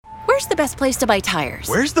Where's the best place to buy tires?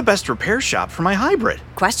 Where's the best repair shop for my hybrid?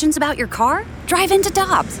 Questions about your car? Drive into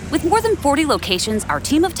Dobbs. With more than 40 locations, our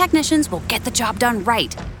team of technicians will get the job done right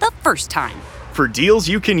the first time. For deals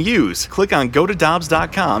you can use, click on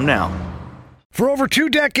gotodobbs.com now. For over 2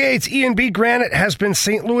 decades, E&B Granite has been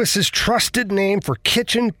St. Louis's trusted name for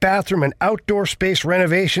kitchen, bathroom, and outdoor space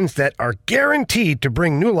renovations that are guaranteed to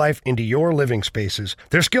bring new life into your living spaces.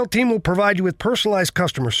 Their skilled team will provide you with personalized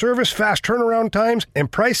customer service, fast turnaround times, and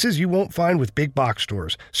prices you won't find with big box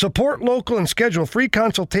stores. Support local and schedule free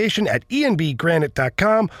consultation at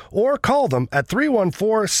enbgranite.com or call them at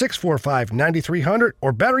 314-645-9300,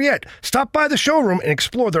 or better yet, stop by the showroom and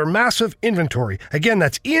explore their massive inventory. Again,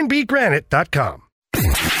 that's enbgranite.com.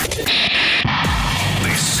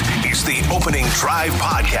 This is the Opening Drive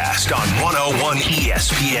Podcast on 101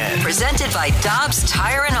 ESPN. Presented by Dobbs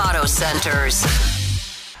Tire and Auto Centers.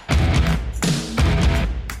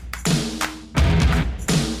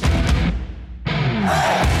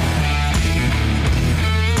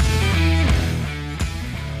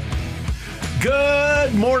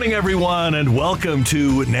 Good morning, everyone, and welcome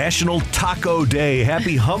to National Taco Day.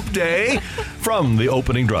 Happy Hump Day from the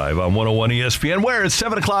Opening Drive on 101 ESPN, where it's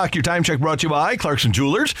 7 o'clock. Your time check brought to you by Clarkson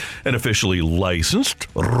Jewelers, an officially licensed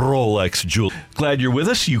Rolex jeweler. Glad you're with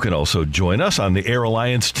us. You can also join us on the Air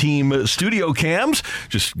Alliance Team studio cams.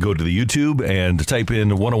 Just go to the YouTube and type in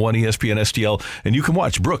 101 ESPN STL, and you can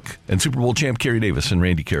watch Brooke and Super Bowl champ Kerry Davis and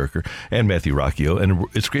Randy Carricker and Matthew Rocchio. And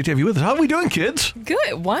it's great to have you with us. How are we doing, kids?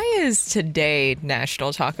 Good. Why is today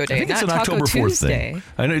National Taco Day? I think it's not an Taco October 4th Tuesday. thing.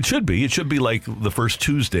 I know it should be. It should be like the first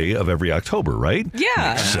Tuesday of every October, right?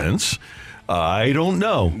 Yeah. Makes sense. I don't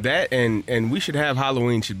know. That and we should have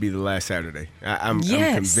Halloween should be the last Saturday. I'm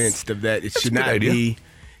convinced of that. It should not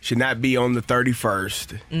be on the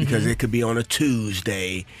 31st because it could be on a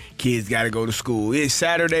Tuesday. Kids got to go to school. It's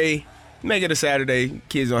Saturday. Make it a Saturday.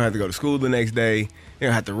 Kids don't have to go to school the next day. They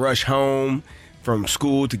don't have to rush home from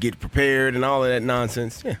school to get prepared and all of that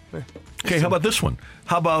nonsense. Yeah. Okay, how about this one?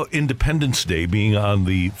 How about Independence Day being on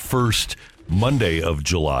the first Monday of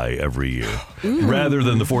July every year, rather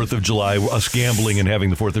than the 4th of July, us gambling and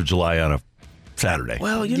having the 4th of July on a Saturday?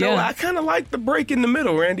 Well, you know, I kind of like the break in the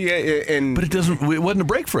middle, Randy. But it wasn't a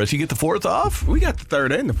break for us. You get the 4th off? We got the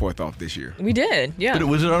 3rd and the 4th off this year. We did, yeah. But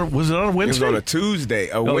was it on a Wednesday? It was on a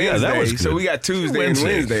Tuesday, Wednesday. Yeah, that was good. So we got Tuesday and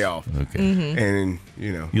Wednesday off. Okay. And,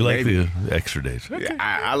 you know. You like the extra days. Okay. Yeah,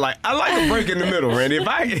 I like a break in the middle, Randy. If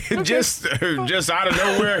I just out of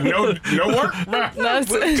nowhere, no work,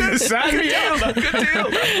 just sign me up. Good deal.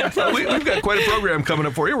 We've got quite a program coming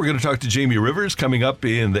up for you. We're going to talk to Jamie Rivers coming up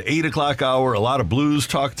in the 8 o'clock hour. A lot of Blues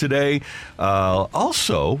talk today.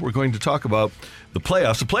 Also, we're going to talk about the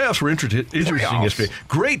playoffs. The playoffs were interesting yesterday.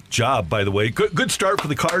 Great job, by the way. Good start for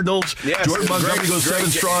the Cardinals. Yes, Jordan Montgomery goes 7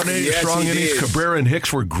 strong innings. Cabrera and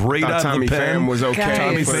Hicks were great out of the pen. Pham was okay.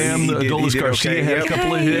 Tommy Pham, Adolis Garcia had a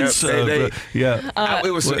couple of hits. It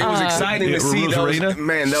was exciting to see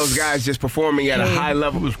those guys just performing at a high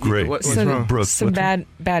level. It was great. What's wrong? Brooke, Some bad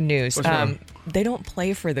news. They don't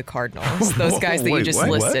play for the Cardinals. Those guys that you just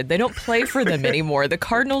listed. They don't play for them anymore. The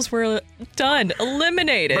Cardinals were done,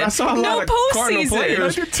 eliminated. But I saw a lot of Cardinal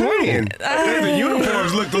players playing. The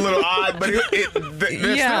uniforms looked a little odd, but they're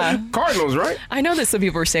still Cardinals, right? I know that some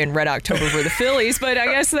people were saying Red October for the Phillies, but I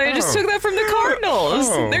guess they just took that from the Cardinals.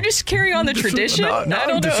 They're just carrying on the tradition. I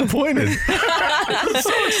don't know. Disappointed. I'm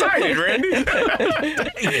so excited, Randy.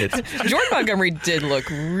 Dang it. Jordan Montgomery did look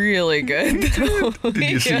really good.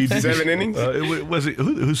 Did you see 7 innings? Was it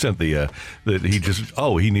who sent that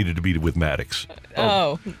he needed to be with Maddox.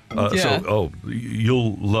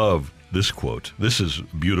 You'll love this quote. This is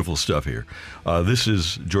beautiful stuff here. This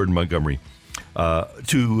is Jordan Montgomery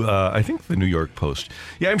to I think the New York Post.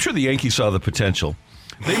 Yeah, I'm sure the Yankees saw the potential.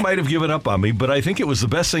 They might have given up on me, but I think it was the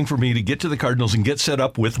best thing for me to get to the Cardinals and get set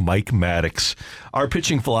up with Mike Maddox. Our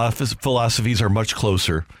pitching philosophies are much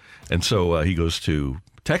closer, and so he goes to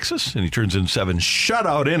Texas, and he turns in 7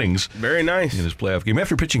 shutout innings. Very nice. In his playoff game,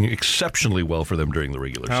 after pitching exceptionally well for them during the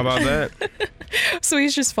regular season. How about that? So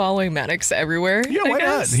he's just following Maddox everywhere? Yeah, why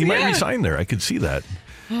not? He might resign there. I could see that.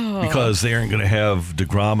 Because they aren't going to have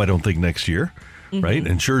DeGrom, I don't think, next year, right?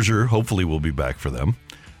 And Scherzer hopefully will be back for them.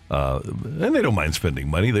 And they don't mind spending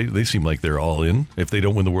money. They seem like they're all in. If they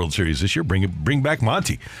don't win the World Series this year, bring back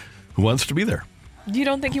Monty, who wants to be there. You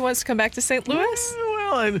don't think he wants to come back to St. Louis?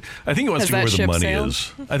 Well, I think he wants to go where the money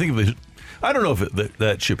is. I don't know if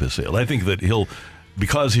that ship has sailed. I think that he'll,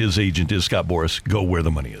 because his agent is Scott Boras, go where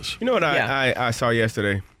the money is. You know what I saw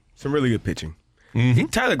yesterday? Some really good pitching.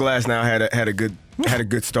 Tyler Glasnow had a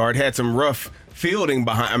good start. Had some rough fielding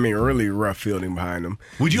behind. I mean, really rough fielding behind him.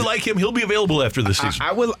 Would you like him? He'll be available after this season.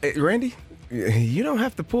 I will, Randy. You don't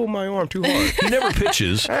have to pull my arm too hard. He never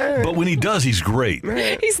pitches, but when he does, he's great.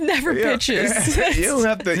 He's never pitches. You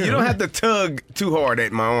don't have to tug too hard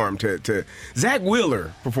at my arm to. Zach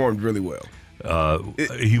Wheeler performed really well.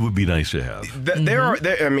 He would be nice to have.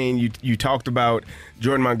 You talked about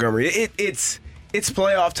Jordan Montgomery. It's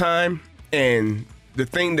playoff time, and the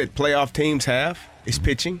thing that playoff teams have is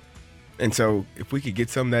pitching. And so if we could get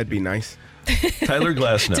some, that'd be nice. Tyler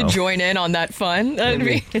Glasnow. To join in on that fun. That'd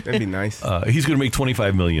be nice. He's going to make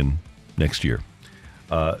 $25 million next year.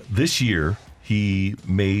 This year, he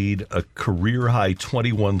made a career-high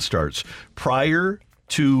 21 starts. Prior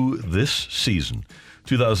to this season,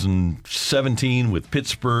 2017 with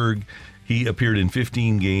Pittsburgh, he appeared in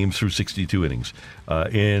 15 games through 62 innings.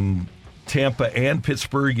 In Tampa and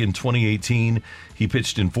Pittsburgh in 2018, he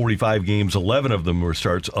pitched in 45 games. 11 of them were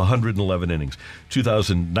starts, 111 innings.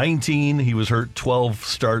 2019, he was hurt, 12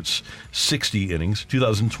 starts, 60 innings.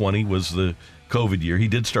 2020 was the COVID year. He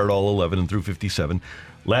did start all 11 and threw 57.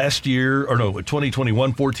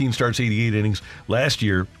 2021, 14 starts, 88 innings. Last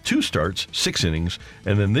year, 2 starts, 6 innings.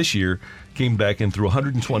 And then this year, came back and threw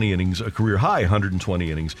 120 innings, a career high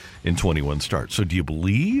 120 innings in 21 starts. So do you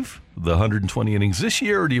believe the 120 innings this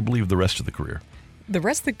year, or do you believe the rest of the career? The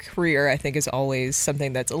rest of the career, I think, is always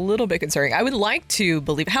something that's a little bit concerning. I would like to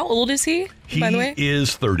believe. How old is he, by the way? He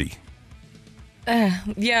is 30.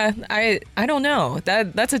 Yeah, I don't know.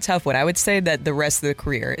 That's a tough one. I would say that the rest of the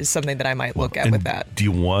career is something that I might look at with that. Do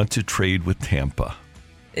you want to trade with Tampa?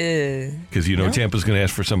 Because Tampa's going to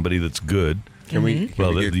ask for somebody that's good. Can we?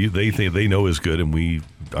 They think they know is good, and we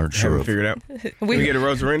aren't sure. Haven't figured out. Can we get a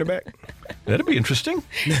Rosarina back? That'd be interesting.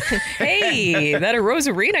 Hey, that a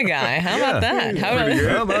Rosarina guy. How about that? How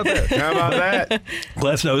about that?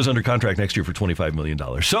 Glasnow is under contract next year for $25 million.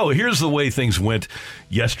 So here's the way things went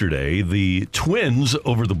yesterday. The Twins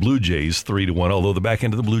over the Blue Jays 3-1, although the back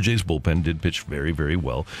end of the Blue Jays bullpen did pitch very, very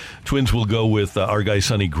well. Twins will go with our guy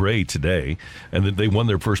Sonny Gray today, and they won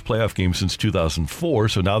their first playoff game since 2004,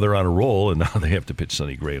 so now they're on a roll, and now they have to pitch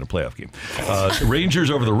Sonny Gray in a playoff game. Rangers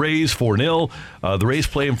over the Rays 4-0. The Rays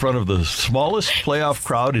play in front of the smallest playoff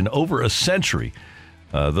crowd in over a century.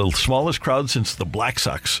 The smallest crowd since the Black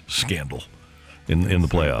Sox scandal in the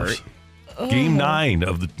playoffs. Game 9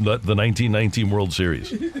 of the 1919 World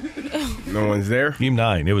Series. No one's there? Game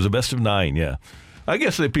 9. It was a best of 9, yeah. I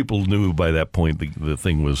guess that people knew by that point the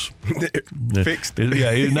thing was fixed. Not on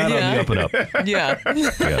the up and up. Yeah.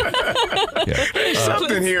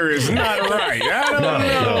 Something here is not right. I don't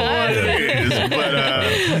know what it is, but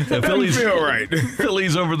it doesn't feel right.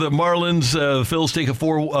 Phillies over the Marlins. Phils take a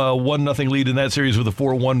 4-1-0 lead in that series with a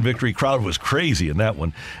 4-1 victory. Crowd was crazy in that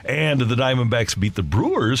one. And the Diamondbacks beat the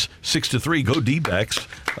Brewers 6-3. Go D-backs.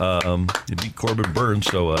 They beat Corbin Burns.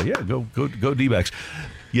 So, go D-backs.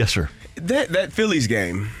 Yes, sir. That Phillies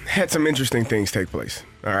game had some interesting things take place.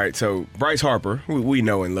 All right, so Bryce Harper, we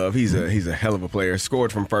know and love. He's a hell of a player.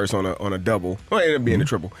 Scored from first on a double. Well, it ended up being a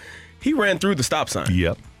triple. He ran through the stop sign.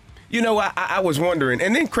 Yep. I was wondering,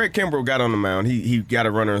 and then Craig Kimbrell got on the mound. He got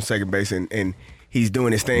a runner on second base, and he's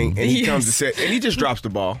doing his thing, and he comes to set, and he just drops the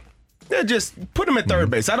ball. Just put him at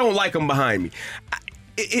third base. I don't like him behind me.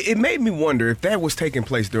 It made me wonder if that was taking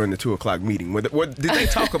place during the 2 o'clock meeting. Did they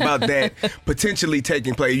talk about that potentially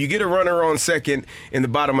taking place? You get a runner on second in the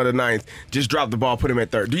bottom of the 9th, just drop the ball, put him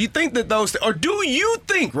at third. Do you think that or do you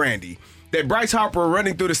think, Randy, that Bryce Harper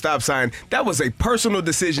running through the stop sign, that was a personal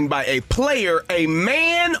decision by a player, a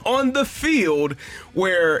man on the field,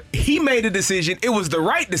 where he made a decision, it was the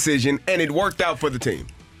right decision, and it worked out for the team?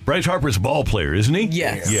 Bryce Harper's a ball player, isn't he?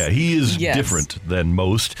 Yes. Yeah, he is different than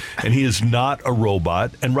most, and he is not a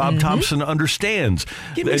robot, and Rob Thompson understands.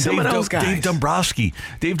 Give me some of those guys.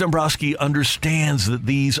 Dave Dombrowski understands that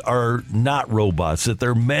these are not robots, that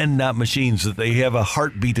they're men, not machines, that they have a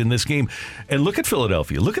heartbeat in this game. And look at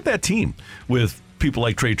Philadelphia. Look at that team with people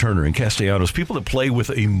like Trey Turner and Castellanos, people that play with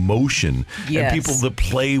emotion, and people that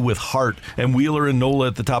play with heart, and Wheeler and Nola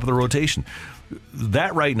at the top of the rotation.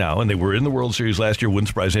 That right now, and they were in the World Series last year, wouldn't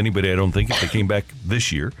surprise anybody, I don't think, if they came back this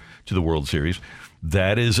year to the World Series.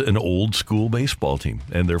 That is an old school baseball team,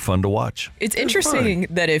 and they're fun to watch. It's interesting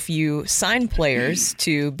that if you sign players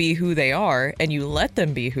to be who they are and you let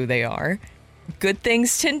them be who they are, good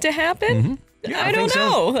things tend to happen. Yeah, I don't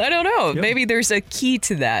know. Yep. Maybe there's a key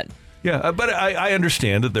to that. Yeah, but I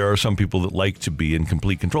understand that there are some people that like to be in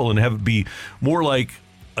complete control and have it be more like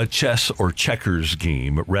a chess or checkers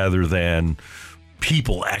game rather than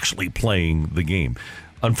people actually playing the game.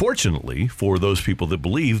 Unfortunately, for those people that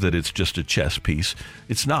believe that it's just a chess piece,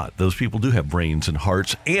 it's not. Those people do have brains and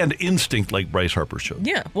hearts and instinct like Bryce Harper showed.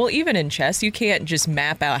 Yeah. Well, even in chess, you can't just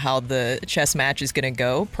map out how the chess match is going to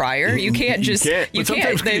go prior. You can't just... But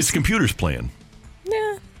sometimes it's computers playing.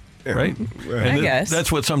 Yeah. Right? I guess.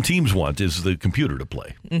 That's what some teams want, is the computer to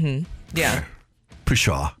play. Mm-hmm. Yeah.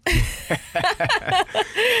 Pshaw.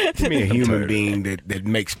 To me, a human being that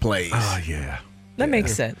makes plays. Oh, yeah. That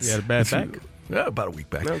makes sense. You had a bad back? Yeah, about a week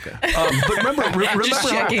back. Okay. But remember how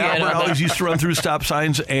Albert always used to run through stop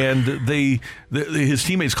signs, and his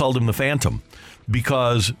teammates called him the Phantom,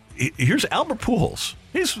 because here's Albert Pujols.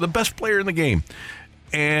 He's the best player in the game.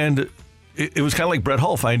 And it was kind of like Brett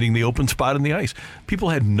Hull finding the open spot in the ice. People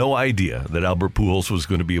had no idea that Albert Pujols was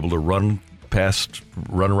going to be able to run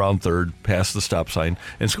around third, past the stop sign,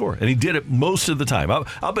 and score. And he did it most of the time.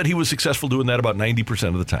 I'll bet he was successful doing that about 90%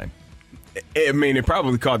 of the time. I mean, it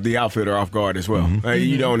probably caught the outfielder off guard as well. Mm-hmm.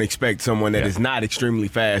 You don't expect someone that is not extremely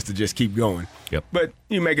fast to just keep going. Yep. But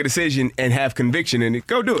you make a decision and have conviction in it.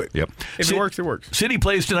 Go do it. Yep. If it works, it works. City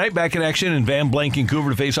plays tonight, back in action in Van Blank,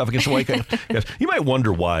 Vancouver, to face off against the Whitecaps. Yes. You might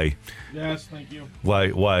wonder why. Yes, thank you.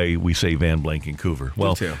 Why we say Van Blank, Vancouver.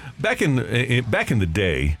 Well, back in the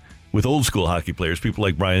day, with old school hockey players, people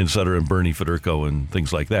like Brian Sutter and Bernie Federko and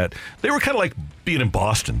things like that, they were kind of like being in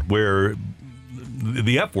Boston, where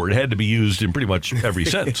the F word had to be used in pretty much every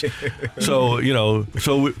sentence. So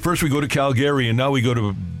first we go to Calgary, and now we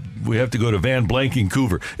have to go to Van Blank,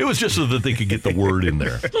 Vancouver. It was just so that they could get the word in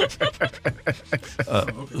there.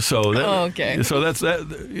 So that's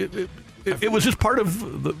that. It was just part of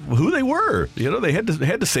who they were. They had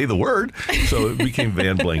to say the word, so it became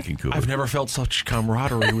Van Blank, Vancouver. I've never felt such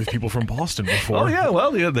camaraderie with people from Boston before. Oh yeah,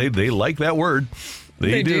 well they like that word.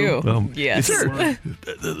 They do. Yes.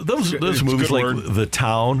 Those movies like The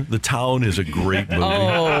Town. The Town is a great movie.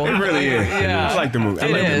 Oh, it really is. Yeah. I like the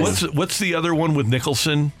movie. What's the other one with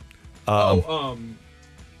Nicholson? Oh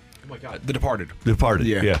my God, The Departed. Departed.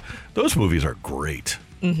 Yeah. Those movies are great.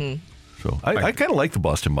 Mm-hmm. So I kind of like the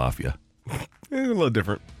Boston Mafia. It's a little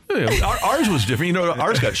different. Ours was different.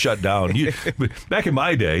 Ours got shut down. Back in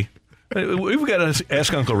my day. We've got to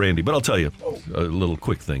ask Uncle Randy, but I'll tell you a little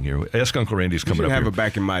quick thing here. Ask Uncle Randy's coming up here. We have it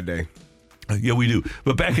back in my day. Yeah, we do.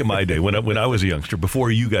 But back in my day, when I was a youngster,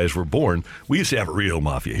 before you guys were born, we used to have a real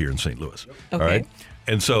mafia here in St. Louis. Okay. All right?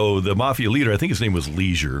 And so the mafia leader, I think his name was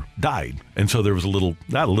Leisure, died. And so there was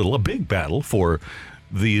a big battle for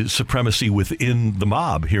the supremacy within the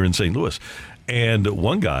mob here in St. Louis. And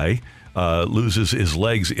one guy loses his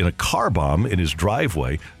legs in a car bomb in his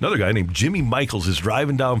driveway. Another guy named Jimmy Michaels is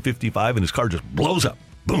driving down 55 and his car just blows up.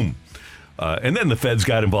 Boom. And then the feds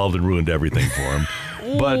got involved and ruined everything for him.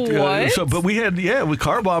 But we had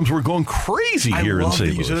car bombs were going crazy here in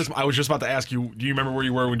St. Louis. I was just about to ask you, do you remember where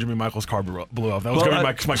you were when Jimmy Michaels' car blew up? That was going to be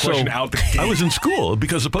my question out the gate. I was in school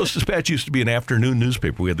because the Post-Dispatch used to be an afternoon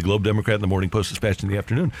newspaper. We had the Globe-Democrat in the morning, Post-Dispatch in the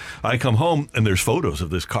afternoon. I come home and there's photos of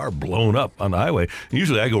this car blown up on the highway. And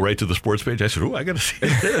usually I go right to the sports page. I said, I got to see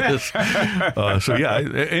this.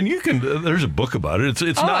 And you can. There's a book about it.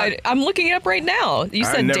 It's not. I'm looking it up right now. You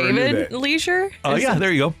said David Leisure? Yeah,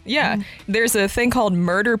 there you go. Yeah, there's a thing called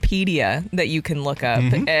Murderpedia that you can look up,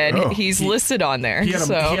 and he's listed on there. He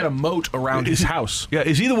had a moat around his house. Yeah,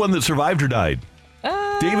 is he the one that survived or died?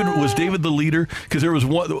 David the leader? Because there was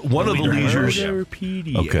one of the leaders.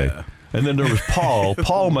 Murderpedia. Okay, and then there was Paul.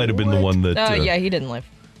 Paul might have been the one that. Yeah, he didn't live.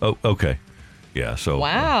 Oh, okay. Yeah. So.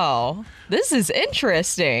 Wow, this is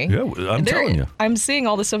interesting. Yeah, I'm telling you. I'm seeing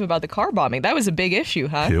all this stuff about the car bombing. That was a big issue,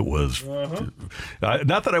 huh? It was.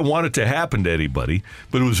 Not that I want it to happen to anybody,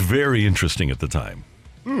 but it was very interesting at the time.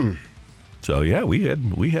 So yeah, we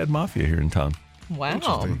had mafia here in town.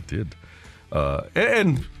 Wow. We did.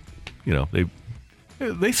 And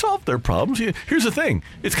they solved their problems. Here's the thing.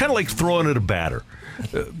 It's kind of like throwing at a batter.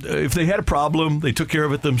 If they had a problem, they took care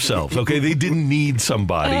of it themselves. Okay, they didn't need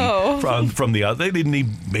somebody from the out. They didn't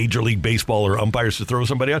need Major League Baseball or umpires to throw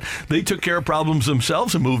somebody out. They took care of problems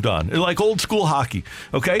themselves and moved on. Like old school hockey.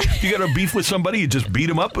 Okay, you got a beef with somebody, you just beat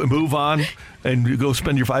them up and move on, and you go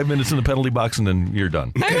spend your 5 minutes in the penalty box, and then you're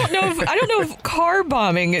done. I don't know if car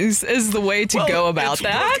bombing is the way to go about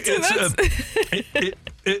that.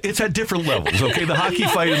 It's at different levels. Okay, the hockey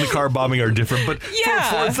fight and the car bombing are different, but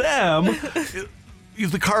for them.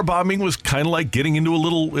 The car bombing was kind of like getting into a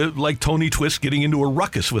little, like Tony Twist getting into a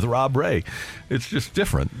ruckus with Rob Ray. It's just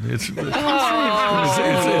different. It's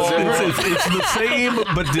It's the same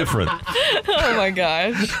but different. Oh my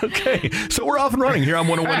gosh. Okay, so we're off and running here on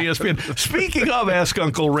 101 ESPN. Speaking of Ask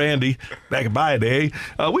Uncle Randy, back in my day,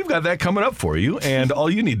 we've got that coming up for you, and all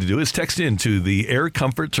you need to do is text in to the Air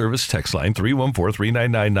Comfort Service text line,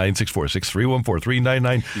 314-399-9646,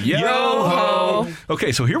 314-399-YO-HO.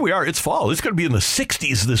 Okay, so here we are. It's fall. It's going to be in the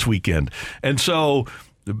 60s this weekend, and so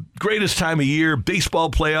the greatest time of year,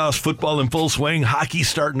 baseball playoffs, football in full swing, hockey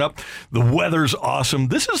starting up. The weather's awesome.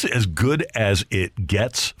 This is as good as it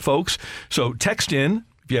gets, folks. So text in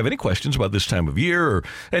if you have any questions about this time of year or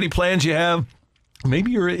any plans you have.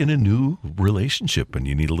 Maybe you're in a new relationship and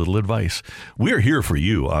you need a little advice. We're here for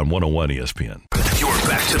you on 101 ESPN. You're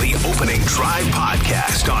back to the Opening Drive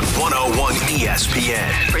podcast on 101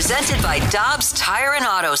 ESPN. Presented by Dobbs Tire and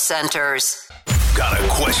Auto Centers. Got a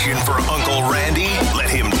question for Uncle Randy? Let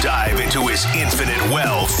him dive into his infinite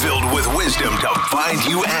well filled with wisdom to find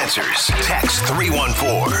you answers. Text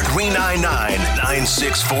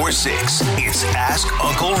 314-399-9646. It's Ask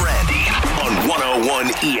Uncle Randy on 101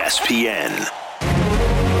 ESPN.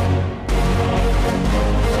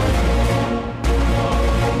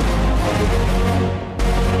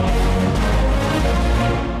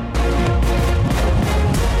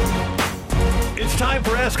 Time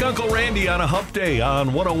for Ask Uncle Randy on a hump day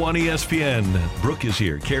on 101 ESPN. Brooke is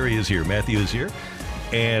here, Carrie is here, Matthew is here,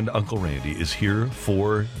 and Uncle Randy is here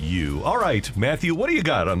for you. All right, Matthew, what do you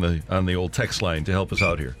got on the old text line to help us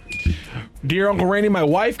out here? Dear Uncle Randy, my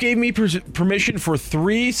wife gave me permission for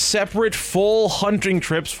 3 separate full hunting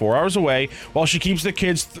trips 4 hours away while she keeps the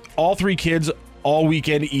kids, all 3 kids, all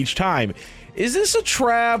weekend each time. Is this a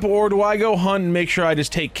trap, or do I go hunt and make sure I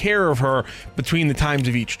just take care of her between the times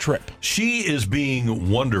of each trip? She is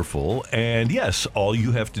being wonderful, and yes, all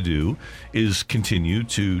you have to do is continue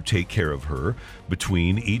to take care of her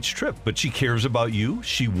between each trip. But she cares about you.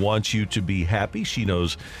 She wants you to be happy. She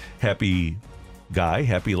knows happy guy,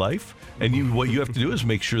 happy life. And what you have to do is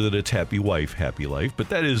make sure that it's happy wife, happy life. But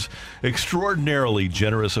that is extraordinarily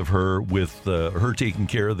generous of her with her taking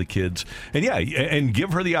care of the kids. And yeah, and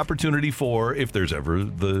give her the opportunity for, if there's ever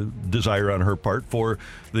the desire on her part, for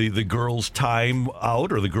the girls' time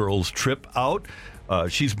out or the girls' trip out.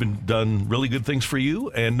 She's done really good things for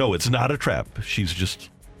you. And no, it's not a trap. She's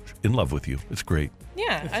just in love with you. It's great.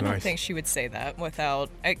 Yeah, I don't think she would say that without,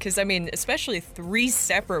 because I mean, especially 3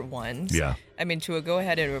 separate ones. Yeah. I mean, to go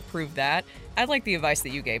ahead and approve that, I'd like the advice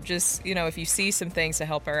that you gave. Just, if you see some things to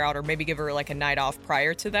help her out, or maybe give her like a night off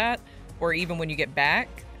prior to that, or even when you get back,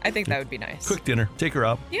 I think that would be nice. Cook dinner, take her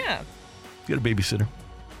out. Yeah. Get a babysitter.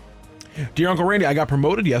 Dear Uncle Randy, I got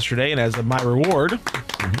promoted yesterday, and as my reward,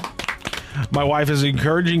 my wife is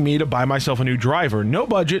encouraging me to buy myself a new driver. No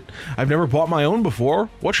budget. I've never bought my own before.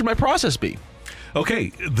 What should my process be?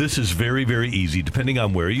 Okay, this is very, very easy. Depending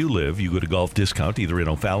on where you live, you go to Golf Discount, either in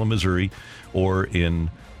O'Fallon, Missouri, or in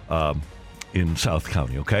South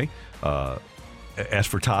County, okay? Ask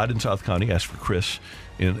for Todd in South County, ask for Chris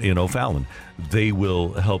in O'Fallon. They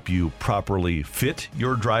will help you properly fit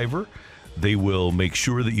your driver. They will make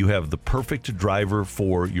sure that you have the perfect driver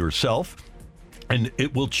for yourself, and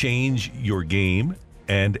it will change your game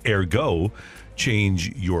and ergo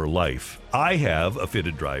change your life. I have a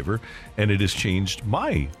fitted driver, and it has changed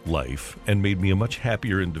my life and made me a much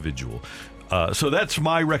happier individual. So that's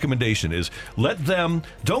my recommendation, is let them,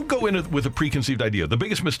 don't go in with a preconceived idea. The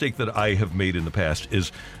biggest mistake that I have made in the past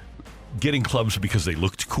is getting clubs because they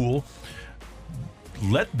looked cool.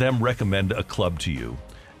 Let them recommend a club to you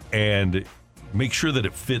and make sure that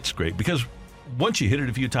it fits great, because once you hit it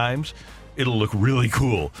a few times, it'll look really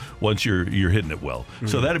cool once you're hitting it well. Mm-hmm.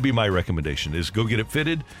 So that'd be my recommendation, is go get it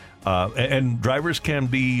fitted. And drivers can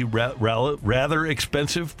be rather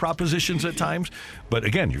expensive propositions at times. But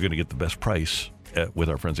again, you're going to get the best price with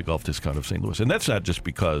our friends at Golf Discount of St. Louis. And that's not just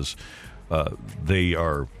because they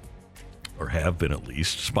are, or have been at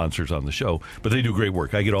least, sponsors on the show, but they do great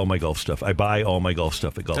work. I get all my golf stuff. I buy all my golf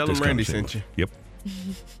stuff at Golf Discount. Tell them Randy sent you. Yep.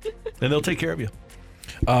 And they'll take care of you.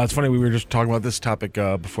 It's funny, we were just talking about this topic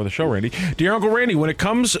before the show, Randy. Dear Uncle Randy, when it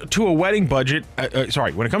comes to a wedding budget,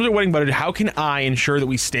 how can I ensure that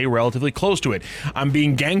we stay relatively close to it? I'm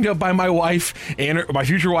being ganged up by my wife and my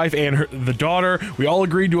future wife and the daughter. We all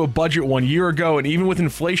agreed to a budget 1 year ago, and even with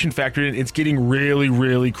inflation factored in, it's getting really,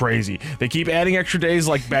 really crazy. They keep adding extra days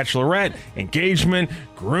like bachelorette, engagement,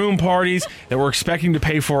 groom parties that we're expecting to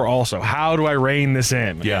pay for also. How do I rein this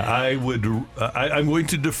in? Yeah, I'm going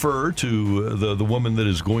to defer to the woman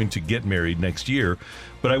that is going to get married next year,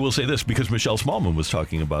 but I will say this, because Michelle Smallman was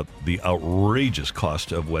talking about the outrageous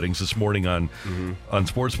cost of weddings this morning on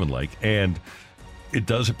Sportsmanlike, and it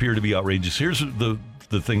does appear to be outrageous. Here's the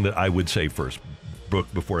thing that I would say first,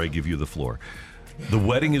 Brooke, before I give you the floor. The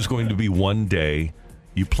wedding is going to be one day.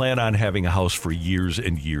 You plan on having a house for years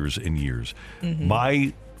and years and years. Mm-hmm.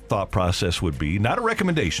 My thought process would be, not a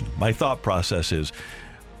recommendation, my thought process is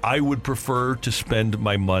I would prefer to spend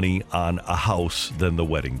my money on a house than the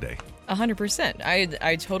wedding day. 100%.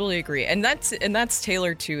 I totally agree. And that's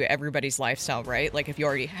tailored to everybody's lifestyle, right? Like if you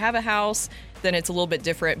already have a house, then it's a little bit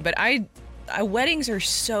different. But weddings are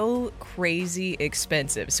so crazy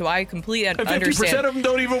expensive. So I completely understand. 50% of them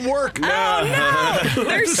don't even work. Oh, no.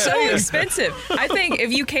 They're so expensive. I think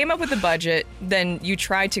if you came up with a budget, then you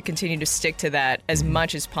try to continue to stick to that as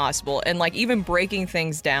much as possible. And like even breaking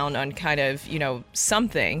things down on kind of,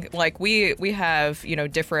 something like we have,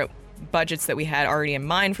 different budgets that we had already in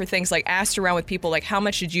mind for things, like asked around with people like, how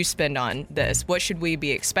much did you spend on this? What should we be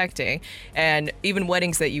expecting? And even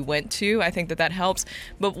weddings that you went to, I think that helps.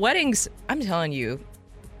 But weddings, I'm telling you,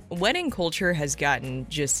 wedding culture has gotten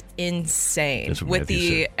just insane with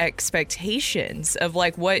the expectations of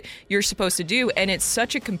like what you're supposed to do. And it's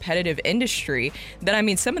such a competitive industry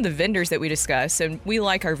that, some of the vendors that we discuss, and we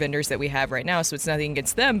like our vendors that we have right now, so it's nothing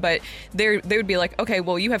against them, but they would be like, okay,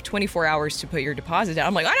 well, you have 24 hours to put your deposit down.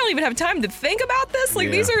 I'm like, I don't even have time to think about this.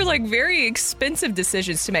 Like, these are like very expensive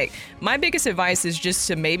decisions to make. My biggest advice is just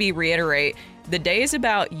to maybe reiterate, the day is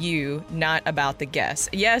about you, not about the guests.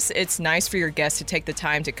 Yes, it's nice for your guests to take the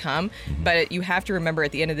time to come, but you have to remember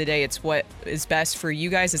at the end of the day, it's what is best for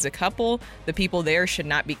you guys as a couple. The people there should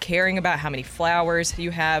not be caring about how many flowers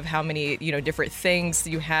you have, how many, different things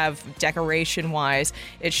you have decoration-wise.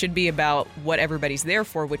 It should be about what everybody's there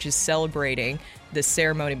for, which is celebrating the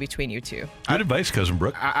ceremony between you two. Good advice, Cousin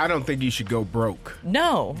Brooke. I don't think you should go broke.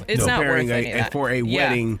 No, it's not worth any of that. For a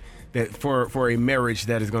wedding. That for a marriage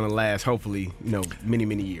that is going to last, hopefully, many,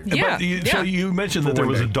 many years. Yeah. So you mentioned that there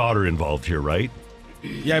was a daughter involved here, right?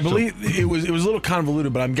 Yeah, I believe it was a little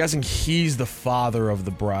convoluted, but I'm guessing he's the father of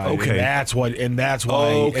the bride. Okay, and that's what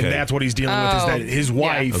he's dealing with is that his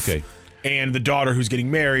wife and the daughter who's getting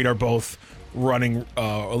married are both running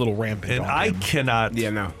a little rampant. And I cannot,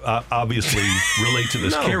 obviously relate to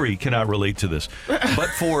this. Carrie cannot relate to this, but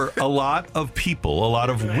for a lot of people, a lot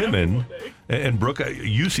of women. And Brooke,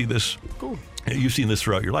 you see this. Cool. You've seen this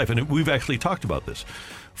throughout your life, and we've actually talked about this.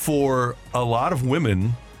 For a lot of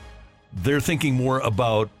women, they're thinking more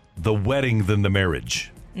about the wedding than the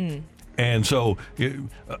marriage, and so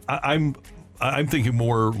I'm thinking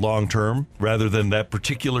more long term rather than that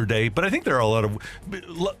particular day. But I think there are a lot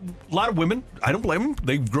of women. I don't blame them.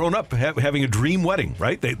 They've grown up having a dream wedding,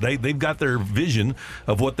 right? They've got their vision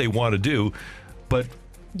of what they want to do, but.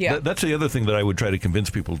 Yeah, that's the other thing that I would try to convince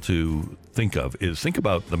people to think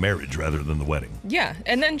about the marriage rather than the wedding. Yeah,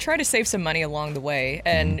 and then try to save some money along the way.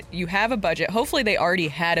 And you have a budget. Hopefully they already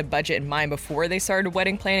had a budget in mind before they started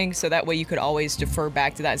wedding planning, so that way you could always defer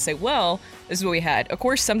back to that and say, well, this is what we had. Of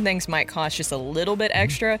course, some things might cost just a little bit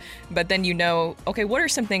extra, but then okay, what are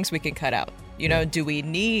some things we can cut out? Do we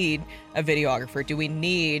need a videographer? Do we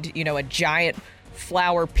need, a giant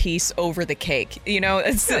flower piece over the cake?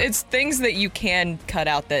 It's things that you can cut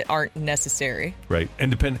out that aren't necessary. Right.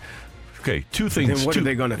 And two things. Then what are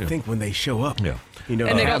they going to think when they show up? Yeah. And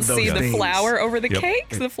they don't see the flower over the cake,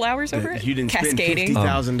 the flowers over it. You didn't cascading.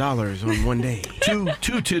 spend $50,000 on one day.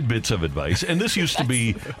 Two tidbits of advice, and this used to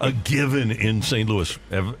be a given in St. Louis.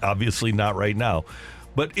 Obviously not right now,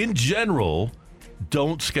 but in general,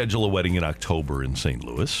 don't schedule a wedding in October in St.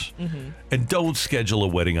 Louis. And don't schedule a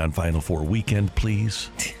wedding on Final Four weekend,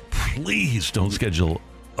 please. Please don't schedule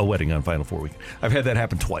a wedding on Final Four weekend. I've had that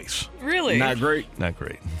happen twice. Really? Not great. Not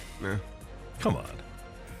great. Yeah. Come on.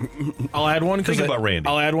 I'll add one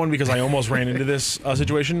because I almost ran into this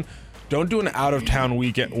situation. Don't do an out-of-town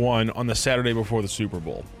weekend one on the Saturday before the Super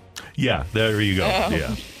Bowl. Yeah, there you go.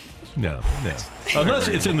 Yeah. No. Unless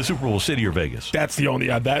it's in the Super Bowl city or Vegas. That's the only,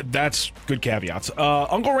 that's good caveats.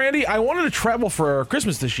 Uncle Randy, I wanted to travel for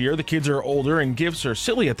Christmas this year. The kids are older and gifts are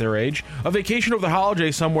silly at their age. A vacation over the holiday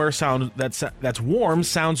somewhere that's warm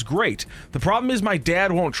sounds great. The problem is my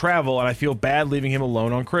dad won't travel and I feel bad leaving him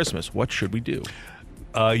alone on Christmas. What should we do?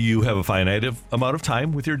 You have a finite amount of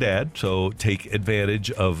time with your dad, so take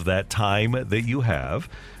advantage of that time that you have.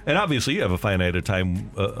 And obviously, you have a finite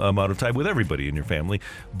amount of time with everybody in your family.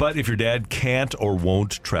 But if your dad can't or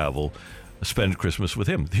won't travel, spend Christmas with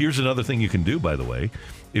him. Here's another thing you can do, by the way.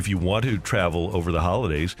 If you want to travel over the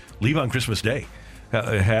holidays, leave on Christmas Day.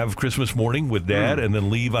 Have Christmas morning with Dad, and then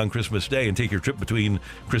leave on Christmas Day and take your trip between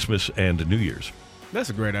Christmas and New Year's. That's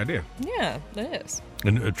a great idea. Yeah, that is.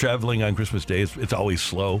 And traveling on Christmas Day, it's always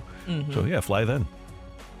slow. So, yeah, fly then.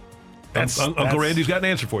 Uncle Randy's got an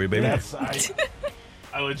answer for you, baby.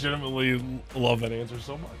 I legitimately love that answer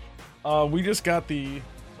so much. We just got the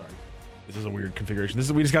This is a weird configuration.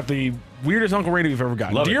 We just got the weirdest Uncle Randy we've ever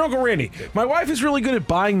gotten. Love Dear it. Uncle Randy, my wife is really good at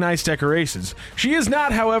buying nice decorations. She is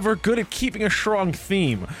not, however, good at keeping a strong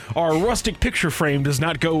theme. Our rustic picture frame does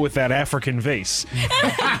not go with that African vase.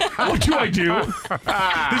 What do I do?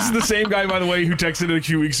 This is the same guy, by the way, who texted a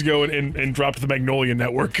few weeks ago and dropped the Magnolia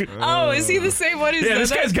Network. Oh, is he the same one? Yeah,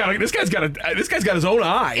 this guy's got his own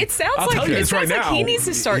eye. It sounds I'll like tell you it this right sounds like now. he needs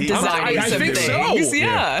to start designing I some think things. so.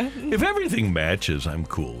 Yeah. If everything matches, I'm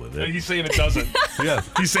cool with it. He's saying it doesn't. Yeah,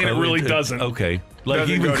 He's saying it really doesn't. Okay, like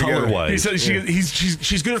Doesn't even go together. color-wise. He says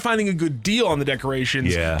she's good at finding a good deal on the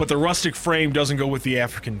decorations, Yeah. but the rustic frame doesn't go with the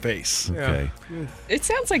African vase. Okay. It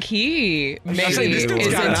sounds like he maybe saying, this is dude's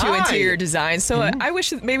got an into eye. interior design. So I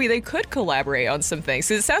wish that maybe they could collaborate on some things.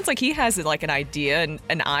 It sounds like he has like an idea and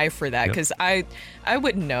an eye for that, because I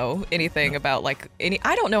wouldn't know anything about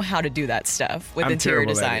I don't know how to do that stuff with I'm interior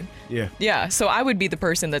terrible at design. it. Yeah. Yeah. So I would be the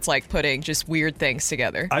person that's like putting just weird things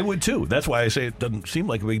together. I would too. That's why I say it doesn't seem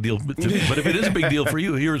like a big deal to me. But if it is a big deal for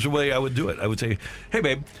you, here's the way I would do it. I would say, hey,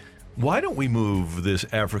 babe, why don't we move this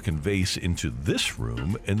African vase into this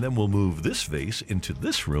room, and then we'll move this vase into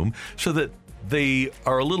this room so that they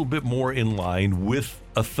are a little bit more in line with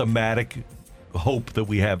a thematic hope that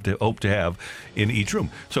we hope to have in each room.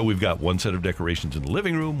 So we've got one set of decorations in the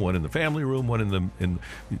living room, one in the family room, one in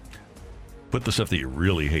put the stuff that you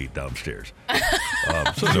really hate downstairs.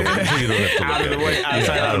 So you don't have to look Out of the at way, it.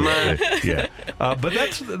 outside Yeah, of the out mind. the way. Yeah.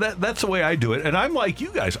 But that's the way I do it. And I'm like you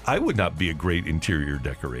guys. I would not be a great interior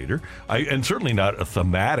decorator. And certainly not a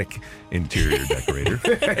thematic interior decorator.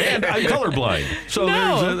 And I'm colorblind. So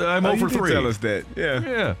I'm Oh, over you did 3. tell us that. Yeah.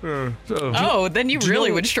 Yeah. So, Oh, then you do you really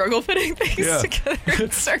know- would struggle putting things Yeah. together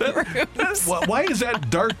in certain rooms. Why is that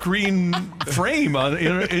dark green frame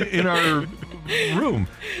in our room?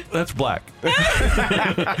 That's black.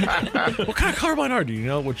 What kind of colorblind are? Do you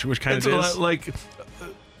know which kind It's it is? like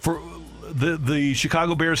for the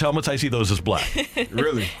Chicago Bears helmets, I see those as black.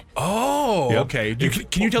 Really? Oh, Yep. okay.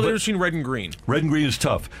 Can you tell the difference between red and green? Red and green is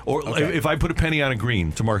tough. Or if I put a penny on a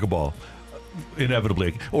green to mark a ball,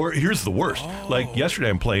 inevitably. Or here's the worst. Like yesterday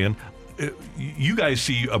I'm playing, you guys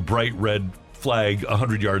see a bright red flag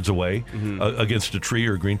 100 yards away against a tree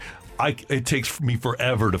or green. It takes me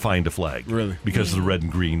forever to find a flag. Really? Because the red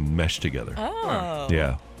and green mesh together. Oh.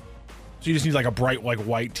 Yeah. So you just need like a bright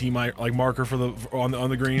white team marker for on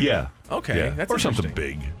the green. Yeah. Okay. Yeah. That's or something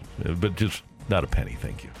interesting. big, but just not a penny.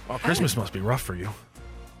 Thank you. Oh, Christmas must be rough for you.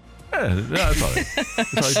 No, that's all right.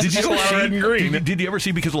 That's all right. Did you A lot of red and green. Did you ever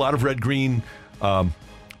see, because a lot of red green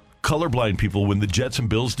colorblind people, when the Jets and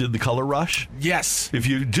Bills did the color rush? Yes. If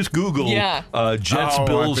you just Google Yeah. Jets Oh, I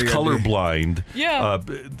Bills think I did. colorblind, Yeah.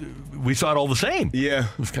 we saw it all the same. Yeah.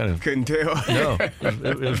 It was kind of Couldn't tell. no,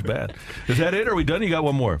 it was bad. Is that it? Are we done? You got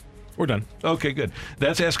one more? We're done. Okay, good.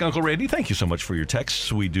 That's Ask Uncle Randy. Thank you so much for your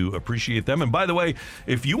texts. We do appreciate them. And by the way,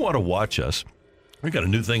 if you want to watch us, we've got a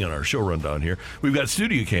new thing on our show rundown here. We've got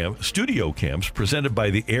studio camps presented by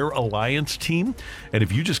the Air Alliance team. And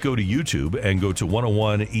if you just go to YouTube and go to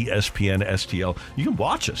 101 ESPN STL, you can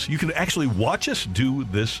watch us. You can actually watch us do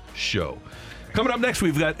this show. Coming up next,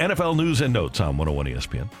 we've got NFL news and notes on 101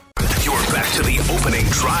 ESPN. You're back to the Opening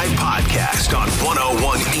Drive podcast on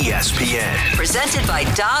 101 ESPN. Presented by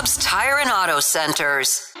Dobbs Tire and Auto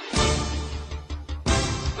Centers.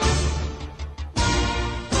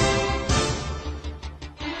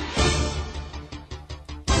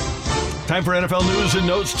 Time for NFL news and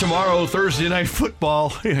notes tomorrow, Thursday Night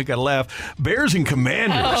Football. I got to laugh. Bears and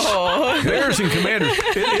Commanders. Oh. Bears and Commanders.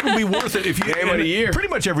 It'll be worth it if you. Game of the year. Pretty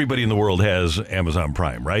much everybody in the world has Amazon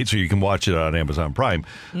Prime, right? So you can watch it on Amazon Prime.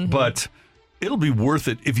 But it'll be worth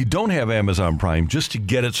it if you don't have Amazon Prime, just to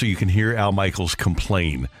get it so you can hear Al Michaels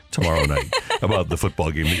complain tomorrow night about the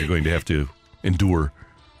football game that you're going to have to endure.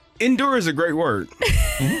 Endure is a great word.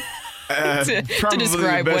 To Probably the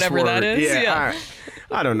describe best whatever that word. is. Yeah.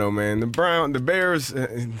 I don't know, man. The Bears,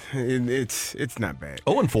 it's not bad.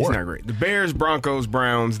 0-4. It's not great. The Bears, Broncos,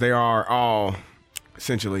 Browns, they are all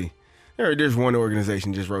essentially, there's one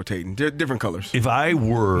organization just rotating, different colors. If I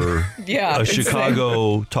were Yeah, a it's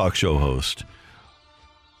Chicago talk show host,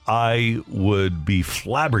 I would be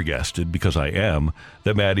flabbergasted, because I am,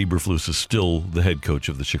 that Matt Eberflus is still the head coach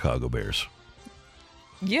of the Chicago Bears.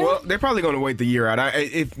 Yeah. Well, they're probably going to wait the year out.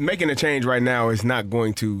 If making a change right now is not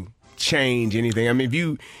going to change anything. I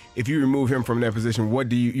mean, if you remove him from that position, what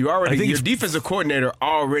do you already? I think your defensive coordinator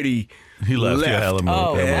already He left. Yeah, Alan moved.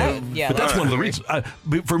 Oh, Yeah. right. Yeah. But that's one of the reasons.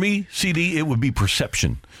 For me, CD, it would be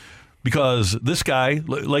perception. Because this guy,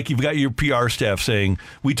 like you've got your PR staff saying,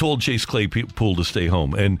 we told Chase Claypool to stay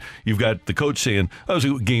home. And you've got the coach saying, that was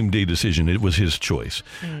a game day decision. It was his choice.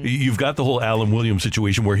 You've got the whole Alan Williams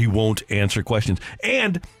situation where he won't answer questions.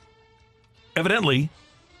 And evidently,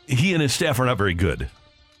 he and his staff are not very good.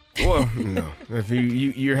 Well, no. If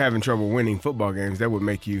you're having trouble winning football games, that would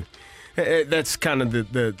make you. That's kind of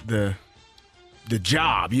the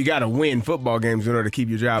job. You got to win football games in order to keep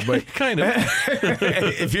your job. But kind of.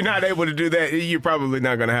 If you're not able to do that, you're probably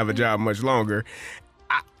not going to have a job much longer.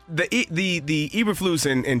 The Eberflus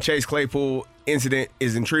and Chase Claypool incident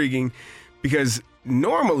is intriguing because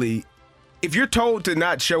normally, if you're told to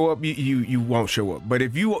not show up, you won't show up. But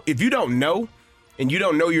if you don't know, and you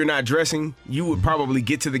don't know you're not dressing, you would probably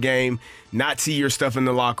get to the game, not see your stuff in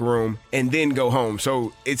the locker room, and then go home.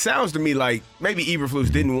 So it sounds to me like maybe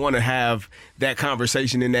Eberflus didn't want to have that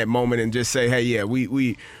conversation in that moment and just say, hey, yeah,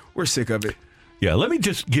 we're sick of it. Yeah, let me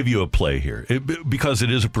just give you a play here because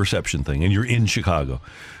it is a perception thing, and you're in Chicago.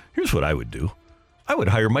 Here's what I would do. I would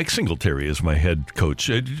hire Mike Singletary as my head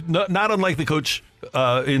coach, not unlike the coach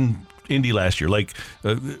in Indy last year, like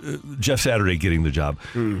Jeff Saturday getting the job.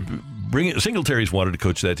 Singletary's wanted to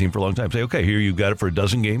coach that team for a long time. Say, okay, here you've got it for a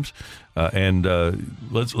dozen games, and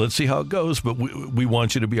let's see how it goes. But we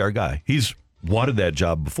want you to be our guy. He's wanted that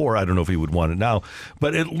job before. I don't know if he would want it now,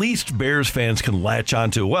 but at least Bears fans can latch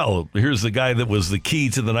onto. Well, here's the guy that was the key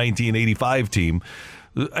to the 1985 team.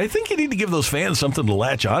 I think you need to give those fans something to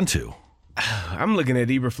latch onto. I'm looking at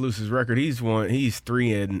Eberflus's record. He's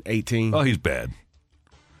 3-18. Oh, he's bad.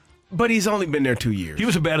 But he's only been there 2 years. He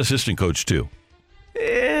was a bad assistant coach, too.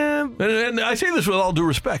 Yeah. And I say this with all due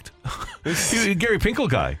respect. Gary Pinkel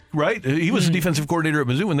guy, right? He was a defensive coordinator at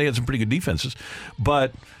Mizzou, and they had some pretty good defenses.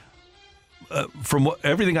 But from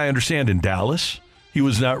everything I understand in Dallas, he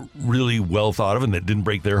was not really well thought of, and that didn't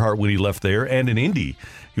break their heart when he left there. And in Indy,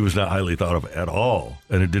 he was not highly thought of at all,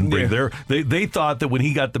 and it didn't break their. They thought that when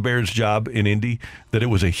he got the Bears job in Indy, that it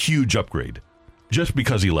was a huge upgrade, just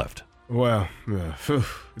because he left. Well,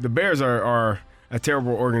 the Bears are a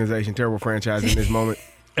terrible organization, terrible franchise in this moment,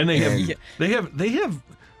 and they have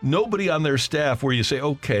nobody on their staff where you say,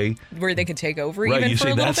 okay, where they could take over, right, even you for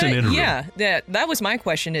say a little that's bit. An interim. Yeah, that was my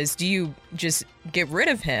question: is do you just get rid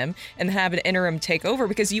of him and have an interim take over?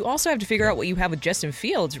 Because you also have to figure out what you have with Justin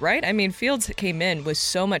Fields, right? I mean, Fields came in with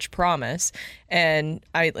so much promise, and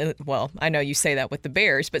I know you say that with the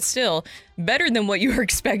Bears, but still better than what you were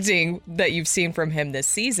expecting that you've seen from him this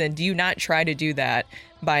season. Do you not try to do that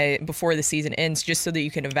before the season ends, just so that you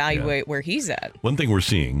can evaluate where he's at? One thing we're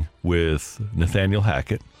seeing with Nathaniel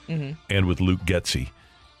Hackett and with Luke Getsy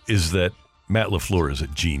is that Matt LaFleur is a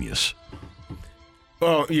genius.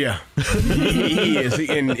 Oh, yeah. he is.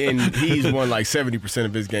 And he's won like 70%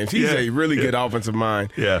 of his games. He's a really good offensive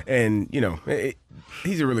mind. Yeah. And,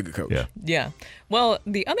 he's a really good coach. Yeah. Well,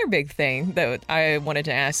 the other big thing that I wanted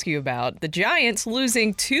to ask you about, the Giants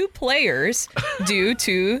losing 2 players due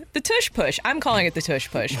to the tush push. I'm calling it the tush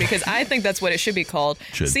push because I think that's what it should be called.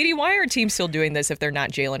 CD, why are teams still doing this if they're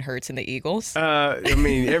not Jalen Hurts and the Eagles? So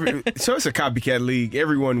it's a copycat league.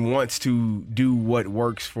 Everyone wants to do what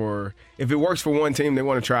works for. If it works for one team, they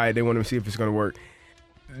want to try it. They want to see if it's going to work.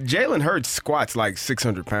 Jalen Hurts squats like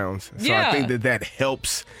 600 pounds. So I think that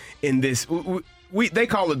helps in this. They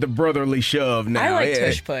call it the brotherly shove now. I like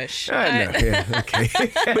tush push. I know. Okay.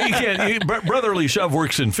 But you can't. Brotherly shove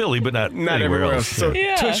works in Philly, but not anywhere else. So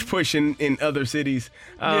tush push in other cities.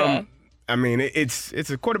 I mean, it's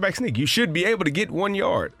a quarterback sneak. You should be able to get 1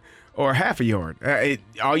 yard or half a yard.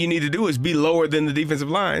 All you need to do is be lower than the defensive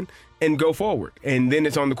line and go forward. And then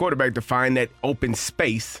it's on the quarterback to find that open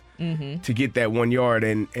space to get that 1 yard,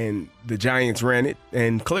 and the Giants ran it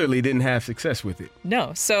and clearly didn't have success with it.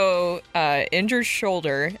 No. So injured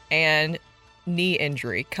shoulder and knee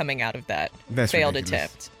injury coming out of that failed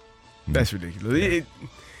attempt. That's ridiculous.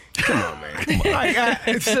 Come on, man.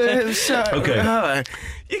 Okay.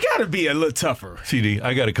 You got to be a little tougher. CD,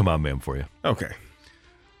 I got to come on, man, for you. Okay.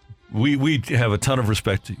 We have a ton of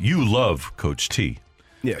respect. You love Coach T.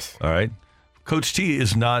 Yes. All right. Coach T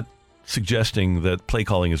is not suggesting that play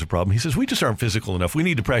calling is a problem. He says, we just aren't physical enough. We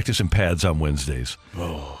need to practice in pads on Wednesdays.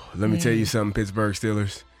 Oh, let me tell you something, Pittsburgh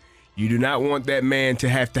Steelers. You do not want that man to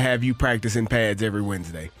have you practice in pads every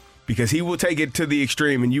Wednesday, because he will take it to the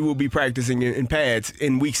extreme and you will be practicing in pads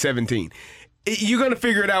in week 17. You're going to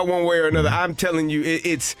figure it out one way or another. I'm telling you,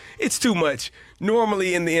 it's too much.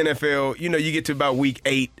 Normally in the NFL, you get to about week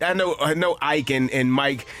 8. I know Ike and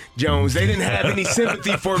Mike Jones, they didn't have any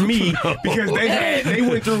sympathy for me because they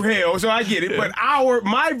went through hell, so I get it. But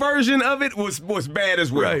my version of it was bad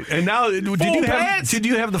as well. Right. And now, did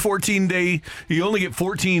you have the 14-day? You only get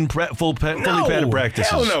 14 fully padded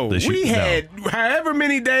practices. Hell no. We had however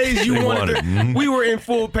many days you wanted. We were in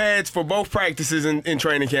full pads for both practices in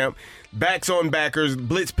training camp. Backs on backers,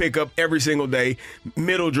 blitz pickup every single day,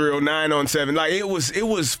 middle drill, 9-on-7. Like it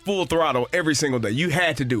was full throttle every single day. You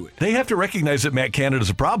had to do it. They have to recognize that Matt Canada's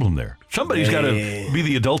a problem there. Somebody's got to be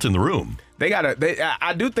the adult in the room.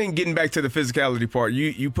 I do think getting back to the physicality part,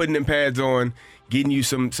 you putting them pads on, getting you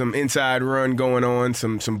some inside run going on,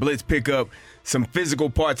 some blitz pickup, some physical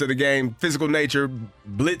parts of the game, physical nature,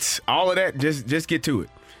 blitz, all of that. Just get to it,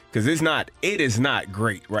 because it is not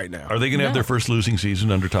great right now. Are they going to have their first losing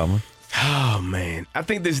season under Tomlin? Oh man, I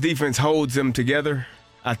think this defense holds them together.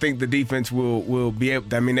 I think the defense will be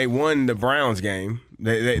able. I mean, they won the Browns game.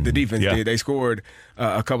 The defense did. They scored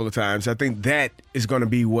a couple of times. I think that is going to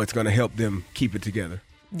be what's going to help them keep it together.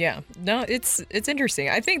 Yeah, no, it's interesting.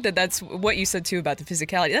 I think that's what you said too about the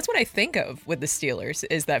physicality. That's what I think of with the Steelers,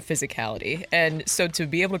 is that physicality. And so to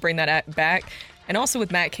be able to bring that back, and also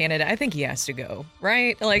with Matt Canada, I think he has to go,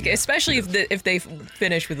 right? Like, especially if they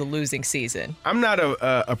finish with a losing season. I'm not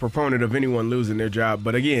a proponent of anyone losing their job,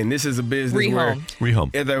 but again, this is a business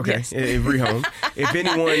Rehome. Okay, yes. Rehome. If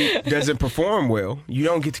anyone doesn't perform well, you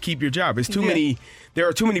don't get to keep your job. It's too many. There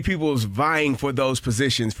are too many people vying for those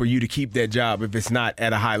positions for you to keep that job if it's not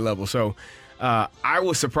at a high level. So I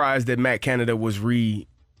was surprised that Matt Canada was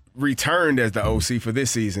returned as the OC for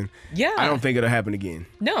this season. Yeah. I don't think it'll happen again.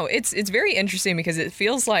 No, it's very interesting, because it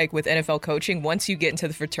feels like with NFL coaching, once you get into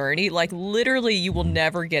the fraternity, like literally you will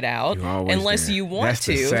never get out unless you want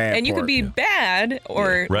to. And you could be bad,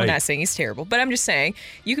 or I'm not saying he's terrible, but I'm just saying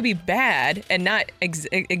you could be bad and not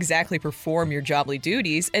exactly perform your jobly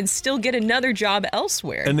duties and still get another job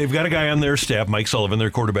elsewhere. And they've got a guy on their staff, Mike Sullivan,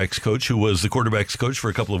 their quarterback's coach, who was the quarterback's coach for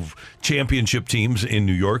a couple of championship teams in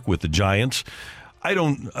New York with the Giants. I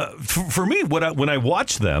don't. For me, when I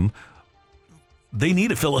watch them, they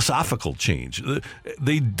need a philosophical change.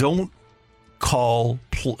 They don't call,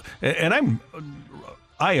 and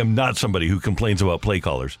I am not somebody who complains about play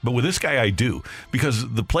callers, but with this guy I do, because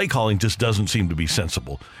the play calling just doesn't seem to be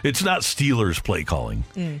sensible. It's not Steelers play calling.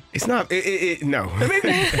 It's not. No.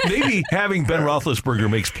 Maybe having Ben Roethlisberger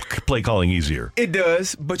makes play calling easier. It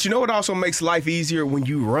does, but you know what also makes life easier? When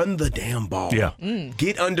you run the damn ball. Yeah.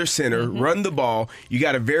 Get under center, run the ball. You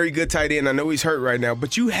got a very good tight end. I know he's hurt right now,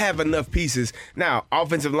 but you have enough pieces. Now,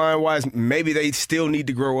 offensive line wise, maybe they still need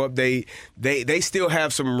to grow up. They still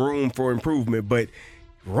have some room for improvement, but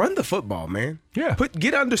run the football, man. Yeah.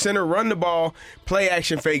 Get under center, run the ball, play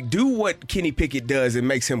action fake, do what Kenny Pickett does and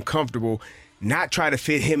makes him comfortable. Not try to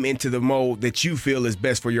fit him into the mold that you feel is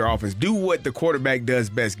best for your offense. Do what the quarterback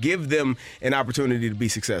does best. Give them an opportunity to be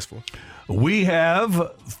successful. We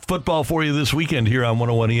have football for you this weekend here on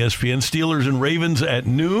 101 ESPN. Steelers and Ravens at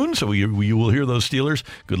noon, so you will hear those Steelers.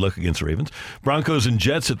 Good luck against the Ravens. Broncos and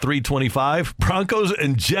Jets at 3:25. Broncos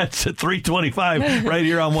and Jets at 3:25 right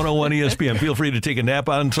here on 101 ESPN. Feel free to take a nap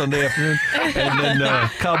on Sunday afternoon. And then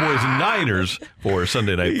Cowboys and Niners for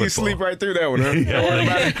Sunday night football. You sleep right through that one, huh?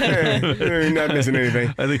 You're not missing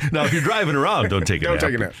anything. I think, now, if you're driving around, don't take a nap.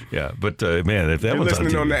 Don't take a nap. Yeah, but man, if that you're one's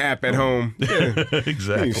listening on the app at home,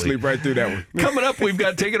 exactly. You sleep right through that one. Coming up, we've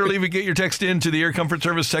got Take It or Leave It. Get your text in to the Air Comfort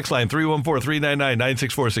Service text line,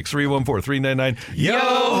 314-399-9646, 314-399.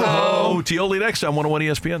 Yo-ho! Tioli next on 101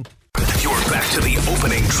 ESPN. You're back to the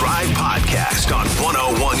Opening Drive podcast on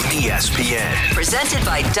 101 ESPN. Presented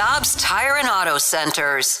by Dobbs Tire and Auto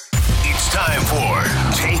Centers. It's time for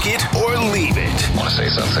Take It or Leave It. Want to say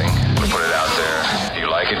something? Put it out there. If you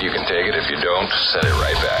like it, you can take it. If you don't, send it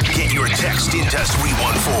right back. Get your text into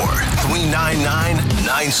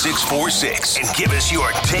 314-399-9646 and give us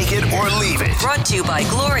your Take It or Leave It. Brought to you by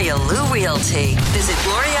Gloria Lou Realty. Visit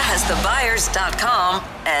GloriaHasTheBuyers.com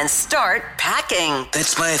and start packing.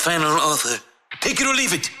 That's my final offer. Take it or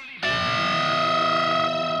leave it.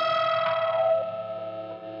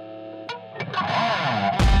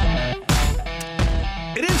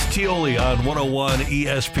 It is Tioli on 101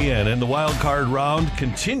 ESPN, and the wild card round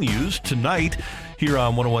continues tonight here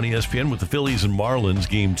on 101 ESPN with the Phillies and Marlins,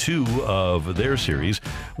 game 2 of their series.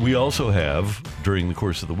 We also have, during the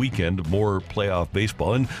course of the weekend, more playoff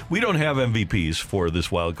baseball. And we don't have MVPs for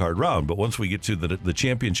this wild card round, but once we get to the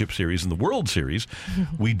championship series and the World Series,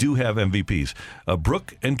 we do have MVPs.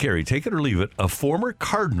 Brooke and Carrie, take it or leave it, a former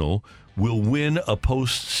Cardinal will win a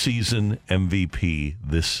postseason MVP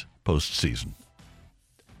this postseason.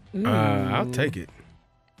 I'll take it.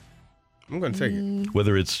 I'm going to take it.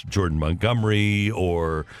 Whether it's Jordan Montgomery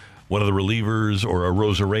or one of the relievers or a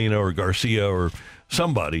Rosarena or Garcia or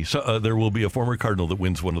somebody, there will be a former Cardinal that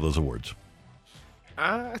wins one of those awards.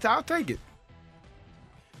 I'll take it.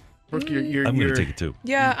 Brooke, I'm going to take it too.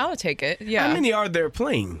 Yeah, I'll take it. Yeah. How many are there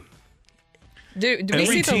playing? Do we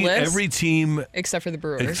see the list? Every team except for the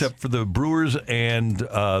Brewers. Except for the Brewers and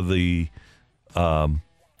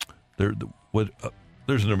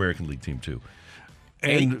there's an American League team too.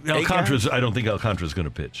 And Alcantara's, I don't think Alcantara's going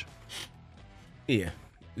to pitch. Yeah.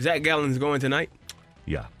 Zach Gallen's going tonight?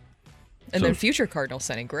 Yeah. And then future Cardinal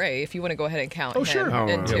Sonny Gray, if you want to go ahead and count him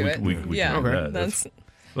into it. We That's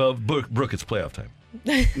well, Brooke, it's playoff time.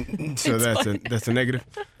 So that's a negative?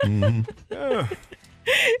 Mm-hmm.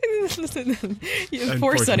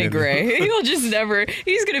 Poor Sonny Gray. He'll just never.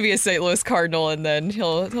 He's going to be a St. Louis Cardinal, and then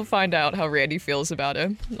he'll find out how Randy feels about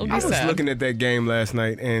him. It'll be I was sad. looking at that game last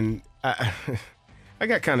night, and I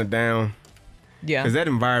got kind of down. Yeah. Because that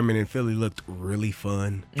environment in Philly looked really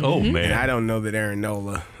fun. Oh, man. And I don't know that Aaron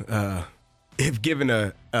Nola, if given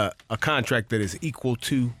a contract that is equal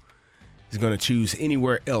to, is going to choose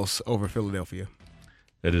anywhere else over Philadelphia.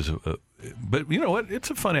 That is but you know what?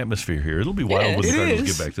 It's a fun atmosphere here. It'll be wild when the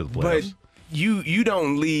Cardinals get back to the playoffs. But you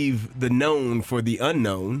don't leave the known for the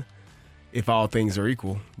unknown if all things are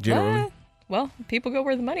equal, generally. Well, people go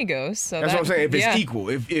where the money goes. So that's what I'm saying. If it's equal,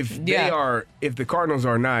 if the Cardinals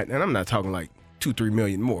are not, and I'm not talking like 2-3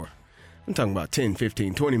 million more. I'm talking about 10,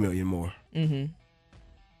 15, 20 million more. Mm-hmm.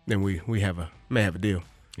 Then we may have a deal.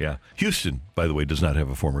 Yeah. Houston, by the way, does not have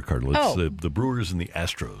a former Cardinal. It's the Brewers and the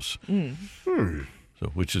Astros. So,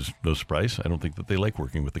 which is no surprise. I don't think that they like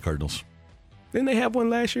working with the Cardinals. Didn't they have one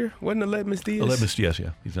last year? Wasn't it Letmus Diaz? Letmus Diaz, yeah.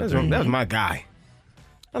 He's not that was my guy.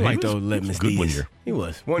 I liked old Letmus Diaz. Good one year. He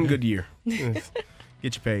was. One good year. Get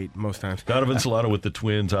you paid most times. Donovan Solano with the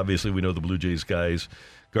Twins. Obviously, we know the Blue Jays guys.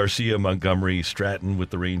 Garcia, Montgomery, Stratton with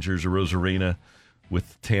the Rangers, Arozarena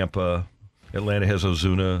with Tampa. Atlanta has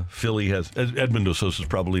Ozuna. Philly has Edmundo Sosa's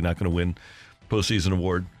probably not going to win postseason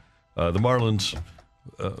award. The Marlins,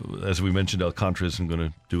 as we mentioned, Alcantara isn't going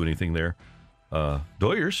to do anything there.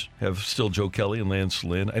 Doyers have still Joe Kelly and Lance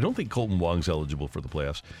Lynn. I don't think Colton Wong's eligible for the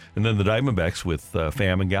playoffs. And then the Diamondbacks with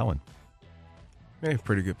Pham and Gallen. Hey,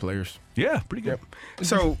 pretty good players. Yeah, pretty good. Yep.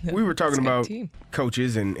 So we were talking about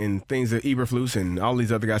coaches and things that Eberflus and all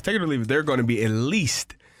these other guys. Take it or leave it. There are going to be at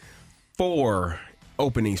least 4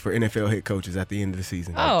 openings for NFL head coaches at the end of the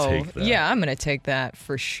season. Oh, yeah, I'm going to take that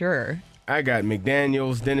for sure. I got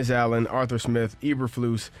McDaniels, Dennis Allen, Arthur Smith,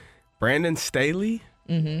 Eberflus, Brandon Staley,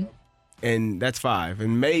 and that's 5.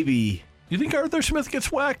 And maybe... You think Arthur Smith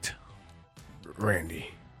gets whacked?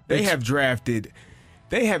 Randy. They have drafted...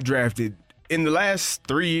 In the last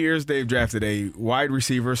 3 years, they've drafted a wide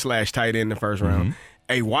receiver / tight end in the first round,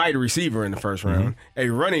 a wide receiver in the first round, a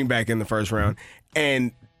running back in the first round,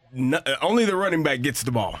 and only the running back gets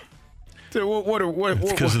the ball. So what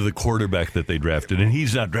it's because of the quarterback that they drafted, and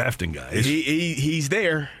he's not drafting guys. He's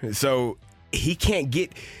there, so he can't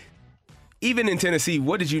get. Even in Tennessee,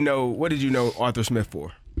 what did you know Arthur Smith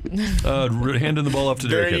for? Handing the ball off to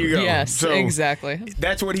Derrick Henry. There you go. Yes, so exactly.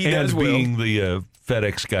 That's what he does well. Being the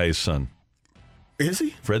FedEx guy's son. Is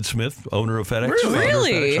he? Fred Smith, owner of FedEx.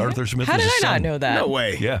 Really? Arthur Smith How is did his I not son. know that? No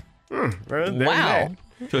way. Yeah. Wow.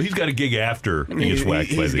 So he's got a gig after he gets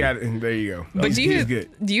whacked by the... There you go. But do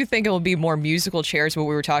you think it will be more musical chairs, what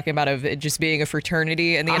we were talking about, of it just being a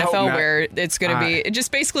fraternity in the NFL, where it's going to be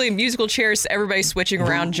just basically musical chairs, everybody switching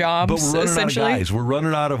around jobs, but we're running essentially? Out of guys. We're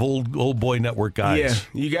running out of old boy network guys.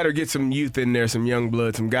 Yeah, you got to get some youth in there, some young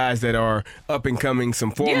blood, some guys that are up and coming,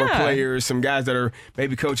 some former players, some guys that are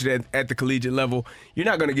maybe coaching at the collegiate level. You're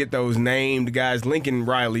not going to get those named guys. Lincoln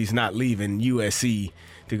Riley's not leaving USC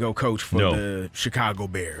to go coach for the Chicago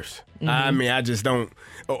Bears. I mean, I just don't.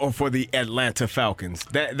 Or for the Atlanta Falcons.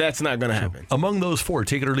 That's not going to happen. Among those 4,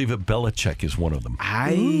 take it or leave it, Belichick is one of them.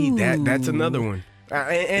 That's another one.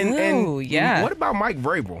 And yeah. What about Mike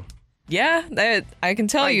Vrabel? Yeah, I can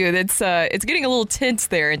tell you it's getting a little tense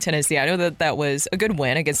there in Tennessee. I know that was a good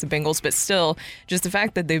win against the Bengals, but still, just the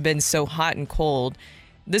fact that they've been so hot and cold.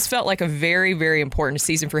 This felt like a very, very important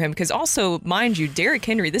season for him because also, mind you, Derrick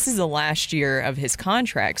Henry, this is the last year of his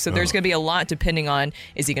contract. So there's going to be a lot depending on,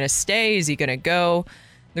 is he going to stay? Is he going to go?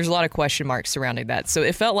 There's a lot of question marks surrounding that. So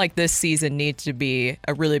it felt like this season needs to be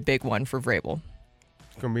a really big one for Vrabel.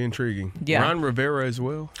 It's going to be intriguing. Yeah. Ron Rivera as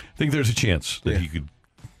well. I think there's a chance that he could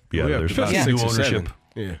be out of there. Especially New ownership.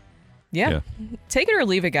 Yeah. Take it or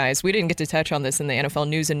leave it, guys. We didn't get to touch on this in the NFL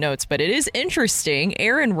news and notes, but it is interesting.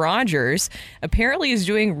 Aaron Rodgers apparently is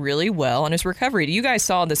doing really well on his recovery. You guys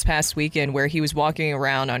saw this past weekend where he was walking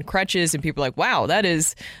around on crutches and people were like, wow, that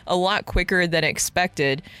is a lot quicker than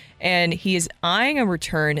expected. And he is eyeing a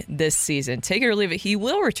return this season. Take it or leave it. He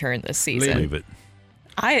will return this season. Leave it.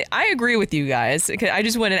 I agree with you guys. I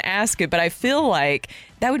just wanted to ask it, but I feel like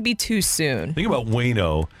that would be too soon. Think about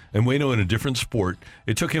Waino, and Waino in a different sport.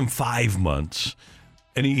 It took him 5 months,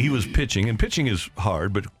 and he was pitching, and pitching is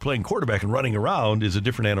hard, but playing quarterback and running around is a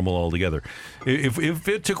different animal altogether. If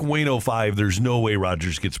it took Waino 5, there's no way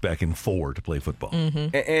Rodgers gets back in 4 to play football.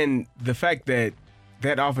 And the fact that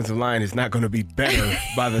that offensive line is not going to be better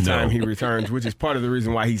by the time he returns, which is part of the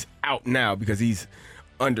reason why he's out now, because he's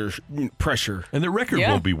under pressure. And the record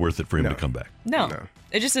won't be worth it for him to come back. No.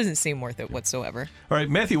 It just doesn't seem worth it whatsoever. All right,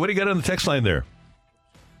 Matthew, what do you got on the text line there?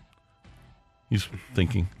 He's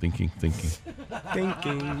thinking.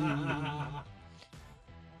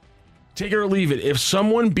 Take it or leave it. If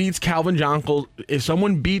someone beats Calvin Johnson's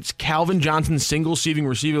single season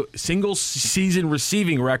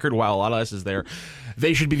receiving record, wow, a lot of S's there,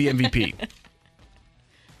 they should be the MVP.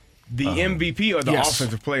 The MVP or the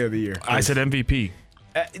offensive player of the year? I said MVP.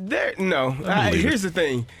 Here's the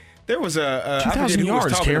thing. There was a 2,000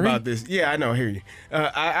 yards, talking Terry. about this. Yeah, I know. I hear you.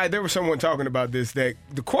 There was someone talking about this, that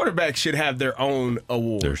the quarterbacks should have their own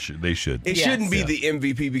award. They should. It shouldn't be the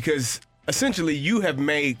MVP, because essentially you have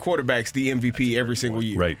made quarterbacks the MVP every single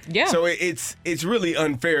year. Right. Yeah. So it's really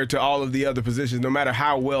unfair to all of the other positions, no matter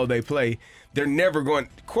how well they play. They're never going.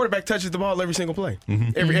 Quarterback touches the ball every single play.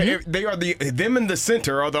 They are them and the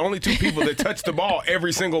center are the only two people that touch the ball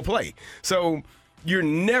every single play. So you're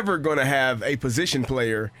never going to have a position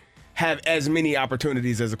player have as many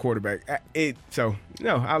opportunities as a quarterback.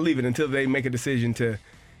 I'll leave it until they make a decision to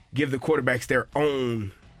give the quarterbacks their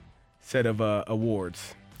own set of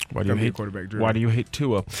awards. Why do you hate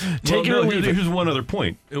Tua? Here's one other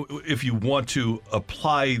point. If you want to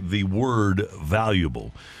apply the word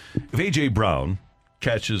valuable, if A.J. Brown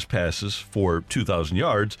catches passes for 2,000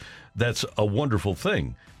 yards, that's a wonderful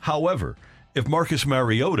thing. However, if Marcus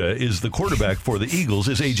Mariota is the quarterback for the Eagles,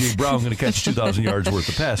 is A.J. Brown going to catch 2,000 yards worth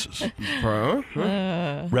of passes?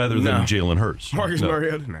 Rather than Jalen Hurts. Marcus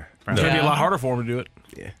Mariota? It's going to be a lot harder for him to do it.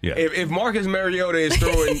 Yeah. If Marcus Mariota is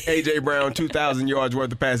throwing A.J. Brown 2,000 yards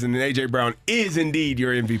worth of passing, then A.J. Brown is indeed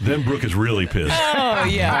your MVP. Then Brooke is really pissed. Oh,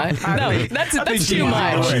 yeah. No, that's too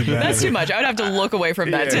much. That's too much. I would have to look away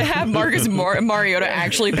from that. To have Marcus Mariota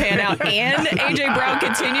actually pan out and A.J. Brown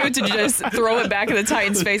continue to just throw it back in the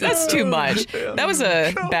Titans' face, that's too much. That was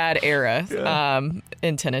a bad era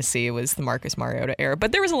in Tennessee. It was the Marcus Mariota era.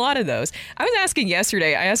 But there was a lot of those. I was asking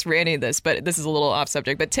yesterday, I asked Randy this, but this is a little off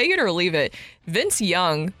subject, but take it or leave it, Vince Young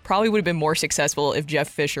probably would have been more successful if Jeff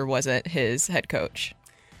Fisher wasn't his head coach.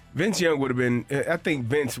 Vince Young would have been. I think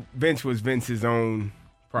Vince was Vince's own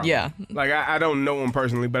problem. Yeah. Like, I don't know him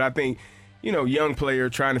personally, but I think, young player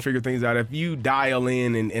trying to figure things out. If you dial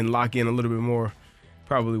in and lock in a little bit more,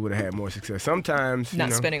 probably would have had more success. Sometimes,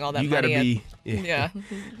 not spending all that you money gotta be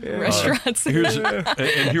restaurants.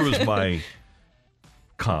 And here was my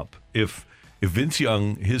comp. If Vince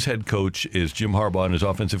Young, his head coach is Jim Harbaugh, and his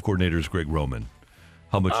offensive coordinator is Greg Roman,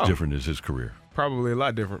 how much different is his career? Probably a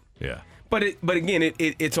lot different. Yeah. But again,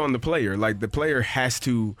 it's on the player. Like, the player has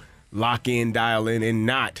to lock in, dial in, and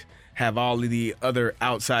not have all of the other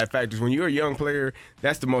outside factors. When you're a young player,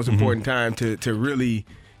 that's the most important time to really.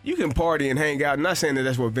 You can party and hang out. I'm not saying that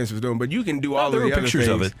that's what Vince was doing, but you can do all of the other pictures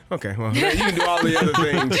things. Of it. Okay, well, you can do all the other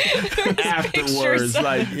things afterwards.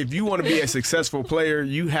 Like, if you want to be a successful player,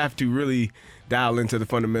 you have to really dial into the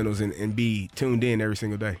fundamentals and be tuned in every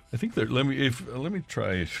single day. I think let me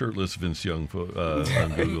try shirtless Vince Young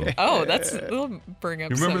on Google. Oh, we'll bring up.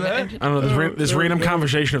 You remember that? I don't know. This random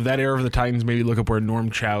conversation of that era of the Titans. Maybe look up where Norm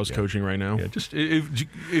Chow's coaching right now. Yeah, just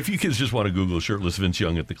if you kids just want to Google shirtless Vince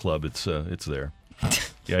Young at the club, it's there.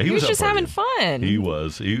 Yeah, he was just having fun. He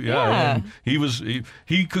was. He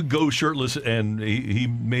could go shirtless, and he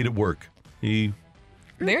made it work. There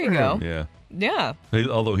you go. Yeah. Yeah.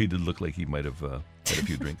 Although he did look like he might have had a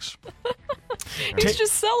few drinks. He's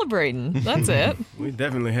just celebrating. That's it. We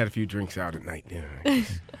definitely had a few drinks out at night. Yeah.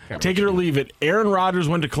 Take it or leave it. Aaron Rodgers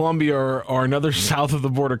went to Colombia or another south of the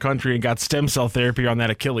border country and got stem cell therapy on that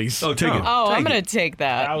Achilles. Oh, take it. Oh, I'm going to take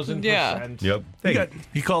that. 1,000%. Yep.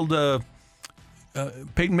 He called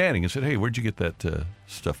Peyton Manning and said, "Hey, where'd you get that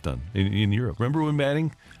stuff done in Europe? Remember when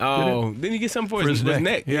Manning? Didn't he get something for his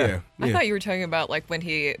neck? Yeah. I thought you were talking about like when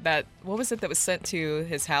what was it that was sent to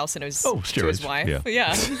his house and it was to his wife?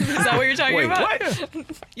 Yeah. Is that what you're talking about? What?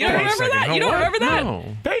 You don't remember that? You don't remember that? No.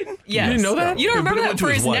 Peyton? Yes. You didn't know that? You don't remember that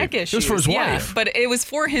for his neck issues? It was for his wife. Yeah, but it was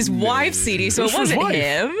for his wife's CD, so it wasn't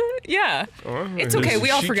him. Yeah. It's okay. We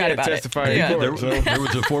all forgot about it. There was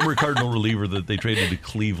a former Cardinal reliever that they traded to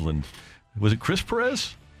Cleveland. Was it Chris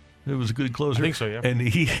Perez? It was a good closer. I think so, yeah. And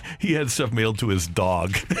he had stuff mailed to his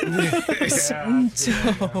dog. Did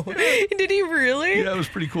he really? Yeah, it was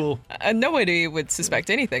pretty cool. Nobody would suspect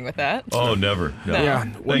anything with that. Oh, never. No. Yeah.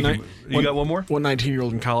 You got one more? One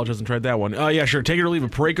 19-year-old in college hasn't tried that one. Yeah, sure. Take it or leave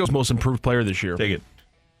it. Parayko's most improved player this year. Take it.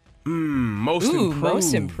 Most improved.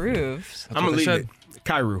 Most improved. I'm going to leave it.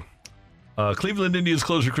 Cairo. Cleveland Indians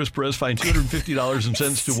closer Chris Perez fined $250 and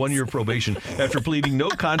sentenced to 1 year probation after pleading no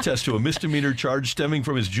contest to a misdemeanor charge stemming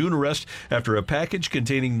from his June arrest after a package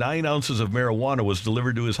containing 9 ounces of marijuana was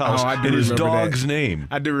delivered to his house in his dog's name.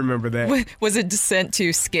 I do remember that. Was it sent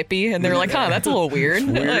to Skippy? And they were like, that's a little weird.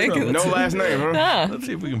 Like, no last name, huh? Let's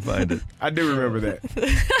see if we can find it. I do remember that.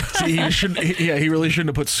 See, he really shouldn't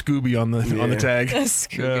have put Scooby on the tag.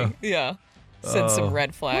 Scooby, yeah. Sent some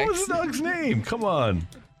red flags. What was the dog's name? Come on.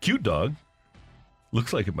 Cute dog.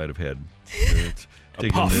 Looks like it might have had.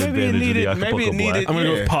 Taking Puff. advantage of the Acapulco Black. I'm going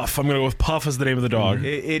to go with Puff. I'm going to go with Puff as the name of the dog.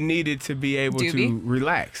 It needed to be able to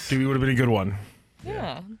relax. Doobie would have been a good one.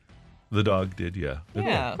 Yeah. The dog did, yeah.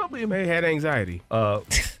 Yeah. Probably may had anxiety.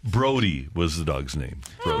 Brody was the dog's name.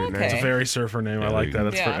 Brody. Okay. It's a very surfer name. I like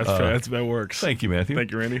that. That works. Thank you, Matthew.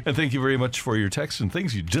 Thank you, Randy. And thank you very much for your texts and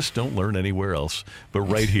things you just don't learn anywhere else, but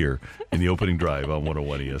right here in the opening drive on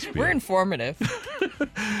 101 ESPN. We're informative.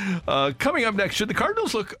 Coming up next, should the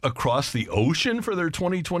Cardinals look across the ocean for their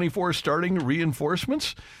 2024 starting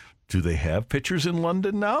reinforcements? Do they have pitchers in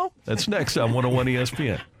London now? That's next on 101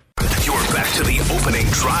 ESPN. You're back to the Opening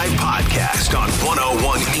Drive podcast on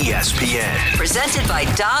 101 ESPN. Presented by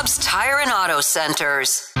Dobbs Tire and Auto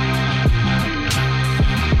Centers.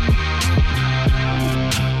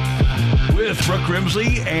 With Brooke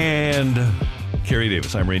Grimsley and Kerry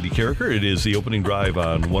Davis. I'm Randy Carricker. It is the Opening Drive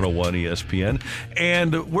on 101 ESPN.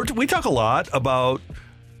 And we talk a lot about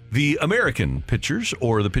the American pitchers,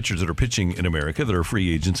 or the pitchers that are pitching in America that are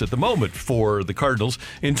free agents at the moment for the Cardinals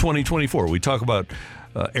in 2024. We talk about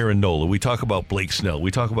Aaron Nola. We talk about Blake Snell.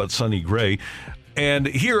 We talk about Sonny Gray. And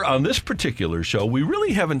here on this particular show, we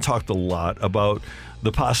really haven't talked a lot about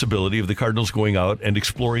the possibility of the Cardinals going out and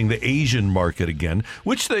exploring the Asian market again,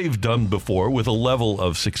 which they've done before with a level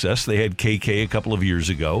of success. They had KK a couple of years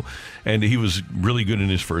ago, and he was really good in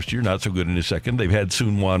his first year, not so good in his second. They've had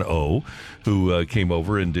Soonwon Oh, who came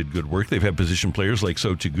over and did good work. They've had position players like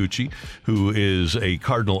So Taguchi, who is a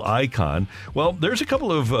Cardinal icon. Well, there's a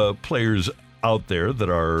couple of players out there that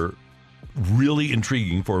are really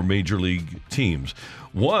intriguing for major league teams.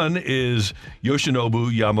 One is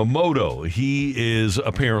Yoshinobu Yamamoto. He is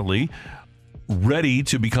apparently ready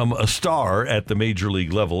to become a star at the major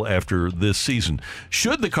league level after this season.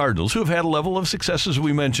 Should the Cardinals, who have had a level of success, as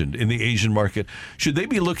we mentioned, in the Asian market, should they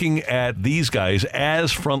be looking at these guys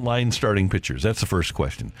as frontline starting pitchers? That's the first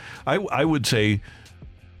question. I would say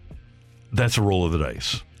that's a roll of the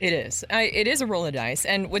dice. It is. It is a roll of dice.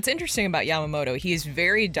 And what's interesting about Yamamoto, he is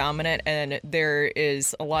very dominant, and there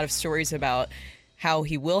is a lot of stories about how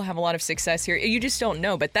he will have a lot of success here. You just don't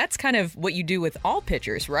know, but that's kind of what you do with all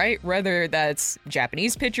pitchers, right? Whether that's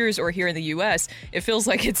Japanese pitchers or here in the U.S., it feels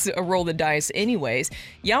like it's a roll of the dice anyways.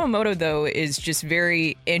 Yamamoto, though, is just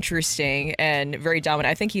very interesting and very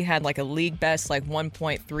dominant. I think he had like a league best, like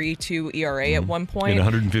 1.32 ERA at one point. In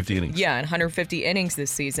 150 innings. Yeah, in 150 innings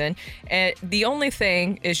this season. And the only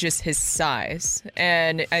thing is just his size.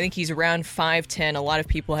 And I think he's around 5'10". A lot of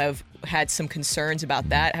people have had some concerns about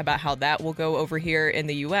that, about how that will go over here in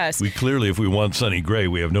the U.S. We clearly, if we want Sonny Gray,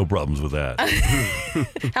 we have no problems with that.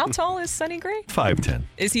 How tall is Sonny Gray? 5'10".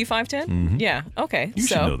 Is he 5'10"? Mm-hmm. Yeah, okay. You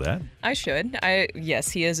should know that. I should. Yes,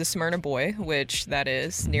 he is a Smyrna boy, which that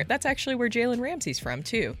is near. That's actually where Jalen Ramsey's from,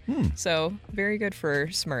 too. So, very good for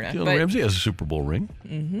Smyrna. Jalen Ramsey has a Super Bowl ring.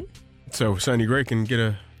 Mm-hmm. So, Sonny Gray can get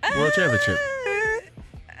a world championship.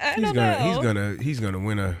 He's gonna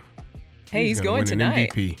win a. Hey, he's going tonight.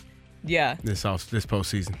 MVP. Yeah. This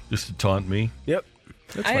postseason. Just to taunt me? Yep.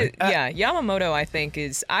 Yamamoto, I think,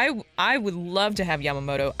 is I would love to have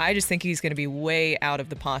Yamamoto. I just think he's going to be way out of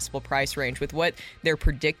the possible price range with what they're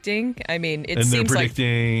predicting. I mean, it seems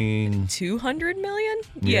predicting like 200 million.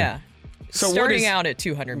 Yeah. So starting out at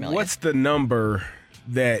 200 million. What's the number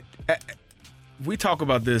that we talk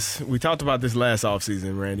about this? We talked about this last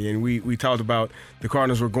offseason, Randy, and we talked about the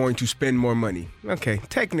Cardinals were going to spend more money. Okay,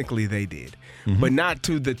 technically they did. But not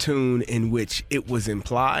to the tune in which it was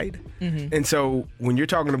implied. And so when you're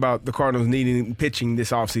talking about the Cardinals needing pitching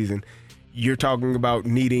this offseason, you're talking about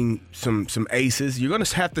needing some aces. You're going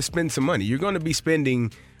to have to spend some money. You're going to be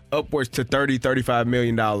spending upwards to $30-35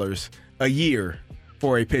 million a year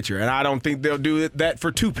for a pitcher. And I don't think they'll do that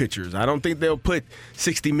for two pitchers. I don't think they'll put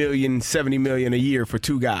 $60 million, $70 million a year for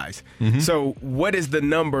two guys. So what is the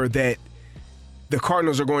number that the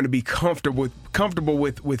Cardinals are going to be comfortable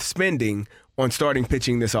with spending on starting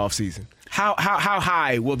pitching this offseason? How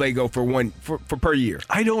high will they go for per year?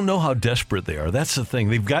 I don't know how desperate they are. That's the thing.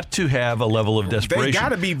 They've got to have a level of desperation. They got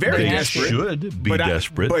to be very desperate. They should be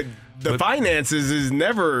desperate. But the finances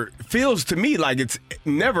feels to me like it's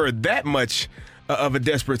never that much of a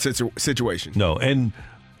desperate situation. No, and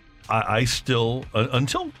I still,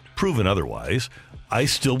 until proven otherwise, I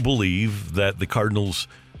still believe that the Cardinals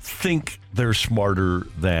think they're smarter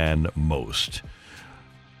than most.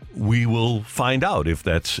 We will find out if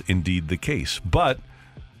that's indeed the case. But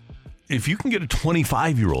if you can get a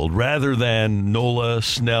 25-year-old rather than Nola,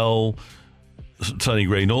 Snell, Sonny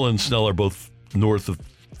Gray. Nola and Snell are both north of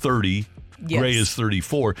 30. Yes. Gray is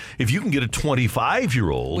 34. If you can get a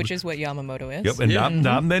 25-year-old... Which is what Yamamoto is. Yep, and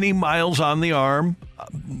not many miles on the arm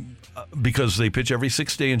because they pitch every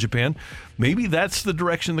 6th day in Japan. Maybe that's the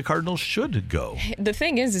direction the Cardinals should go. The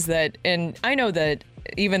thing is that, and I know that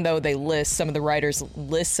even though they list, some of the writers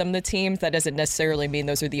list some of the teams, that doesn't necessarily mean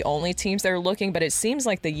those are the only teams that are looking, but it seems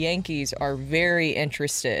like the Yankees are very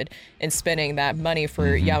interested in spending that money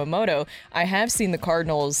for Yamamoto. I have seen the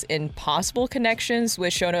Cardinals in possible connections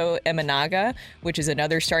with Shono Imanaga, which is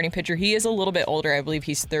another starting pitcher. He is a little bit older. I believe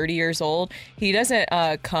he's 30 years old. He doesn't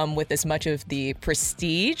come with as much of the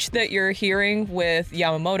prestige that you're hearing with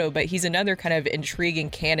Yamamoto, but he's another kind of intriguing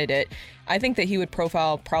candidate. I think that he would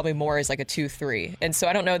profile probably more as like a 2-3. And so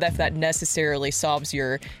I don't know that if that necessarily solves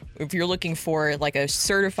if you're looking for like a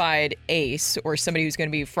certified ace or somebody who's going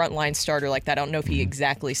to be a frontline starter like that, I don't know if he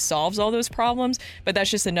exactly solves all those problems, but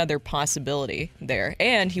that's just another possibility there.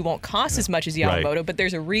 And he won't cost as much as Yamamoto, but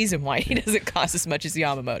there's a reason why he doesn't cost as much as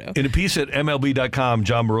Yamamoto. In a piece at MLB.com,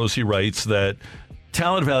 John Morosi writes that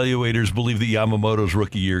talent evaluators believe that Yamamoto's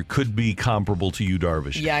rookie year could be comparable to Yu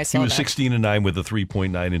Darvish. Yeah, I saw He was that. 16-9 with a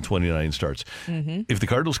 3.9 in 29 starts. If the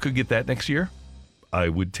Cardinals could get that next year, I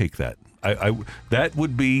would take that. That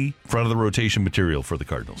would be front of the rotation material for the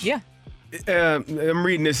Cardinals. Yeah. I'm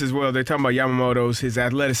reading this as well. They're talking about Yamamoto's, his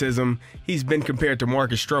athleticism. He's been compared to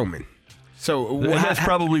Marcus Stroman. So that's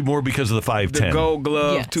probably more because of the 5'10". The Gold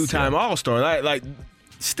Glove, two-time All-Star. Like,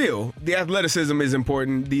 still, the athleticism is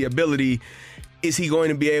important. The ability. Is he going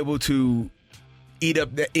to be able to eat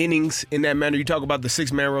up the innings in that manner? You talk about the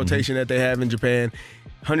 6-man rotation that they have in Japan.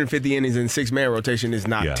 150 innings in 6-man rotation is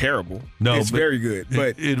not terrible. No, it's very good.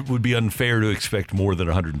 But it would be unfair to expect more than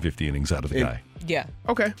 150 innings out of the guy. Yeah.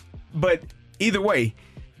 Okay. But either way,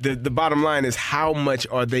 the bottom line is how much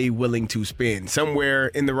are they willing to spend? Somewhere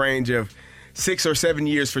in the range of 6 or 7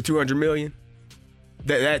 years for $200 million.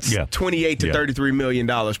 That's $28 to $33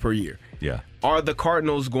 million per year. Yeah. Are the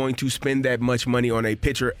Cardinals going to spend that much money on a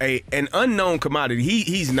pitcher, an unknown commodity?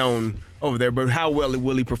 He's known over there, but how well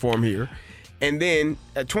will he perform here? And then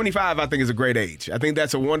at 25, I think is a great age. I think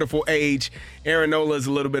that's a wonderful age. Aaron Nola is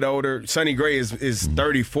a little bit older. Sonny Gray is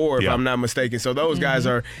 34, if I'm not mistaken. So those guys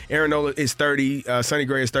are, Aaron Nola is 30, Sonny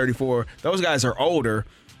Gray is 34. Those guys are older,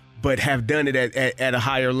 but have done it at a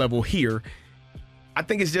higher level here. I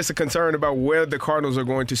think it's just a concern about where the Cardinals are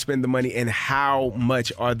going to spend the money and how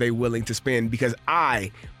much are they willing to spend, because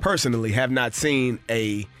I personally have not seen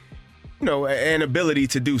an ability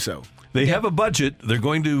to do so. They have a budget. They're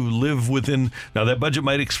going to live within. Now, that budget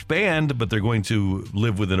might expand, but they're going to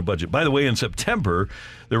live within a budget. By the way, in September,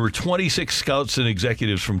 there were 26 scouts and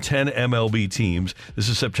executives from 10 MLB teams. This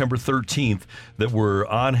is September 13th that were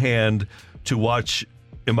on hand to watch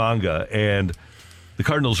Imanaga, and the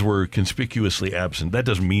Cardinals were conspicuously absent. That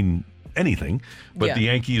doesn't mean anything, but the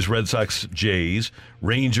Yankees, Red Sox, Jays,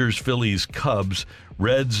 Rangers, Phillies, Cubs,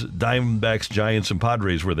 Reds, Diamondbacks, Giants, and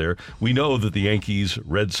Padres were there. We know that the Yankees,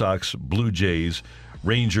 Red Sox, Blue Jays,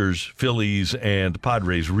 Rangers, Phillies, and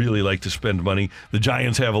Padres really like to spend money. The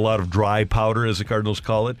Giants have a lot of dry powder, as the Cardinals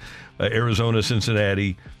call it. Arizona,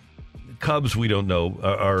 Cincinnati, Cubs, we don't know,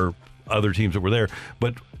 are other teams that were there.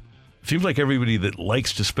 But seems like everybody that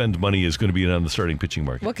likes to spend money is going to be on the starting pitching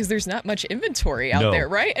market. Well, because there's not much inventory out there,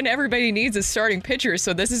 right? And everybody needs a starting pitcher,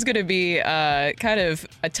 so this is going to be kind of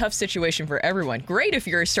a tough situation for everyone. Great if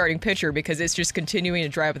you're a starting pitcher, because it's just continuing to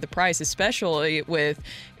drive up the price, especially with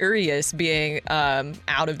Urias being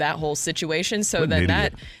out of that whole situation. So then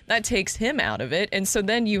that takes him out of it. And so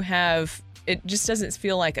then you have... It just doesn't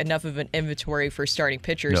feel like enough of an inventory for starting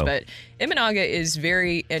pitchers. No. But Imanaga is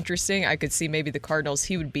very interesting. I could see maybe the Cardinals,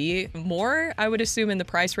 he would be more, I would assume, in the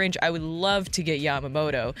price range. I would love to get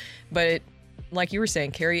Yamamoto. But like you were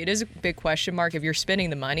saying, Carrie, it is a big question mark. If you're spending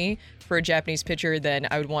the money for a Japanese pitcher, then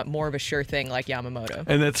I would want more of a sure thing like Yamamoto.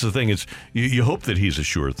 And that's the thing. Is you hope that he's a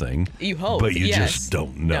sure thing. You hope, but you just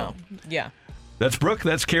don't know. No. Yeah. That's Brooke,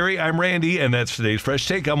 that's Carrie, I'm Randy, and that's today's Fresh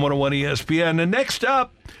Take on 101 ESPN. And next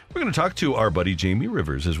up, we're going to talk to our buddy Jamie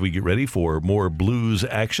Rivers as we get ready for more Blues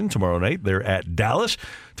action tomorrow night. They're at Dallas.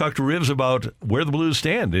 Talk to Rivs about where the Blues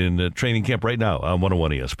stand in training camp right now on 101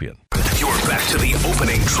 ESPN. You're back to the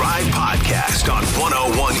Opening Drive podcast on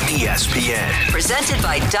 101 ESPN. Presented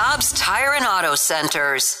by Dobbs Tire and Auto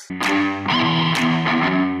Centers.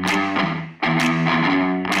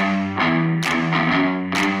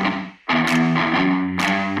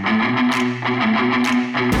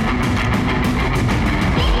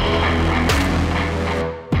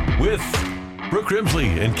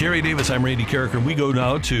 And Carrie Davis, I'm Randy Carricker. We go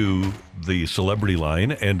now to the celebrity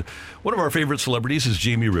line, and one of our favorite celebrities is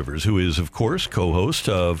Jamie Rivers, who is, of course, co-host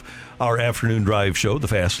of our afternoon drive show, The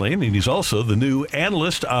Fast Lane, and he's also the new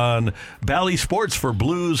analyst on Bally Sports for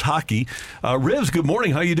Blues hockey. Rivs, good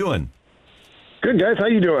morning. How you doing? Good, guys. How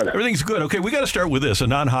you doing? Everything's good. Okay, we got to start with this, a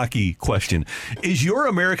non-hockey question. Is your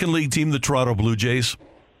American League team the Toronto Blue Jays?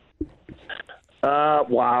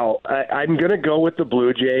 Wow. I'm going to go with the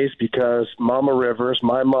Blue Jays because Mama Rivers,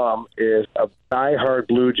 my mom, is a diehard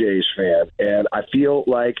Blue Jays fan, and I feel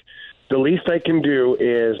like the least I can do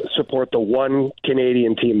is support the one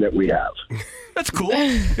Canadian team that we have. That's cool.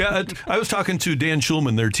 Yeah, I was talking to Dan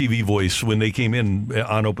Schulman, their TV voice, when they came in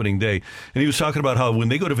on opening day, and he was talking about how when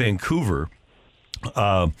they go to Vancouver,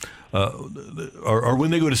 or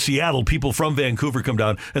when they go to Seattle, people from Vancouver come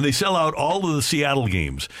down and they sell out all of the Seattle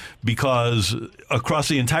games because across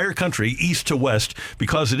the entire country, east to west,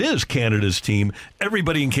 because it is Canada's team,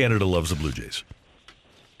 everybody in Canada loves the Blue Jays.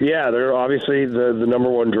 Yeah, they're obviously the number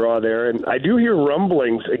one draw there. And I do hear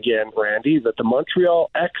rumblings again, Randy, that the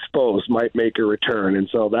Montreal Expos might make a return. And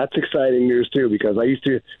so that's exciting news, too, because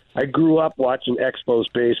I grew up watching Expos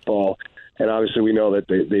baseball. And obviously we know that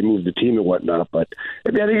they moved the team and whatnot. But I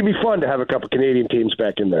think it'd be fun to have a couple Canadian teams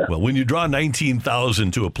back in there. Well, when you draw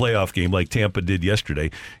 19,000 to a playoff game like Tampa did yesterday,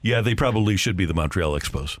 yeah, they probably should be the Montreal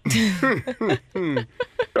Expos.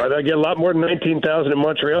 They'd get a lot more than 19,000 in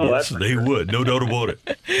Montreal. Yes, they would. No doubt about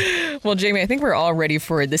it. Well, Jamie, I think we're all ready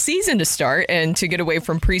for the season to start and to get away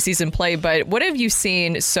from preseason play. But what have you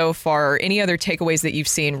seen so far? Any other takeaways that you've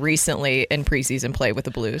seen recently in preseason play with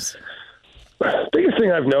the Blues? The biggest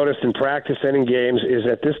thing I've noticed in practice and in games is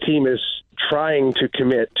that this team is trying to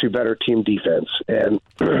commit to better team defense. And,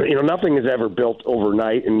 nothing is ever built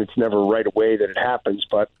overnight, and it's never right away that it happens.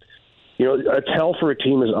 But, a tell for a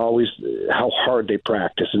team is always how hard they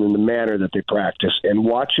practice and in the manner that they practice. And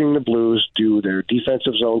watching the Blues do their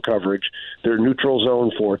defensive zone coverage, their neutral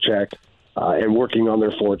zone forecheck, and working on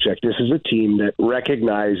their forecheck, this is a team that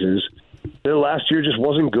recognizes that last year just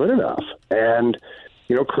wasn't good enough. And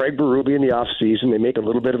Craig Berube in the offseason, they make a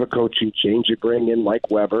little bit of a coaching change. They bring in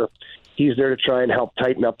Mike Weber. He's there to try and help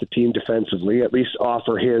tighten up the team defensively, at least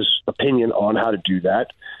offer his opinion on how to do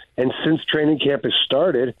that. And since training camp has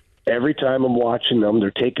started, every time I'm watching them,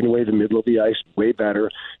 they're taking away the middle of the ice way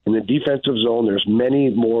better. In the defensive zone, there's many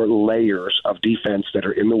more layers of defense that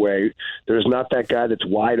are in the way. There's not that guy that's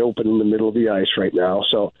wide open in the middle of the ice right now.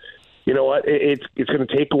 So, you know what? It's going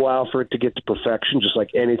to take a while for it to get to perfection, just like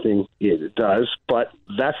anything it does. But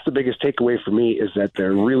that's the biggest takeaway for me is that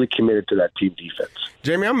they're really committed to that team defense.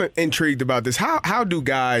 Jamie, I'm intrigued about this. How do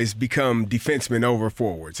guys become defensemen over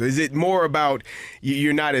forwards? Is it more about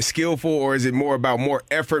you're not as skillful, or is it more about more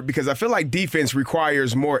effort? Because I feel like defense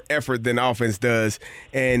requires more effort than offense does,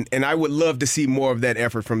 and I would love to see more of that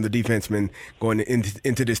effort from the defensemen going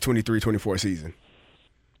into this 23-24 season.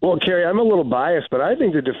 Well, Kerry, I'm a little biased, but I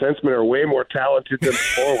think the defensemen are way more talented than the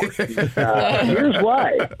forwards.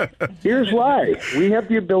 Here's why. We have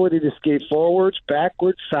the ability to skate forwards,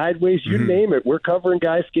 backwards, sideways, you name it. We're covering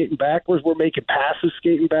guys skating backwards. We're making passes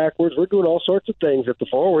skating backwards. We're doing all sorts of things at the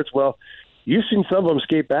forwards. Well, you've seen some of them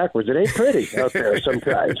skate backwards. It ain't pretty out there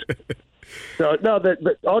sometimes. So, no,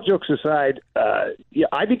 but all jokes aside,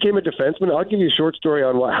 I became a defenseman. I'll give you a short story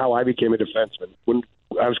on how I became a defenseman. When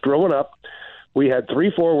I was growing up, we had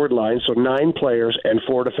 3 forward lines, so 9 players and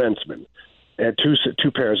 4 defensemen, and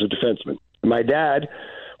two pairs of defensemen. My dad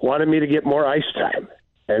wanted me to get more ice time,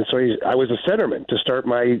 and so I was a centerman to start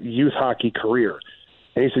my youth hockey career.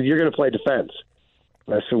 And he said, "You're going to play defense."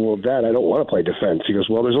 And I said, "Well, Dad, I don't want to play defense." He goes,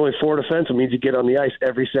 "Well, there's only 4 defense. It means you get on the ice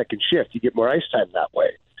every second shift. You get more ice time that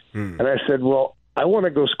way." And I said, "Well, I want to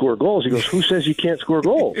go score goals." He goes, "Who says you can't score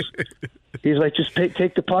goals?" He's like, "Just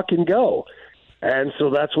take the puck and go." And so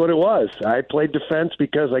that's what it was. I played defense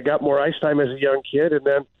because I got more ice time as a young kid, and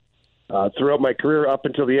then throughout my career up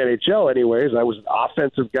until the NHL anyways, I was an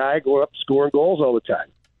offensive guy going up scoring goals all the time.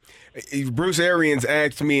 Bruce Arians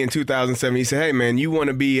asked me in 2007, he said, "Hey, man, you want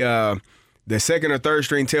to be the second or third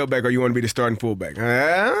string tailback, or you want to be the starting fullback?"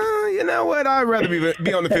 You know what? I'd rather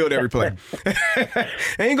be on the field every play. I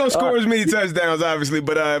ain't going to score as many touchdowns, obviously,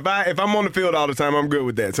 but if I'm on the field all the time, I'm good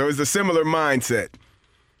with that. So it's a similar mindset.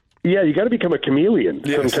 Yeah, you got to become a chameleon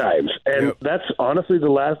sometimes, and that's honestly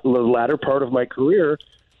the latter part of my career.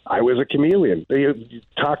 I was a chameleon. You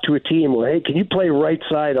talk to a team, well, hey, can you play right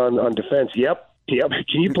side on defense? Yep.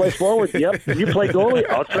 Can you play forward? Yep. Can you play goalie?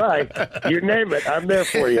 I'll try. You name it. I'm there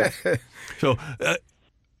for you. So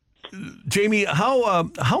Jamie, how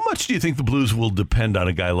much do you think the Blues will depend on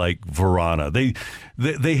a guy like Vrana?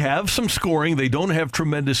 They have some scoring. They don't have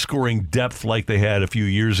tremendous scoring depth like they had a few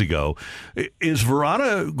years ago. Is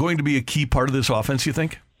Vrana going to be a key part of this offense, you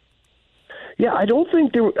think? Yeah, I don't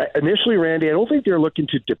think initially, Randy, I don't think they're looking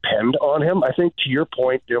to depend on him. I think, to your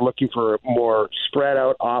point, they're looking for a more spread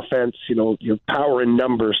out offense, power in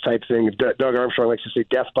numbers type thing. Doug Armstrong likes to say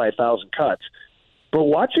death by 1,000 cuts. But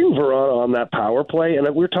watching Vrana on that power play, and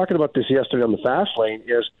we were talking about this yesterday on the Fast Lane,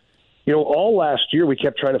 is, all last year we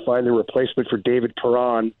kept trying to find a replacement for David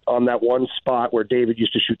Perron on that one spot where David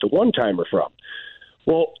used to shoot the one-timer from.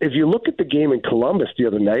 Well, if you look at the game in Columbus the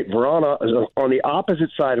other night, Vrana is on the opposite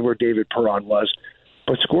side of where David Perron was,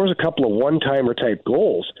 but scores a couple of one-timer type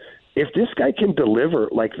goals. If this guy can deliver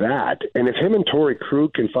like that, and if him and Torrey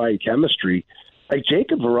Krug can find chemistry, like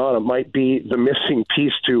Jacob Vrana might be the missing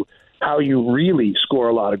piece to how you really score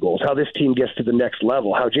a lot of goals, how this team gets to the next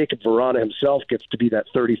level, how Jacob Vrana himself gets to be that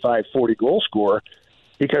 35, 40 goal scorer,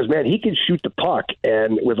 because, man, he can shoot the puck,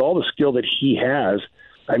 and with all the skill that he has,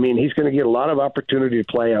 I mean, he's going to get a lot of opportunity to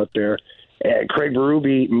play out there. And Craig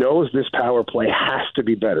Berube knows this power play has to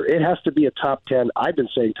be better. It has to be a top 10, I've been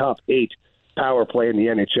saying top 8 power play in the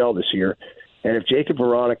NHL this year. And if Jacob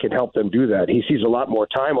Vrana can help them do that, he sees a lot more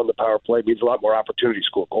time on the power play, means a lot more opportunity to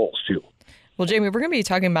score goals, too. Well, Jamie, we're going to be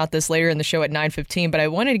talking about this later in the show at 9:15, but I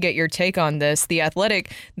wanted to get your take on this. The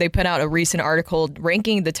Athletic, they put out a recent article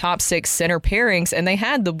ranking the top 6 center pairings, and they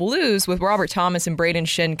had the Blues with Robert Thomas and Brayden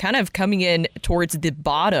Schenn kind of coming in towards the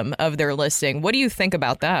bottom of their listing. What do you think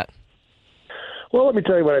about that? Well, let me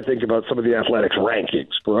tell you what I think about some of the Athletic's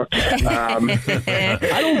rankings, Brooke.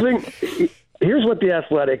 I don't think... Here's what the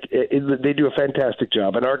Athletic, they do a fantastic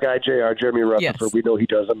job. And our guy, Jeremy Rutherford, we know he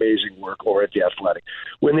does amazing work over at the Athletic.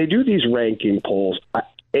 When they do these ranking polls,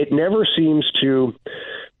 it never seems to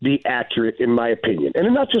be accurate, in my opinion.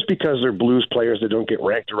 And not just because they're Blues players that don't get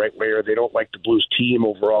ranked the right way or they don't like the Blues team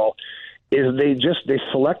overall, is they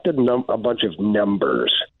select a bunch of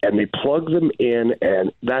numbers and they plug them in,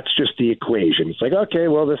 and that's just the equation. It's like, okay,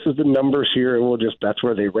 well, this is the numbers here, and that's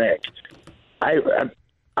where they rank.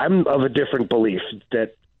 I'm of a different belief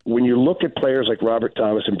that when you look at players like Robert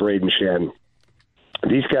Thomas and Brayden Schenn,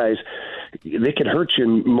 these guys, they can hurt you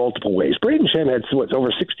in multiple ways. Brayden Schenn had over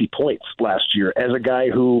 60 points last year as a guy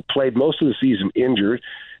who played most of the season injured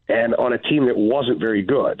and on a team that wasn't very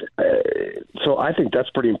good. So I think that's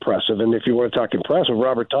pretty impressive. And if you want to talk impressive,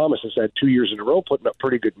 Robert Thomas has had 2 years in a row putting up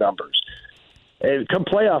pretty good numbers. And come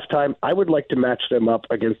playoff time, I would like to match them up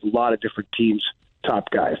against a lot of different teams'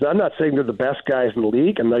 top guys. Now, I'm not saying they're the best guys in the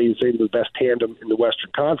league. I'm not even saying they're the best tandem in the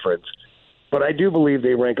Western Conference. But I do believe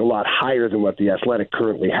they rank a lot higher than what the Athletic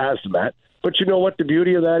currently has them at. But you know what the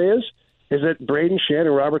beauty of that is that Brayden Schenn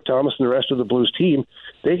and Robert Thomas and the rest of the Blues team,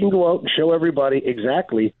 they can go out and show everybody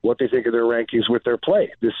exactly what they think of their rankings with their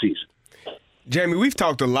play this season. Jamie, we've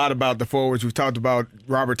talked a lot about the forwards. We've talked about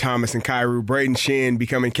Robert Thomas and Kyrou, Brayden Schenn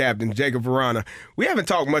becoming captain, Jacob Vrana. We haven't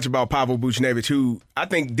talked much about Pavel Buchnevich, who I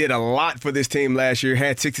think did a lot for this team last year,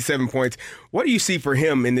 had 67 points. What do you see for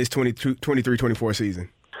him in this 23-24 season?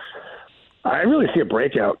 I really see a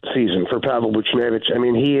breakout season for Pavel Buchnevich. I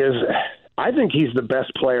mean, I think he's the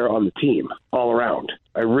best player on the team all around.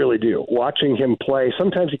 I really do. Watching him play,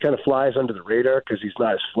 sometimes he kind of flies under the radar because he's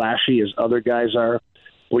not as flashy as other guys are.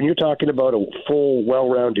 When you're talking about a full,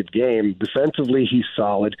 well-rounded game, defensively he's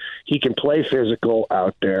solid. He can play physical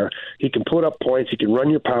out there. He can put up points. He can run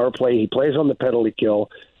your power play. He plays on the penalty kill.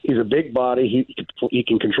 He's a big body. He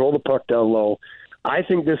can control the puck down low. I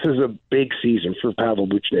think this is a big season for Pavel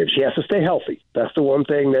Buchnevich. He has to stay healthy. That's the one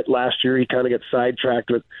thing that last year he kind of got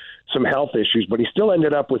sidetracked with some health issues, but he still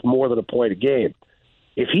ended up with more than a point a game.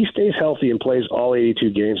 If he stays healthy and plays all 82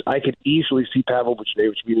 games, I could easily see Pavel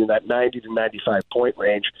Buchnevich being in that 90 to 95 point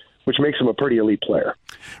range, which makes him a pretty elite player.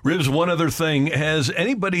 Ribs, one other thing. Has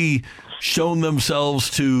anybody shown themselves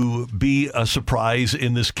to be a surprise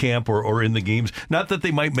in this camp or in the games? Not that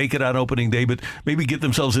they might make it on opening day, but maybe get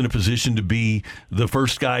themselves in a position to be the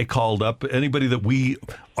first guy called up. Anybody that we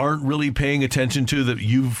aren't really paying attention to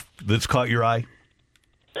that's caught your eye?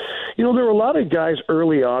 You know, there were a lot of guys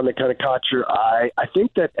early on that kind of caught your eye. I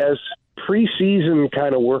think that as preseason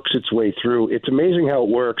kind of works its way through, it's amazing how it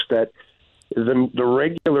works that the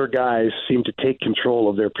regular guys seem to take control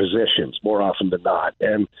of their positions more often than not.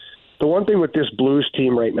 And the one thing with this Blues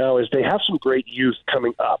team right now is they have some great youth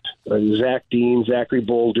coming up. Zach Dean, Zachary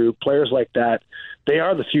Bolduc, players like that. They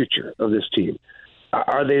are the future of this team.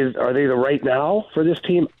 Are they the right now for this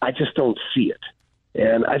team? I just don't see it.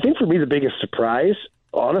 And I think for me the biggest surprise,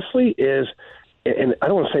 honestly, is, and I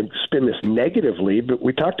don't want to say spin this negatively, but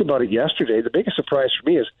we talked about it yesterday, the biggest surprise for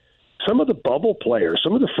me is some of the bubble players,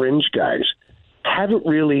 some of the fringe guys haven't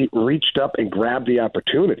really reached up and grabbed the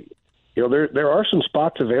opportunity. You know, there are some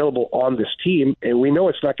spots available on this team, and we know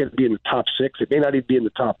it's not going to be in the top 6. It may not even be in the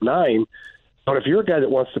top 9. But if you're a guy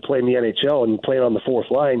that wants to play in the NHL and play on the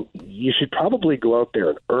fourth line, you should probably go out there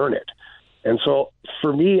and earn it. And so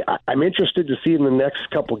for me, I'm interested to see in the next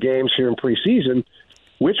couple games here in preseason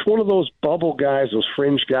which one of those bubble guys, those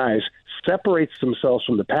fringe guys, separates themselves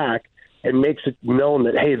from the pack and makes it known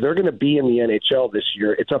that, hey, they're going to be in the NHL this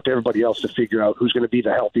year. It's up to everybody else to figure out who's going to be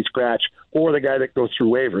the healthy scratch or the guy that goes through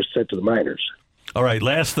waivers sent to the minors. All right,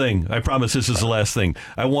 last thing. I promise this is the last thing.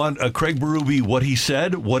 I want Craig Berube, what he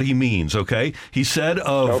said, what he means, okay? He said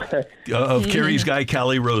of Carey's guy,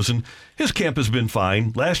 Calle Rosen, his camp has been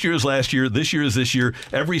fine. Last year is last year. This year is this year.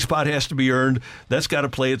 Every spot has to be earned. That's got to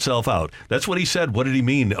play itself out. That's what he said. What did he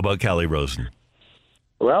mean about Calle Rosen?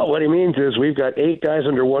 Well, what he means is we've got 8 guys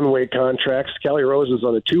under one-way contracts. Calle Rosen's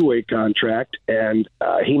on a 2-way contract, and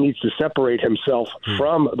he needs to separate himself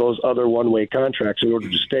from those other one-way contracts in order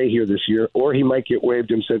to stay here this year, or he might get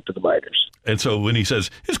waived and sent to the minors. And so when he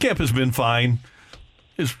says his camp has been fine,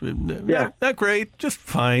 not great, just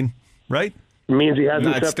fine, right? It means he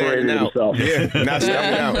hasn't separated himself. Yeah, not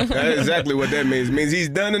stepping out. That's exactly what that means. It means he's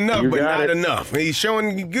done enough, but not enough. He's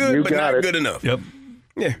showing good, but not good enough. Yep.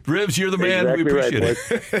 Yeah. Rivs, you're the man. Exactly, we appreciate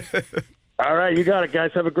it. All right, you got it,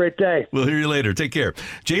 guys. Have a great day. We'll hear you later. Take care.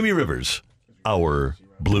 Jamie Rivers, our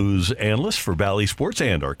Blues analyst for Bally Sports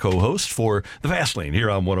and our co-host for the Fast Lane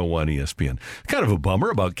here on 101 ESPN. Kind of a bummer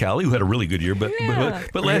about Calle, who had a really good year, but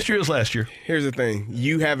last year is last year. Here's the thing.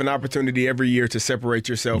 You have an opportunity every year to separate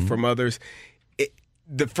yourself from others.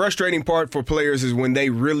 The frustrating part for players is when they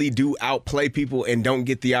really do outplay people and don't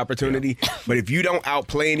get the opportunity. Yeah. But if you don't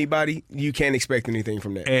outplay anybody, you can't expect anything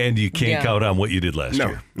from that. And you can't count on what you did last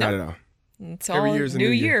year. No, not at all. It's all new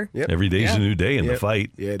year. Yep. Every day's a new day in the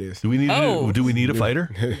fight. Yeah, it is. Do we need a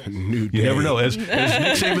fighter? New day. You never know. As Nick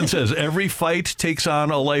Saban says, every fight takes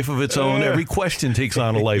on a life of its own. Every question takes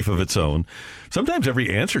on a life of its own. Sometimes every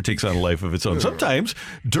answer takes on a life of its own. Sometimes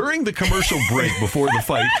during the commercial break before the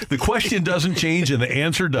fight, the question doesn't change and the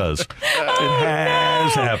answer does. It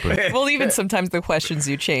has happened. Well, even sometimes the questions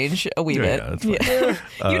do change a wee bit. That's fine.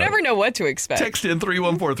 You never know what to expect. Text in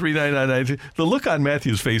 314-399-92. The look on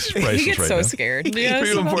Matthew's face is priceless. He gets so scared.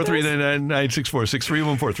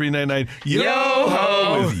 314-399-9646. 314-399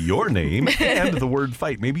 Yo-ho with your name and the word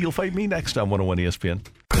fight. Maybe you'll fight me next on 101 ESPN.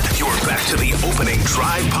 You're back to the Opening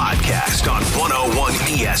Drive podcast on 101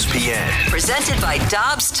 ESPN. Presented by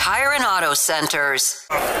Dobbs Tire and Auto Centers.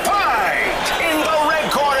 Fight! In the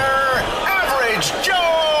red corner, Average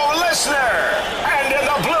Joe Listener. And in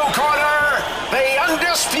the blue corner, the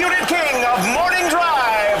undisputed king of morning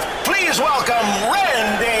drive. Please welcome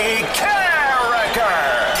Randy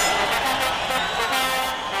Carricker.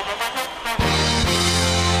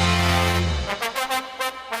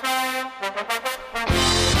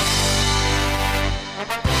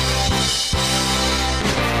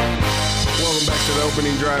 The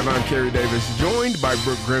Opening Drive, I'm Kerry Davis, joined by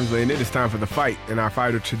Brooke Grimsley, and it is time for the fight. And our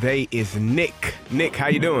fighter today is Nick. Nick, how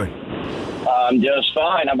you doing? I'm just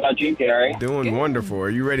fine. How about you, Kerry? Doing wonderful. Are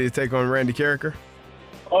you ready to take on Randy Carricker?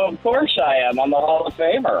 Oh, of course I am. I'm a Hall of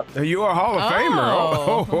Famer. You are a Hall of Famer?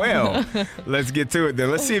 Oh, well. Let's get to it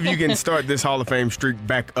then. Let's see if you can start this Hall of Fame streak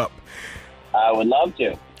back up. I would love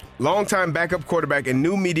to. Longtime backup quarterback and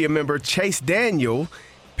new media member Chase Daniel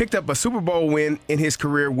picked up a Super Bowl win in his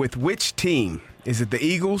career with which team? Is it the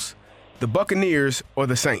Eagles, the Buccaneers, or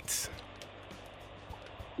the Saints?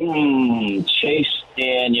 Chase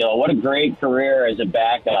Daniel. What a great career as a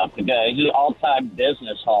backup. He's an all-time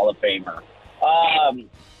business Hall of Famer.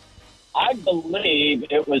 I believe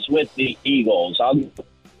it was with the Eagles.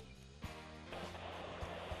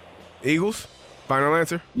 Eagles? Final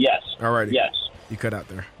answer? Yes. All righty. Yes. You cut out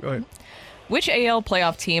there. Go ahead. Which AL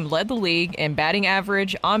playoff team led the league in batting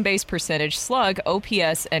average, on-base percentage, slug,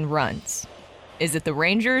 OPS, and runs? Is it the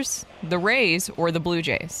Rangers, the Rays, or the Blue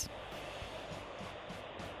Jays?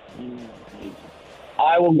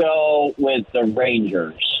 I will go with the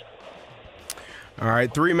Rangers. All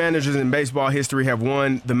right. 3 managers in baseball history have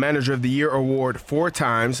won the Manager of the Year award 4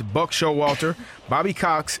 times. Buck Showalter, Bobby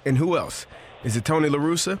Cox, and who else? Is it Tony La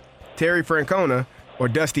Russa, Terry Francona, or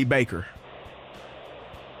Dusty Baker?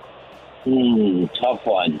 Tough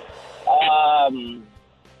one.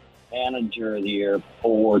 Manager of the Year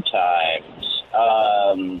 4 times.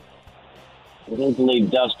 I don't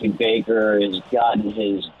believe Dusty Baker has gotten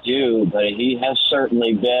his due, but he has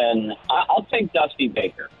certainly been. I'll take Dusty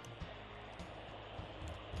Baker.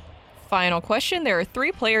 Final question. There are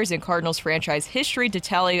 3 players in Cardinals franchise history to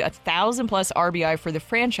tally 1,000-plus RBI for the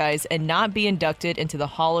franchise and not be inducted into the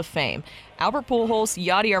Hall of Fame. Albert Pujols,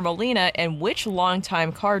 Yadier Molina, and which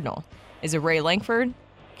longtime Cardinal? Is it Ray Lankford,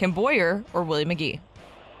 Ken Boyer, or Willie McGee?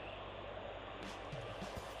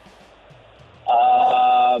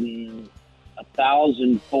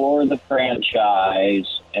 1,000 for the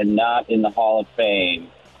franchise and not in the Hall of Fame.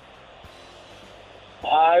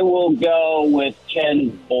 I will go with Ken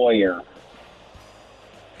Boyer.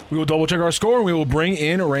 We will double check our score and we will bring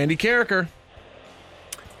in Randy Carricker.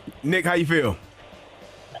 Nick, how you feel?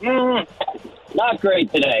 Not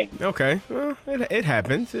great today. Okay, well, it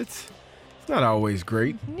happens. It's not always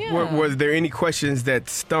great. Yeah. Was there any questions that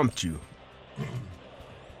stumped you?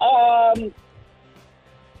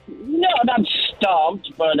 No, not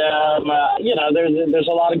stumped, but there's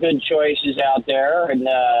a lot of good choices out there, and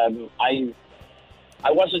I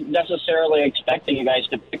wasn't necessarily expecting you guys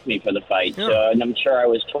to pick me for the fight, and I'm sure I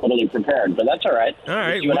was totally prepared, but that's all right. All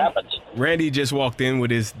right. We'll see what happens. Randy just walked in with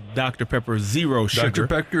his Dr. Pepper Zero sugar.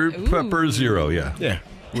 Dr. Pepper Zero, yeah. Yeah,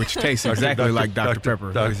 which tastes exactly like Dr. Pepper,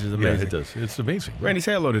 which is amazing. Yeah, it does. It's amazing. Randy,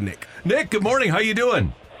 say hello to Nick. Nick, good morning. How you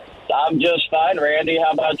doing? I'm just fine, Randy.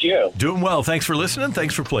 How about you? Doing well. Thanks for listening.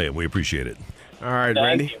 Thanks for playing. We appreciate it. All right, Thank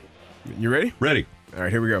Randy. You ready? Ready. All right,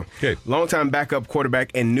 here we go. Okay. Longtime backup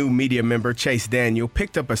quarterback and new media member Chase Daniel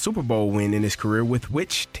picked up a Super Bowl win in his career with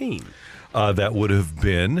which team? That would have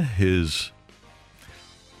been his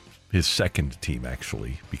second team,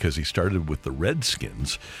 actually, because he started with the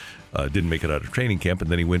Redskins, didn't make it out of training camp, and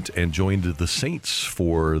then he went and joined the Saints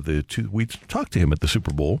for the two. We talked to him at the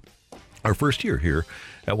Super Bowl, our first year here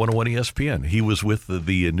at 101 ESPN. He was with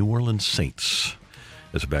the New Orleans Saints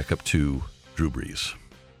as a backup to Drew Brees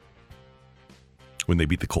when they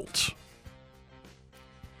beat the Colts.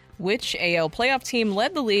 Which AL playoff team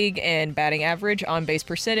led the league in batting average, on-base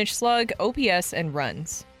percentage, slug, OPS, and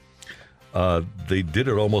runs? They did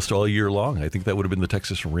it almost all year long. I think that would have been the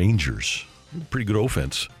Texas Rangers. Pretty good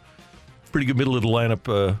offense. Pretty good middle of the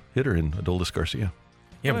lineup hitter in Adolis Garcia.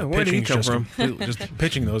 Yeah, but where did he come from? Just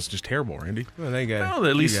pitching those is just terrible, Randy. Well, they got.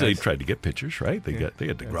 Well, at least they tried to get pitchers, right? They had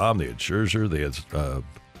DeGrom, they had Scherzer, they had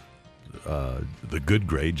the good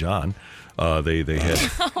Gray John. They had.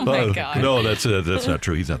 Oh my God! No, that's not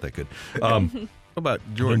true. He's not that good. How about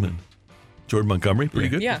Jordan? Jordan Montgomery, pretty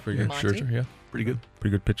good. Yeah, pretty good. Monty. Scherzer, yeah, pretty good.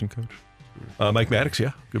 Pretty good pitching coach. Mike Maddox,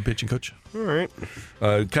 yeah, good pitching coach. All right.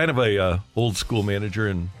 Kind of a old school manager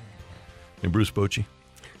in Bruce Bochy.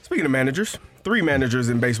 Speaking of managers, 3 managers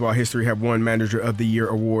in baseball history have won Manager of the Year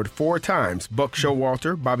award 4 times. Buck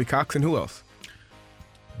Showalter, Bobby Cox, and who else?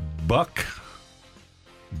 Buck,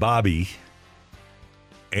 Bobby,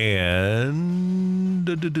 and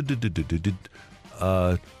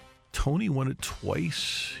Tony won it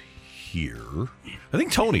twice here. I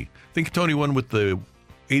think Tony won with the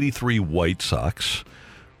 83 White Sox,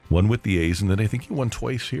 one with the A's, and then I think he won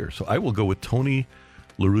twice here. So I will go with Tony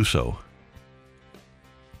La Russa.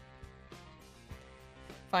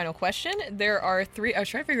 Final question. There are 3. I was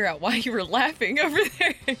trying to figure out why you were laughing over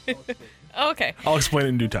there. Okay. I'll explain it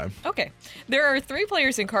in due time. Okay. There are 3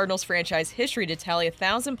 players in Cardinals franchise history to tally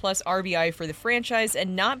 1,000-plus RBI for the franchise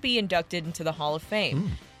and not be inducted into the Hall of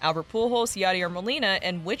Fame. Albert Pujols, Yadier Molina,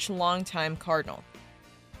 and which longtime Cardinal?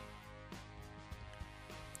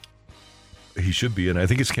 He should be, and I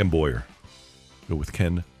think it's Ken Boyer. Go with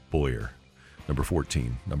Ken Boyer, number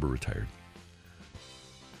 14, number retired.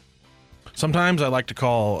 Sometimes I like to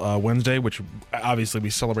call Wednesday, which obviously we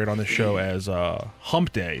celebrate on this show, as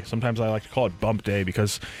Hump Day. Sometimes I like to call it Bump Day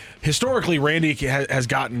because historically Randy has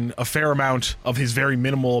gotten a fair amount of his very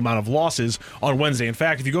minimal amount of losses on Wednesday. In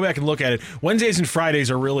fact, if you go back and look at it, Wednesdays and Fridays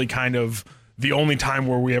are really kind of the only time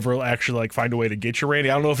where we ever actually find a way to get you,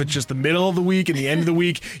 Randy. I don't know if it's just the middle of the week and the end of the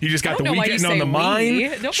week. You just got the weekend on the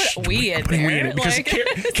mind. Don't put we in there. We in it because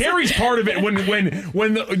Carrie's part of it. When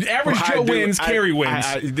the average Joe wins, Carrie wins.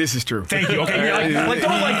 This is true. Thank you. Okay, don't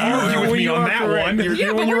argue with me on that one.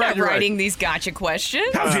 Yeah, but we're not writing these gotcha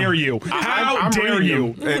questions. How dare you? How dare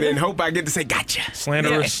you? And then hope I get to say gotcha.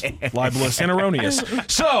 Slanderous, libelous, and erroneous.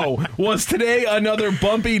 So, was today another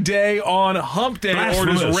bumpy day on Hump Day, or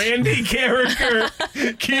does Randy Carricker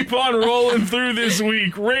keep on rolling through this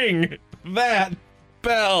week? Ring that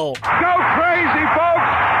bell. Go crazy, folks!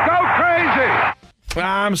 Go crazy!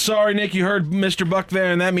 I'm sorry, Nick. You heard Mr. Buck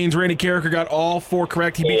there, and that means Randy Carricker got all 4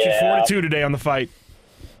 correct. He beat you 4-2 today on the fight.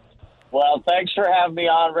 Well, thanks for having me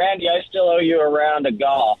on. Randy, I still owe you a round of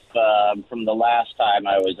golf from the last time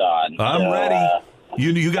I was on. I'm ready.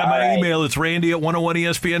 You got my email. It's Randy at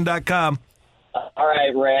 101ESPN.com. All All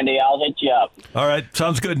right, Randy, I'll hit you up. All right,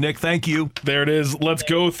 sounds good, Nick. Thank you. There it is. Let's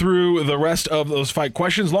go through the rest of those fight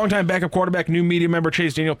questions. Longtime backup quarterback, new media member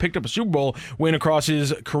Chase Daniel picked up a Super Bowl win across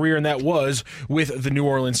his career, and that was with the New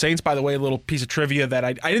Orleans Saints. By the way, a little piece of trivia that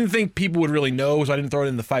I didn't think people would really know, so I didn't throw it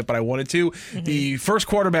in the fight, but I wanted to. Mm-hmm. The first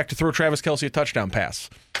quarterback to throw Travis Kelce a touchdown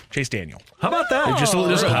pass, Chase Daniel. How about that?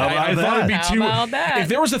 I thought it'd be too. If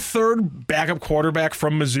there was a third backup quarterback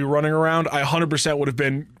from Mizzou running around, I 100% would have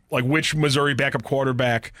been like, which Missouri backup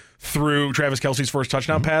quarterback threw Travis Kelce's first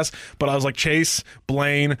touchdown pass? But I was like, Chase,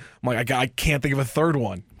 Blaine. I'm like, I can't think of a third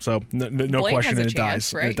one. So no question, and it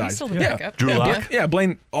dies. Right? It dies. He's still the backup. Drew Lock? Yeah,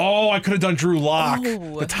 Blaine. Oh, I could have done Drew Lock.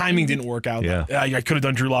 Oh. The timing didn't work out. Yeah. I could have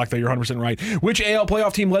done Drew Lock, though. You're 100% right. Which AL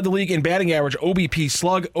playoff team led the league in batting average, OBP,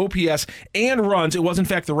 slug, OPS, and runs? It was, in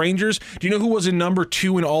fact, the Rangers. Do you know who was in number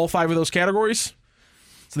 2 in all 5 of those categories?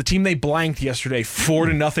 So the team they blanked yesterday,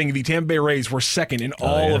 4-0. The Tampa Bay Rays were second in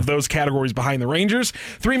all of those categories behind the Rangers.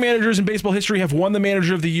 3 managers in baseball history have won the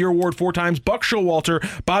Manager of the Year award 4 times. Buck Showalter,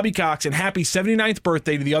 Bobby Cox, and happy 79th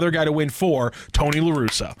birthday to the other guy to win 4, Tony La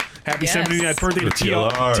Russa. Happy 79th birthday to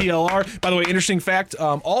TLR. By the way, interesting fact,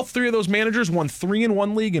 all 3 of those managers won 3 in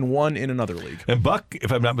one league and 1 in another league. And Buck, if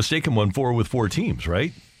I'm not mistaken, won 4 with 4 teams,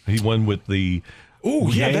 right? He won with the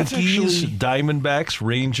Yankees, Diamondbacks,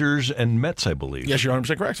 Rangers, and Mets, I believe. Yes, you're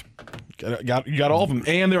 100% correct. You got all of them.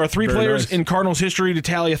 And there are 3 players in Cardinals history to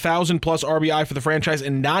tally 1,000-plus RBI for the franchise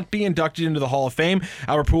and not be inducted into the Hall of Fame.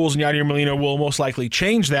 Albert Pujols and Yadier Molina will most likely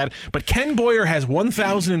change that. But Ken Boyer has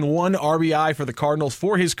 1,001 RBI for the Cardinals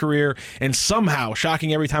for his career, and somehow,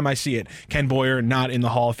 shocking every time I see it, Ken Boyer not in the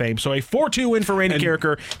Hall of Fame. So a 4-2 win for Randy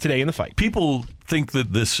Carricker today in the fight. People think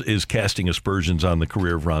that this is casting aspersions on the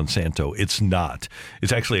career of Ron Santo. It's not.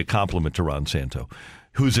 It's actually a compliment to Ron Santo,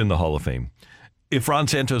 who's in the Hall of Fame. If Ron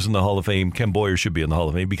Santo's in the Hall of Fame, Ken Boyer should be in the Hall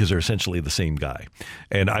of Fame because they're essentially the same guy.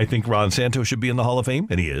 And I think Ron Santo should be in the Hall of Fame,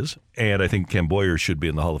 and he is. And I think Ken Boyer should be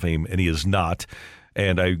in the Hall of Fame, and he is not.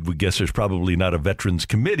 And I would guess there's probably not a Veterans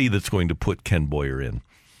Committee that's going to put Ken Boyer in.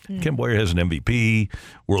 Ken Boyer has an MVP,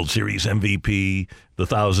 World Series MVP, the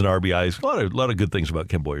 1,000 RBIs. A lot of good things about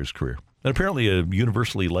Ken Boyer's career. And apparently a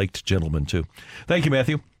universally liked gentleman, too. Thank you,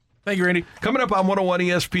 Matthew. Thank you, Randy. Coming up on 101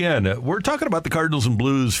 ESPN, we're talking about the Cardinals and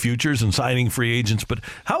Blues futures and signing free agents, but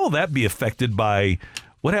how will that be affected by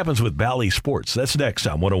what happens with Bally Sports? That's next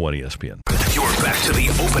on 101 ESPN. You're back to the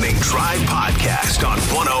Opening Drive podcast on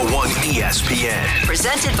 101 ESPN.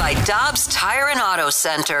 Presented by Dobbs Tire and Auto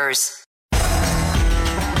Centers.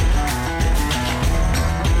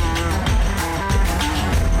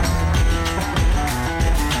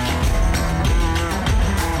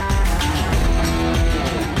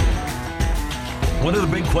 One of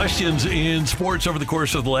the big questions in sports over the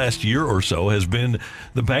course of the last year or so has been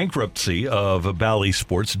the bankruptcy of Bally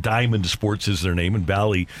Sports. Diamond Sports is their name, and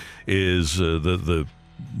Bally is the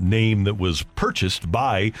name that was purchased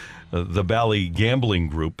by the Bally Gambling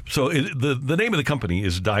Group. So the name of the company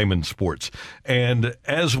is Diamond Sports. And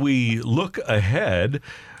as we look ahead,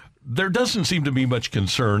 there doesn't seem to be much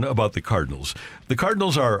concern about the Cardinals. The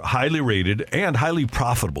Cardinals are highly rated and highly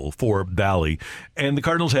profitable for Bally, and the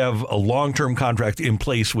Cardinals have a long-term contract in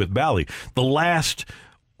place with Bally. The last,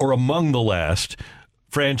 or among the last,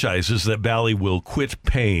 franchises that Bally will quit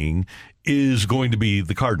paying is going to be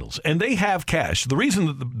the Cardinals. And they have cash. The reason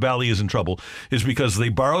that the Bally is in trouble is because they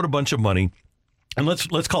borrowed a bunch of money, and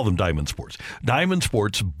let's call them Diamond Sports. Diamond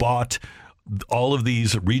Sports bought all of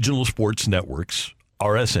these regional sports networks,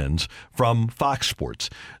 RSNs, from Fox Sports.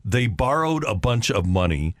 They borrowed a bunch of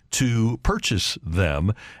money to purchase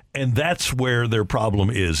them, and that's where their problem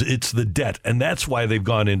is. It's the debt, and that's why they've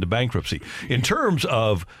gone into bankruptcy. In terms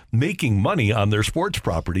of making money on their sports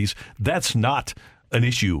properties, that's not an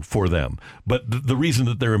issue for them. But the reason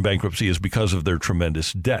that they're in bankruptcy is because of their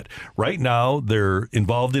tremendous debt. Right now, they're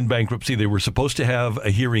involved in bankruptcy. They were supposed to have a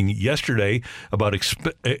hearing yesterday about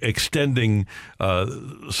extending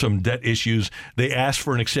some debt issues. They asked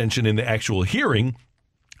for an extension in the actual hearing.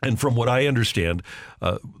 And from what I understand,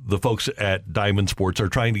 the folks at Diamond Sports are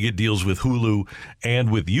trying to get deals with Hulu and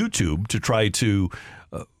with YouTube to try to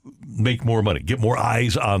make more money, get more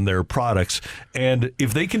eyes on their products. And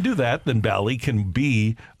if they can do that, then Bally can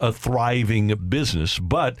be a thriving business.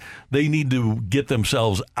 But they need to get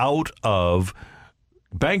themselves out of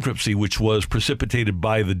bankruptcy, which was precipitated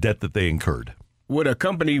by the debt that they incurred. Would a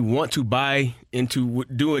company want to buy into,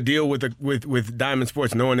 do a deal with Diamond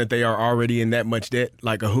Sports, knowing that they are already in that much debt,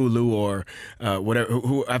 like a Hulu or whatever?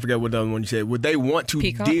 I forget what the other one you said. Would they want to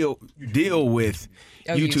deal with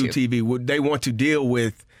YouTube TV? Would they want to deal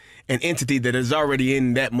with an entity that is already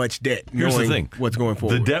in that much debt? Here's the thing: what's going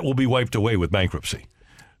forward? The debt will be wiped away with bankruptcy.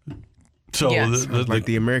 So Yes. like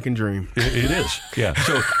the American dream. It is. Yeah.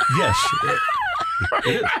 So yes,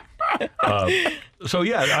 it is. So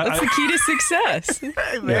yeah, That's the key to success.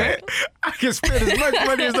 Hey man, I can spend as much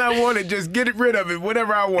money as I want and just get rid of it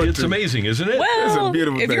whenever I want It's to. amazing, isn't it? It's a Well,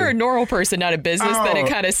 beautiful if thing. you're a normal person, not a business, then it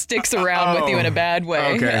kind of sticks around with you in a bad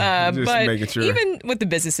way. Okay. Just But making sure. even with the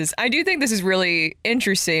businesses, I do think this is really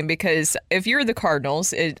interesting because if you're the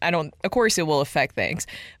Cardinals, of course it will affect things,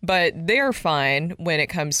 but they're fine when it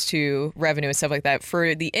comes to revenue and stuff like that.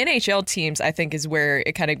 For the NHL teams, I think is where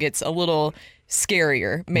it kind of gets a little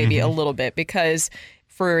scarier, maybe a little bit, because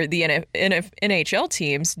for the NHL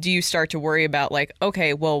teams, do you start to worry about like,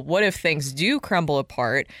 okay, well, what if things do crumble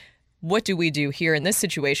apart? What do we do here in this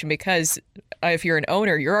situation? Because if you're an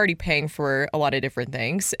owner, you're already paying for a lot of different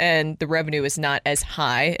things, and the revenue is not as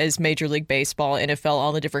high as Major League Baseball, NFL,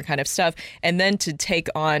 all the different kind of stuff. And then to take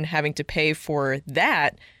on having to pay for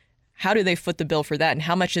that, how do they foot the bill for that? And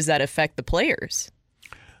how much does that affect the players?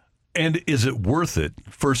 And is it worth it,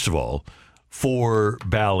 first of all, for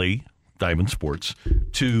Bally, Diamond Sports,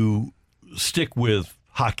 to stick with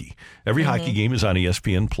hockey? Every hockey game is on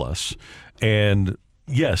ESPN Plus, and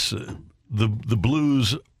yes, the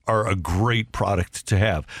Blues are a great product to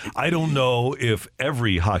have. I don't know if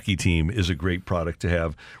every hockey team is a great product to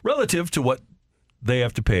have relative to what they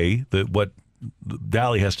have to pay, what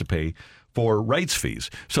Bally has to pay for rights fees.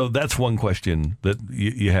 So that's one question that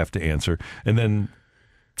you have to answer. And then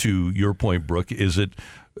to your point, Brooke, is it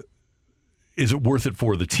worth it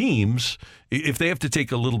for the teams? If they have to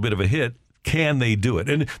take a little bit of a hit, can they do it?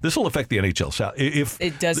 And this will affect the NHL salary.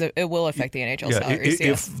 It will affect the NHL salaries.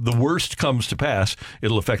 If the worst comes to pass,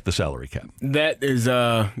 it'll affect the salary cap. That is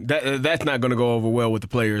that's not going to go over well with the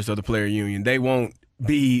players or the player union. They won't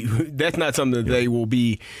be. That's not something that they will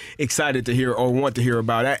be excited to hear or want to hear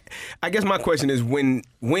about. I guess my question is when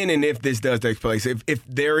and if this does take place, if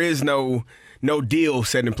there is no deal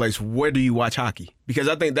set in place, where do you watch hockey? Because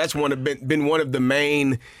I think that's been one of the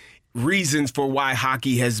main reasons for why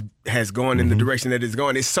hockey has gone in the direction that it's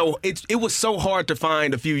going. It was so hard to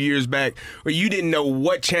find a few years back where you didn't know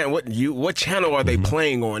what channel are they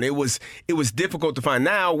playing on. It was difficult to find.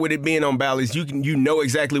 Now with it being on Bally's, you know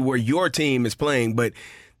exactly where your team is playing. But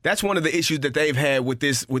that's one of the issues that they've had with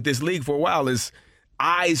this league for a while is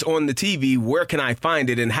eyes on the TV. Where can I find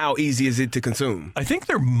it, and how easy is it to consume? I think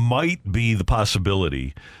there might be the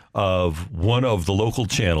possibility of one of the local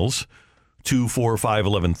channels, 2, 4, 5,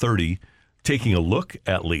 11, 30, taking a look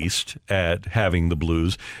at least at having the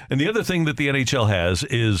Blues. And the other thing that the NHL has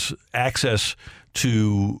is access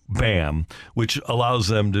to BAM, which allows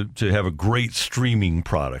them to have a great streaming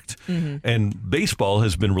product. And baseball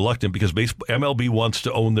has been reluctant because MLB wants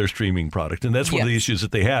to own their streaming product. And that's one of the issues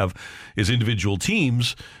that they have is individual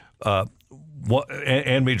teams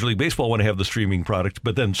and Major League Baseball want to have the streaming product,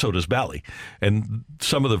 but then so does Bally. And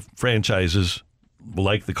some of the franchises,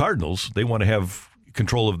 like the Cardinals, they want to have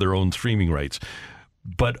control of their own streaming rights.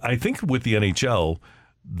 But I think with the NHL,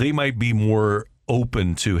 they might be more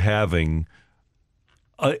open to having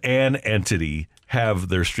an entity have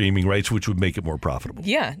their streaming rights, which would make it more profitable.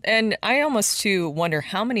 Yeah, and I almost too wonder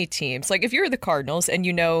how many teams, like if you're the Cardinals and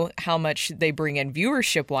you know how much they bring in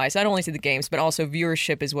viewership-wise, not only to the games, but also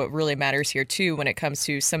viewership is what really matters here too when it comes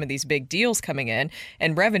to some of these big deals coming in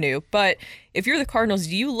and revenue. But if you're the Cardinals,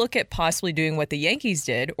 do you look at possibly doing what the Yankees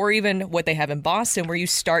did or even what they have in Boston where you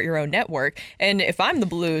start your own network? And if I'm the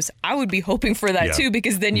Blues, I would be hoping for that too,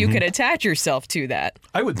 because then you can attach yourself to that.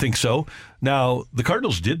 I would think so. Now, the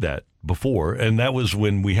Cardinals did that before, and that was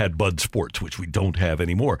when we had Bud Sports, which we don't have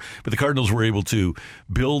anymore. But the Cardinals were able to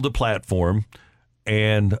build a platform,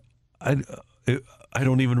 and I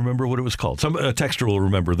don't even remember what it was called. Some texter will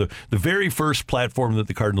remember the very first platform that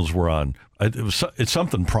the Cardinals were on. It's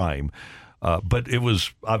something Prime. But it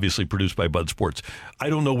was obviously produced by Bud Sports. I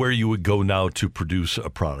don't know where you would go now to produce a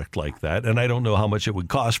product like that, and I don't know how much it would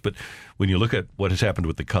cost, but when you look at what has happened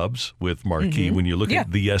with the Cubs, with Marquee, when you look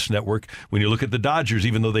at the Yes Network, when you look at the Dodgers,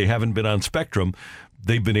 even though they haven't been on Spectrum,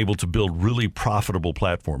 they've been able to build really profitable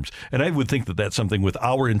platforms. And I would think that that's something with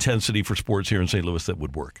our intensity for sports here in St. Louis that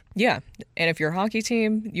would work. Yeah. And if you're a hockey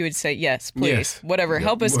team, you would say, yes, please, whatever,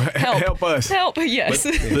 help us. Help us. Help, yes.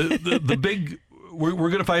 The big... We're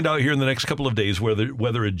going to find out here in the next couple of days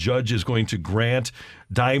whether a judge is going to grant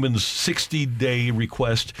Diamond's 60-day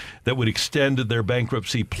request that would extend their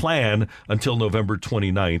bankruptcy plan until November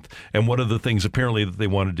 29th. And one of the things apparently that they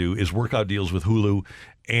want to do is work out deals with Hulu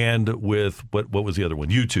and with, what was the other one?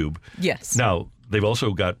 YouTube. Yes. Now, they've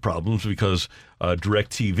also got problems because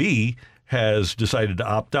DirecTV has decided to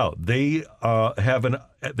opt out. They have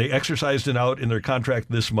they exercised an out in their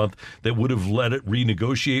contract this month that would have let it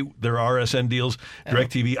renegotiate their RSN deals.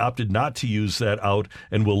 DirecTV opted not to use that out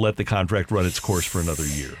and will let the contract run its course for another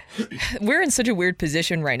year. We're in such a weird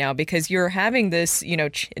position right now because you're having this,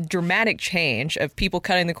 dramatic change of people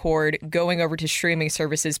cutting the cord, going over to streaming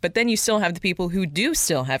services, but then you still have the people who do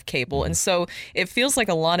still have cable. And so it feels like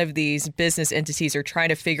a lot of these business entities are trying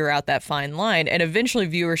to figure out that fine line, and eventually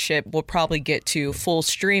viewership will probably get to full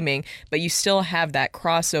streaming, but you still have that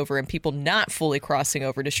crossover and people not fully crossing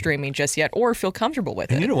over to streaming just yet or feel comfortable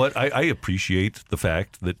with it. And you know what? I appreciate the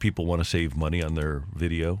fact that people want to save money on their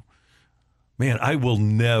video. Man, I will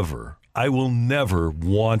never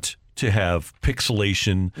want to have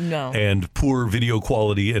pixelation and poor video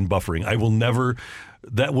quality and buffering.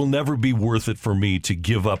 That will never be worth it for me to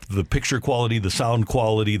give up the picture quality, the sound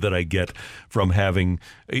quality that I get from having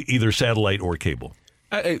either satellite or cable.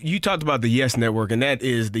 You talked about the Yes Network, and that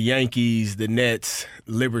is the Yankees, the Nets,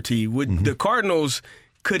 Liberty. The Cardinals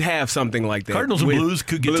could have something like that. Cardinals and Blues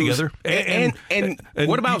could get together. And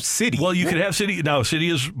what about City? Well, you could have City. Now, City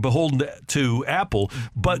is beholden to Apple,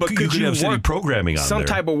 but you could have City programming on some there.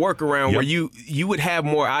 Type of workaround where you would have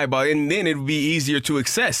more eyeball, and then it would be easier to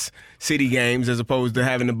access City games as opposed to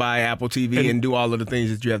having to buy Apple TV and do all of the things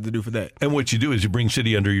that you have to do for that. And what you do is you bring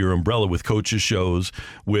City under your umbrella with coaches shows,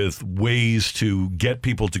 with ways to get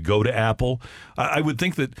people to go to Apple. I would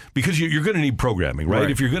think that because you're going to need programming, right?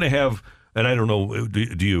 If you're going to have, and I don't know,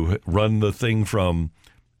 do you run the thing from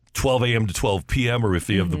 12 a.m. to 12 p.m. or if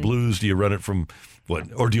you have the Blues, do you run it from what?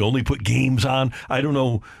 Or do you only put games on? I don't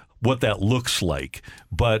know what that looks like,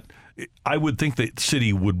 but I would think that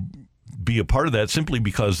City would be a part of that simply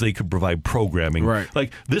because they could provide programming. Right.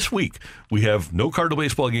 Like this week, we have no Cardinal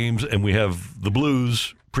baseball games and we have the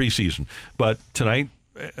Blues preseason. But tonight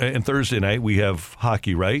and Thursday night, we have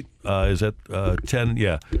hockey, right? Is that 10?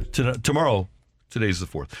 Yeah. Tomorrow. Today's the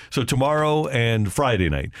 4th. So tomorrow and Friday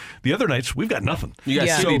night. The other nights, we've got nothing. You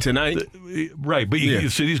got City tonight. Right. But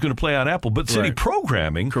City's going to play on Apple. But City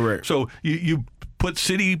programming. Correct. So you put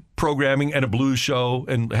City programming and a Blues show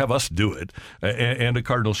and have us do it and a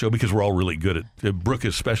Cardinal show because we're all really good at, Brooke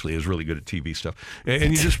especially is really good at TV stuff.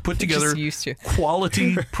 And you just put together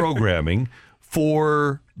quality programming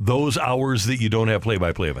for those hours that you don't have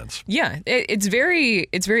play-by-play events. Yeah, it's very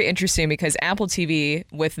interesting because Apple TV,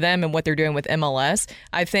 with them and what they're doing with MLS,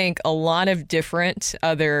 I think a lot of different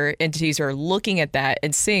other entities are looking at that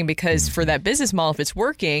and seeing, because for that business model, if it's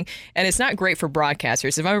working, and it's not great for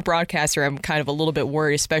broadcasters. If I'm a broadcaster, I'm kind of a little bit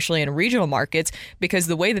worried, especially in regional markets, because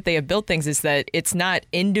the way that they have built things is that it's not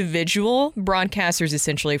individual broadcasters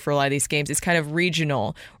essentially for a lot of these games. It's kind of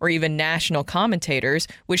regional or even national commentators,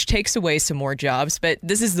 which takes away some more jobs. But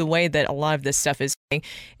this is the way that a lot of this stuff is going.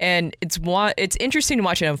 And it's interesting to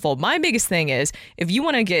watch it unfold. My biggest thing is, if you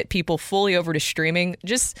want to get people fully over to streaming,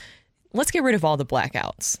 just let's get rid of all the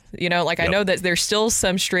blackouts. I know that there's still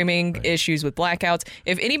some streaming issues with blackouts.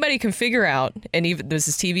 If anybody can figure out, and even this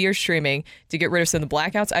is TV or streaming, to get rid of some of the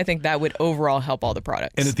blackouts, I think that would overall help all the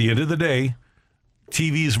products. And at the end of the day,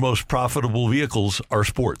 TV's most profitable vehicles are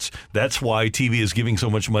sports. That's why TV is giving so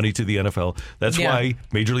much money to the NFL. That's why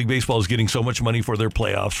Major League Baseball is getting so much money for their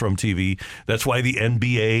playoffs from TV. That's why the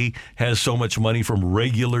NBA has so much money from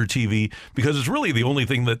regular TV, because it's really the only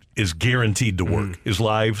thing that is guaranteed to work is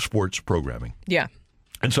live sports programming. Yeah.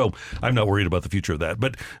 And so I'm not worried about the future of that.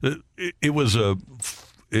 But it was a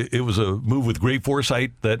move with great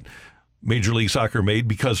foresight that Major League Soccer made,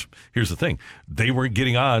 because here's the thing. They weren't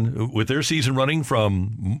getting on with their season running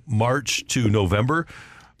from March to November.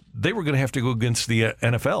 They were going to have to go against the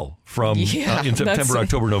NFL from in September,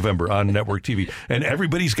 October, November on network TV. And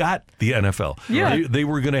everybody's got the NFL. Yeah. They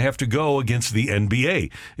were going to have to go against the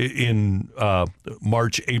NBA in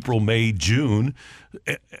March, April, May, June.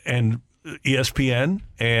 And ESPN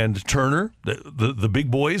and Turner, the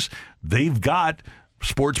big boys, they've got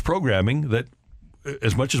sports programming that,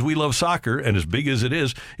 as much as we love soccer and as big as it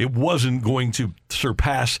is, it wasn't going to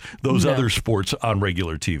surpass those other sports on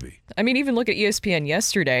regular TV. I mean, even look at ESPN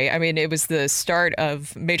yesterday. I mean, it was the start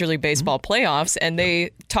of Major League Baseball playoffs, and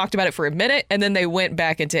they talked about it for a minute, and then they went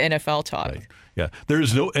back into NFL talk. Right. Yeah, there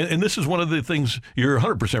is no, and this is one of the things, you're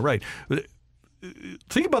 100% right.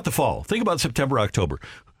 Think about the fall. Think about September, October.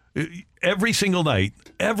 Every single night,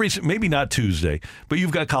 maybe not Tuesday, but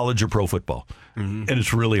you've got college or pro football, and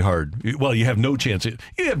it's really hard. Well, you have no chance.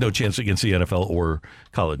 You have no chance against the NFL or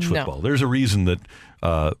college football. No. There's a reason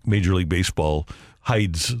that Major League Baseball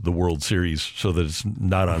hides the World Series so that it's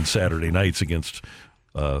not on Saturday nights against,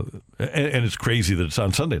 and it's crazy that it's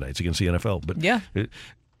on Sunday nights against the NFL. But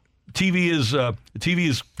TV is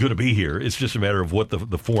going to be here. It's just a matter of what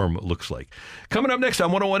the form looks like. Coming up next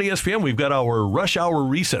on 101 ESPN, we've got our rush hour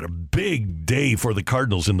reset, a big day for the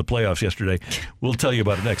Cardinals in the playoffs yesterday. We'll tell you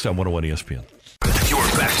about it next on 101 ESPN. You're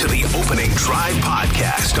back to the Opening Drive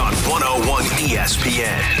podcast on 101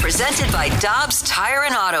 ESPN. Presented by Dobbs Tire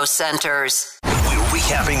and Auto Centers. We're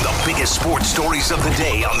recapping the biggest sports stories of the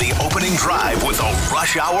day on the Opening Drive with a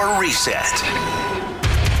rush hour reset.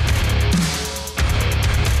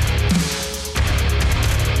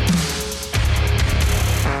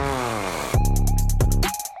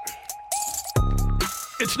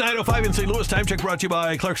 It's 9:05 in St. Louis. Time check brought to you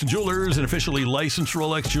by Clarkson Jewelers, an officially licensed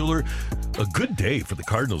Rolex jeweler. A good day for the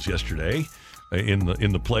Cardinals yesterday in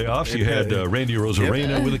the playoffs. You had Randy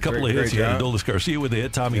Arozarena with a couple of hits. You had Adolis Garcia with a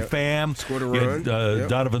hit. Tommy Pham. Scored a run. You had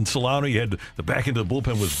Donovan Solano. You had the back end of the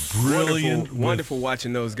bullpen was brilliant. Wonderful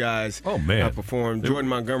watching those guys perform. Jordan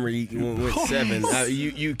Montgomery went 7.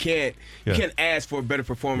 You can't ask for a better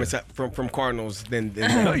performance from Cardinals than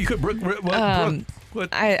that. No, you could.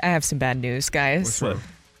 I have some bad news, guys. What's wrong?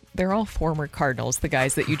 They're all former Cardinals, the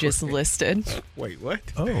guys that you just listed. Wait, what?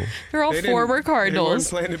 Oh. They're all former Cardinals.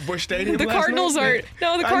 They weren't playing at Busch Stadium The last Cardinals night?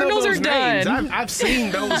 the Cardinals are done. I've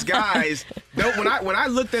seen those guys. When I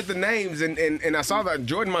looked at the names and I saw that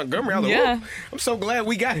Jordan Montgomery, I was like, I'm so glad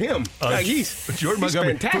we got him. He's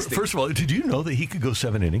Montgomery, fantastic. First of all, did you know that he could go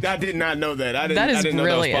 7 innings? I did not know that. I didn't brilliant. know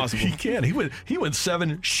that was possible. He can. He went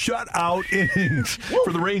 7 shutout innings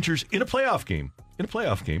for the Rangers in a playoff game.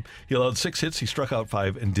 He allowed 6 hits, he struck out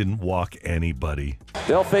 5, and didn't walk anybody.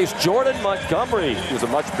 They'll face Jordan Montgomery. He was a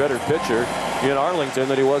much better pitcher in Arlington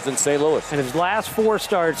than he was in St. Louis. And his last 4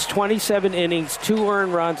 starts, 27 innings, 2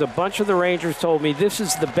 earned runs. A bunch of the Rangers told me this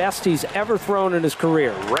is the best he's ever thrown in his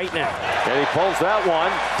career right now. And he pulls that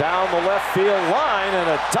one down the left field line,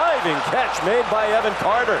 and a diving catch made by Evan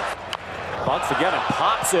Carter. Bunts again and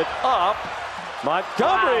pops it up.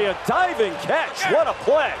 Montgomery, a diving catch. What a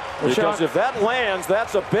play. Because if that lands,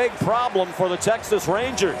 that's a big problem for the Texas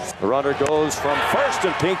Rangers. The runner goes from first,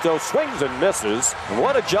 and Pinto swings and misses. And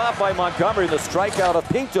what a job by Montgomery, the strikeout of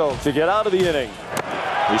Pinto to get out of the inning.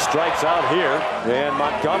 He strikes out here, and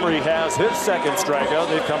Montgomery has his second strikeout.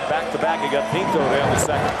 They come back-to-back. He got Pinto there in the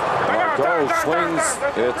second. Margot swings.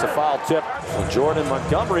 It's a foul tip. So Jordan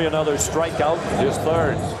Montgomery, another strikeout, his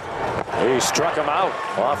third. He struck him out.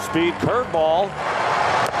 Off-speed curveball.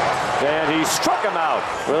 And he struck him out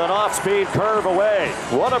with an off-speed curve away.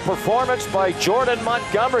 What a performance by Jordan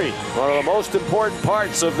Montgomery. One of the most important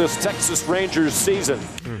parts of this Texas Rangers season.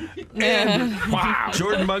 Wow.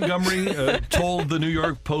 Jordan Montgomery told the New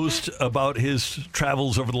York Post about his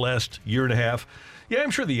travels over the last year and a half. Yeah,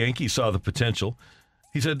 I'm sure the Yankees saw the potential.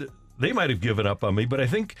 He said, they might have given up on me, but I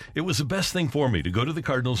think it was the best thing for me to go to the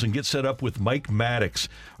Cardinals and get set up with Mike Maddox.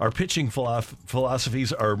 Our pitching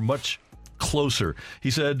philosophies are much closer. He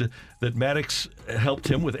said that Maddox helped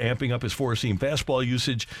him with amping up his four-seam fastball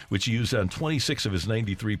usage, which he used on 26 of his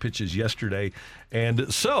 93 pitches yesterday.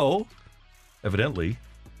 And so, evidently,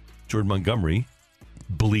 Jordan Montgomery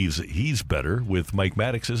believes that he's better with Mike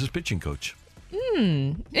Maddox as his pitching coach.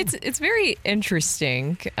 It's very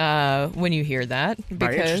interesting when you hear that. Because,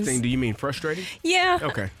 by interesting, do you mean frustrating? Yeah.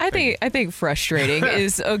 Okay. I think frustrating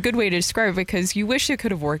is a good way to describe it, because you wish it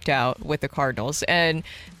could have worked out with the Cardinals, and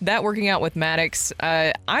that working out with Maddox.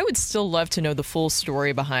 I would still love to know the full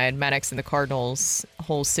story behind Maddox and the Cardinals'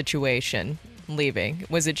 whole situation leaving.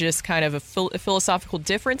 Was it just kind of a philosophical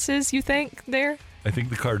differences, you think, there? I think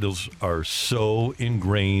the Cardinals are so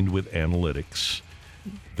ingrained with analytics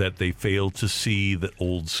that they fail to see that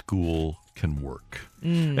old school can work.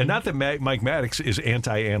 And not that Mike Maddox is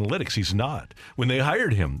anti-analytics. He's not. When they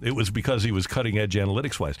hired him, it was because he was cutting-edge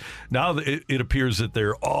analytics-wise. Now it appears that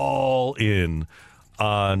they're all in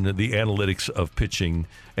on the analytics of pitching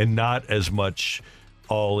and not as much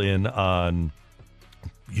all in on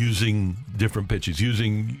using different pitches,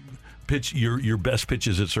 pitch your best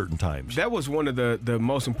pitches at certain times. That was one of the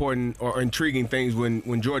most important or intriguing things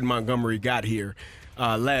when Jordan Montgomery got here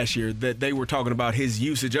last year, that they were talking about his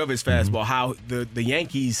usage of his fastball, how the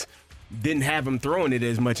Yankees didn't have him throwing it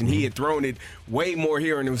as much, and he had thrown it way more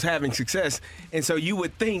here and it was having success. And so you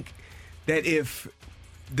would think that if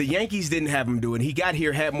the Yankees didn't have him do it, he got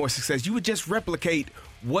here, had more success, you would just replicate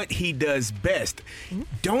what he does best.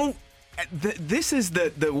 This is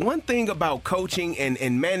the one thing about coaching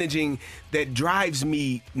and managing that drives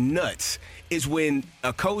me nuts, is when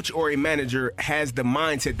a coach or a manager has the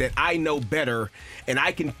mindset that I know better and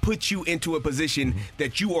I can put you into a position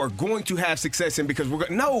that you are going to have success in because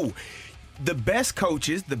no. The best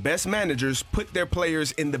coaches, the best managers put their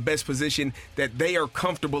players in the best position that they are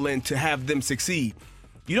comfortable in to have them succeed.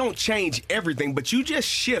 You don't change everything, but you just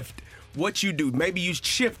shift what you do. Maybe you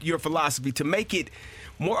shift your philosophy to make it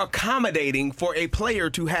more accommodating for a player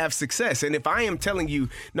to have success. And if I am telling you,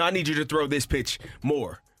 no, I need you to throw this pitch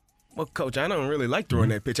more. Well, Coach, I don't really like throwing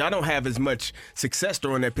that pitch. I don't have as much success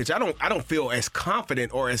throwing that pitch. I don't feel as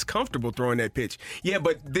confident or as comfortable throwing that pitch. Yeah,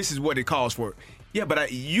 but this is what it calls for. Yeah, but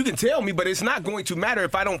you can tell me, but it's not going to matter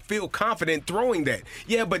if I don't feel confident throwing that.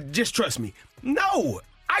 Yeah, but just trust me. No,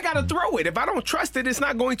 I got to throw it. If I don't trust it, it's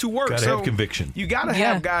not going to work. Got to have conviction. You got to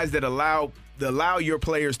have guys that allow your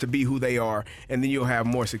players to be who they are, and then you'll have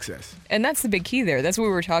more success. And that's the big key there. That's what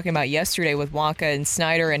we were talking about yesterday with Wacha and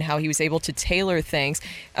Snyder and how he was able to tailor things.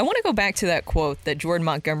 I want to go back to that quote that Jordan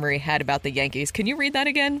Montgomery had about the Yankees. Can you read that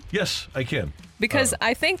again? Yes, I can. Because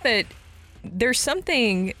I think that there's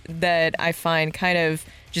something that I find kind of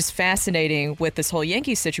just fascinating with this whole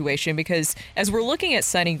Yankees situation, because as we're looking at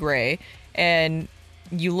Sonny Gray and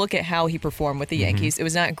you look at how he performed with the Yankees, it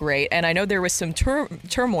was not great. And I know there was some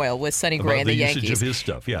turmoil with Sonny Gray and the Yankees. Usage of his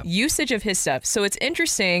stuff, yeah. Usage of his stuff. So it's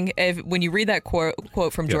interesting when you read that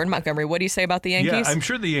quote from Jordan Montgomery, what do you say about the Yankees? Yeah, I'm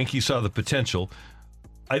sure the Yankees saw the potential.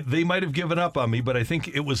 They might have given up on me, but I think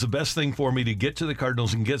it was the best thing for me to get to the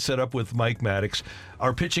Cardinals and get set up with Mike Maddox.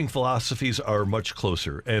 Our pitching philosophies are much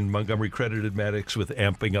closer, and Montgomery credited Maddox with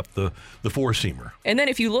amping up the four-seamer. And then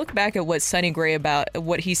if you look back at what Sonny Gray about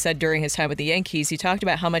what he said during his time with the Yankees, he talked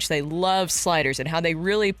about how much they love sliders and how they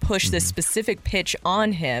really pushed this specific pitch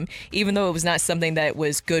on him, even though it was not something that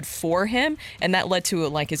was good for him. And that led to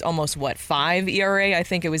like his almost 5 ERA. I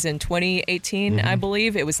think it was in 2018, I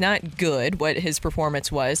believe. It was not good what his performance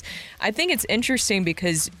was. I think it's interesting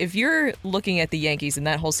because if you're looking at the Yankees in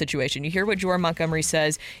that whole situation, you hear what Jordan Montgomery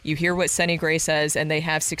says, you hear what Sonny Gray says, and they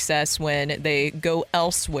have success when they go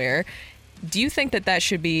elsewhere. Do you think that that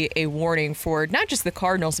should be a warning for not just the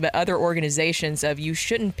Cardinals, but other organizations of you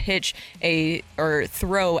shouldn't pitch or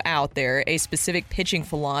throw out there a specific pitching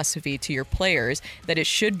philosophy to your players, that it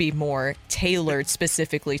should be more tailored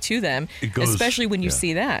specifically to them, especially when you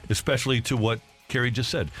see that? Especially to what Carrie just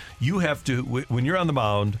said. You have to, when you're on the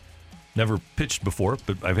mound, never pitched before,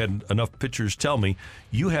 but I've had enough pitchers tell me,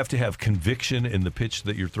 you have to have conviction in the pitch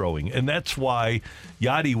that you're throwing. And that's why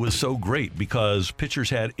Yadi was so great, because pitchers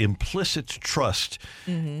had implicit trust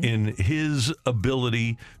in his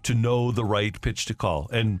ability to know the right pitch to call.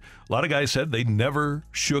 And a lot of guys said they never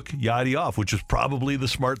shook Yadi off, which is probably the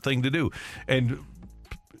smart thing to do. And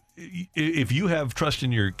if you have trust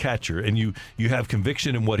in your catcher and you have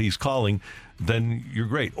conviction in what he's calling, then you're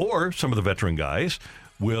great. Or some of the veteran guys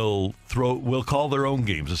will call their own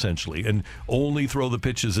games essentially and only throw the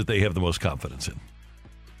pitches that they have the most confidence in.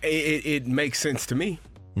 It makes sense to me.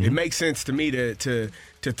 It makes sense to me to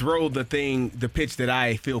throw the pitch that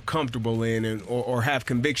I feel comfortable in or have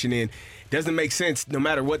conviction in. It doesn't make sense no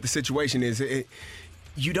matter what the situation is.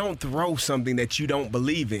 You don't throw something that you don't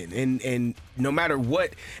believe in, and no matter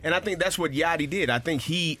what. And I think that's what Yadi did. I think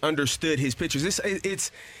he understood his pitchers.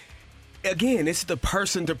 It's the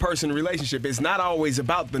person-to-person relationship. It's not always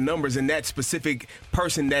about the numbers and that specific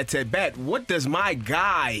person that's at bat. What does my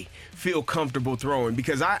guy feel comfortable throwing?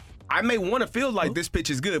 Because I may want to feel like this pitch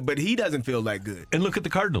is good, but he doesn't feel that good. And look at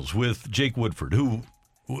the Cardinals with Jake Woodford, who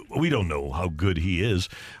we don't know how good he is,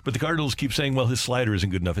 but the Cardinals keep saying, well, his slider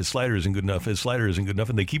isn't good enough, his slider isn't good enough, his slider isn't good enough,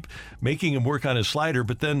 and they keep making him work on his slider,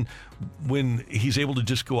 but then when he's able to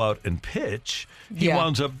just go out and pitch, he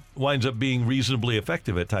winds up being reasonably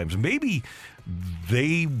effective at times. Maybe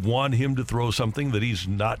they want him to throw something that he's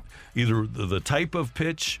not, either the type of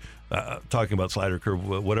pitch, talking about slider, curve,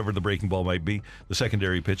 whatever the breaking ball might be, the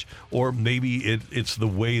secondary pitch, or maybe it's the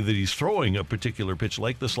way that he's throwing a particular pitch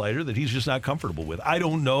like the slider that he's just not comfortable with. I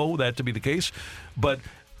don't know that to be the case, but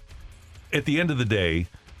at the end of the day,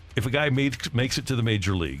 if a guy makes it to the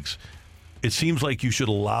major leagues, it seems like you should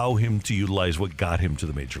allow him to utilize what got him to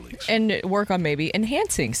the major leagues. And work on maybe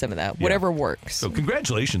enhancing some of that, whatever works. So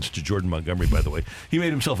congratulations to Jordan Montgomery, by the way. He made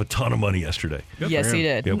himself a ton of money yesterday. Yes, he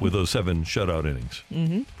did. Yeah, with those 7 shutout innings.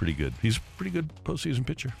 Pretty good. He's a pretty good postseason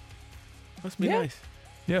pitcher. Must be nice.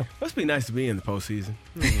 Yeah. Must be nice to be in the postseason.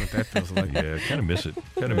 I don't know what that feels like. Yeah, kind of miss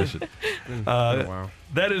it.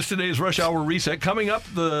 That is today's Rush Hour Reset. Coming up,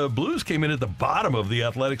 the Blues came in at the bottom of the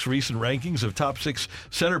Athletics' recent rankings of top 6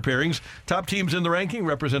 center pairings. Top teams in the ranking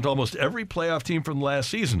represent almost every playoff team from last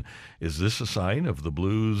season. Is this a sign of the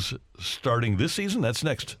Blues starting this season? That's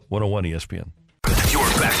next. 101 ESPN. You're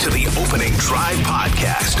back to the Opening Drive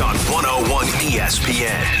podcast on 101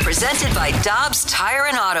 ESPN. Presented by Dobbs Tire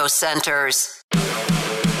and Auto Centers.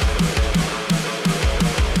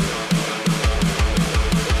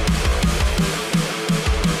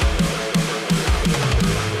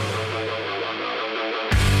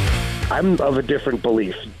 I I'm of a different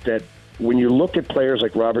belief that when you look at players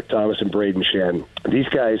like Robert Thomas and Braden Shen, these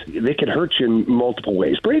guys, they can hurt you in multiple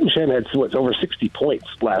ways. Braden Shen had over 60 points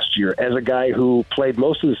last year as a guy who played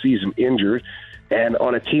most of the season injured and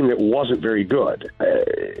on a team that wasn't very good.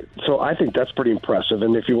 So I think that's pretty impressive.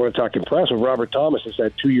 And if you want to talk impressive, Robert Thomas has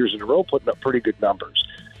had 2 years in a row putting up pretty good numbers.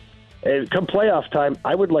 And come playoff time,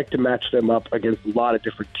 I would like to match them up against a lot of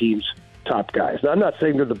different teams' top guys. Now, I'm not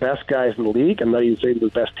saying they're the best guys in the league. I'm not even saying they're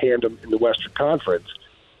the best tandem in the Western Conference.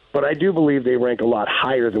 But I do believe they rank a lot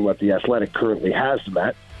higher than what the Athletic currently has them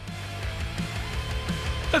at.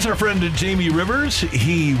 That's our friend Jamie Rivers.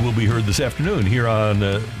 He will be heard this afternoon here on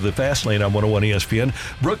the Fast Lane on 101 ESPN.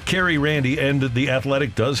 Brooke, Carey, Randy, and the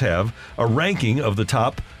Athletic does have a ranking of the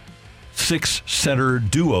top 6 center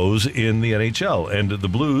duos in the NHL. And the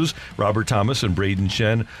Blues, Robert Thomas and Braden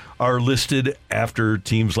Shen, are listed after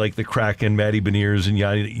teams like the Kraken, Matty Beniers and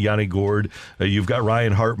Yanni Gourde. You've got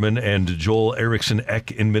Ryan Hartman and Joel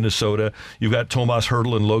Eriksson-Ek in Minnesota. You've got Tomas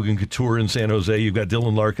Hertl and Logan Couture in San Jose. You've got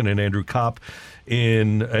Dylan Larkin and Andrew Kopp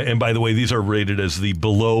in, and by the way, these are rated as the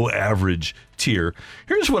below average tier.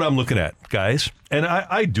 Here's what I'm looking at, guys. And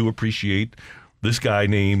I do appreciate this guy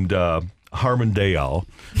named Harmon Dayal,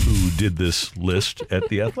 who did this list at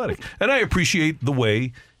The Athletic. And I appreciate the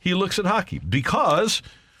way he looks at hockey because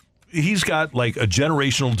he's got like a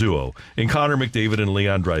generational duo in Connor McDavid and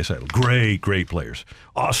Leon Draisaitl. Great players.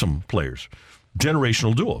 Awesome players.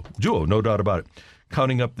 Generational duo, no doubt about it.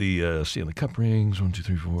 Counting up the Stanley Cup rings, 1, 2,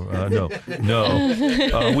 3, 4.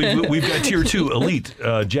 No. We've got tier 2 elite,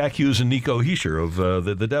 Jack Hughes and Nico Hischier of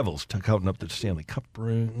the Devils, counting up the Stanley Cup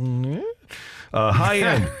ring. High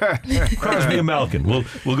end, Crosby and Malkin.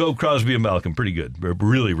 We'll go Crosby and Malkin. Pretty good.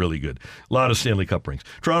 Really good. A lot of Stanley Cup rings.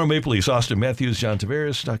 Toronto Maple Leafs, Austin Matthews, John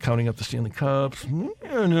Tavares, not counting up the Stanley Cups.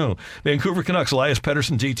 No. Vancouver Canucks, Elias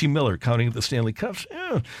Pettersson, JT Miller, counting up the Stanley Cups.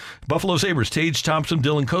 Buffalo Sabres, Tage Thompson,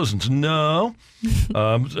 Dylan Cozens. No.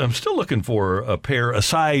 I'm still looking for a pair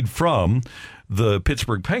aside from the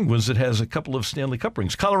Pittsburgh Penguins that has a couple of Stanley Cup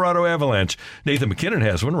rings. Colorado Avalanche, Nathan McKinnon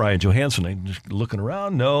has one. Ryan Johansson, I'm just looking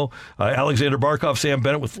around. No. Alexander Barkov, Sam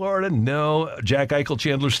Bennett with Florida. No. Jack Eichel,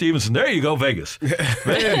 Chandler Stevenson. There you go, Vegas.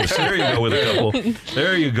 There you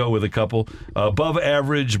go with a couple. Above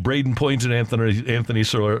average, Braden Point and Anthony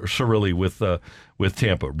Cirelli with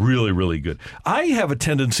Tampa. Really good. I have a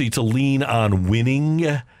tendency to lean on winning,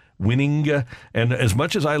 and as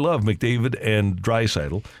much as I love McDavid and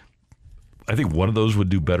Draisaitl, I think one of those would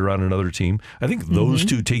do better on another team. I think those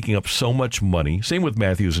two taking up so much money, same with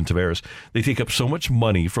Matthews and Tavares, they take up so much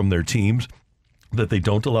money from their teams that they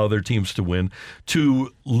don't allow their teams to win.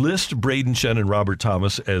 To list Braden Shen and Robert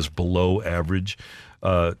Thomas as below average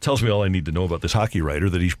tells me all I need to know about this hockey writer,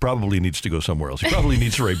 that he probably needs to go somewhere else. He probably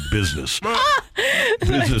needs to write business.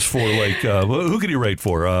 Business for who could he write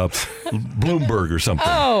for? Bloomberg or something.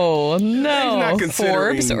 Oh, no. He's not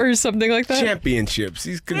considering Forbes or something like that? Championships.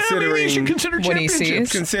 He's considering. He should consider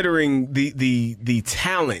championships. Considering the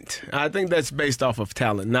talent. I think that's based off of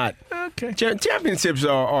talent, not. Okay. Championships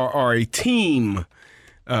are a team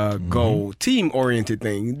goal, team-oriented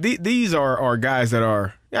thing. These are guys that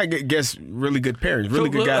are, I guess, really good pairs, really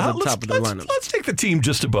good guys at the top of the lineup. Let's take the team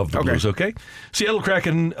just above the Blues, okay? Seattle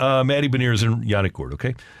Kraken, Matty Beniers and Yannick Gourde,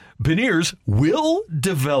 okay? Beniers will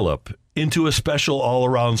develop into a special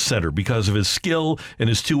all-around center because of his skill and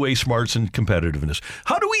his two-way smarts and competitiveness.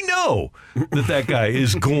 How do we know that guy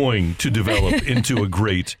is going to develop into a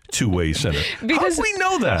great two-way center? Because how do we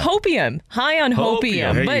know that? Hopium. High on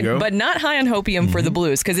Hopium. But not high on Hopium for the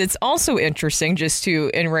Blues, because it's also interesting, just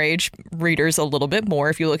to enrage readers a little bit more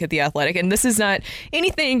if you look at The Athletic. And this is not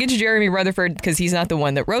anything against Jeremy Rutherford, because he's not the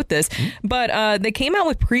one that wrote this. But they came out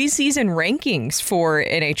with preseason rankings for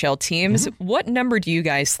NHL teams. What number do you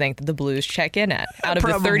guys think that the Blues check in at out of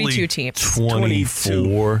the 32 teams?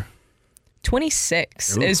 24.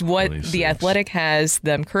 26 is what 26. The Athletic has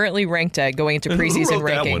them currently ranked at going into preseason Who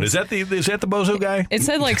wrote rankings. That one? Is that the Bozo guy? It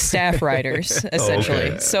said like staff writers essentially.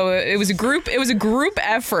 Okay. So it was a group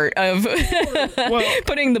effort of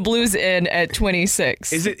putting the Blues in at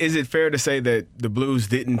 26. Is it fair to say that the Blues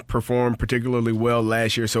didn't perform particularly well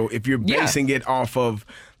last year? So if you're basing it off of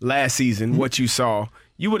last season, what you saw,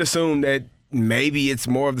 you would assume that maybe it's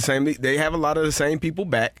more of the same. They have a lot of the same people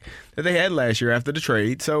back that they had last year after the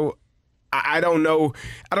trade. So I don't know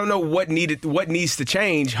what needs to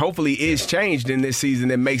change. Hopefully is changed in this season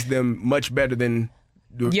that makes them much better than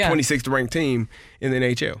the 26th ranked team in the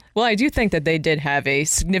NHL. Well, I do think that they did have a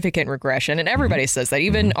significant regression, and everybody says that.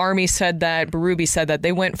 Even Army said that, Berube said that.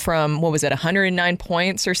 They went from, 109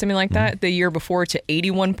 points or something like that the year before to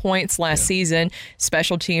 81 points last season.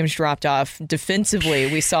 Special teams dropped off.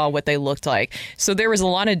 Defensively, we saw what they looked like. So there was a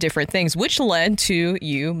lot of different things, which led to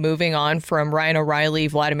you moving on from Ryan O'Reilly,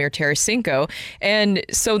 Vladimir Tarasenko. And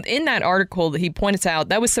so in that article that he pointed out,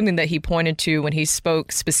 that was something that he pointed to when he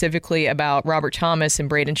spoke specifically about Robert Thomas and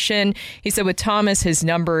Braden Shin. He said with Thomas, his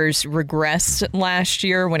numbers regressed last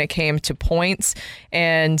year when it came to points.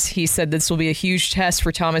 And he said this will be a huge test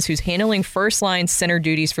for Thomas, who's handling first-line center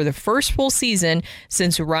duties for the first full season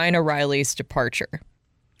since Ryan O'Reilly's departure.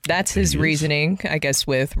 That's his reasoning, I guess,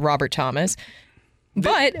 with Robert Thomas.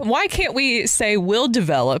 But why can't we say will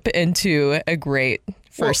develop into a great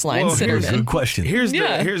first-line centerman? Here's a good question. Here's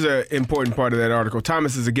an important part of that article.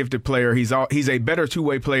 Thomas is a gifted player. He's a better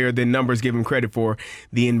two-way player than numbers give him credit for.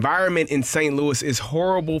 The environment in St. Louis is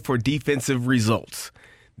horrible for defensive results.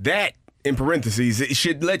 That, in parentheses, it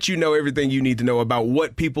should let you know everything you need to know about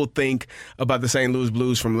what people think about the St. Louis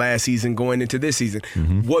Blues from last season going into this season.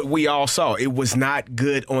 What we all saw, it was not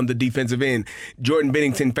good on the defensive end. Jordan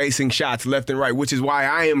Binnington facing shots left and right, which is why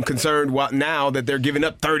I am concerned now that they're giving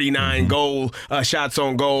up 39 shots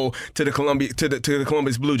on goal to the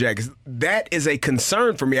Columbus Blue Jackets. That is a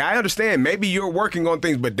concern for me. I understand maybe you're working on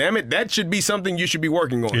things, but damn it, that should be something you should be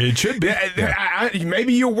working on. It should be.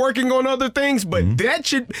 Maybe you're working on other things, but that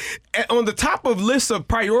should, on the top of lists of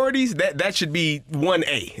priorities, that should be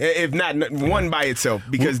 1A, if not one by itself,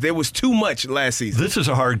 because there was too much last season. This is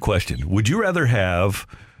a hard question. Would you rather have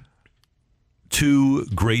two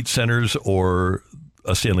great centers or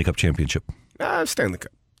a Stanley Cup championship? Stanley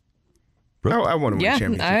Cup. I want to win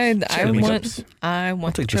championships. I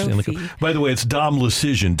want the trophy. By the way, it's Dom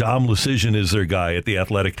Lucian. Dom Lucian is their guy at The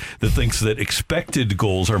Athletic that thinks that expected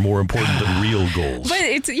goals are more important than real goals. But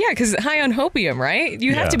it's, because high on hopium, right?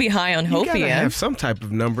 You have to be high on hopium. You gotta have some type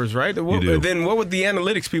of numbers, right? Then what would the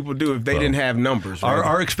analytics people do if they didn't have numbers? Right?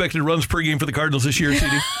 Our expected runs per game for the Cardinals this year,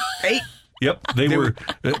 CD? 8. Yep, they were,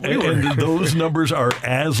 and those numbers are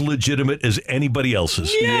as legitimate as anybody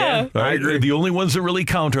else's. Yeah, right? I agree. The only ones that really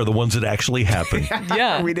count are the ones that actually happen.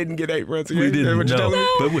 We didn't get 8 runs. We didn't. No.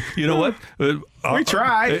 But you know what? We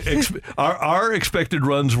tried. Our expected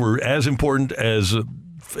runs were as important as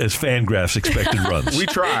Fangraphs expected runs. We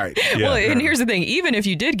tried. Well, and here's the thing: even if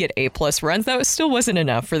you did get A+ runs, that still wasn't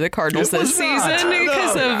enough for the Cardinals this season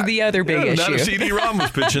because of the other big issue. Not if CD-ROM was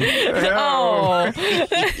pitching.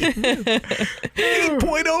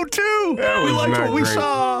 8.02. We liked what we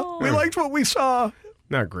saw. We liked what we saw.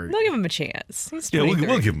 Not great. We'll give him a chance. We'll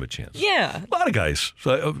give him a chance. Yeah. A lot of guys.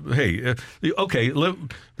 So, okay,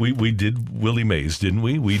 we did Willie Mays, didn't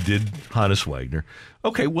we? We did Hannes Wagner.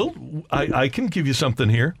 Okay, well, I can give you something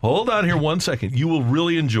here. Hold on here 1 second. You will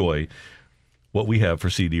really enjoy what we have for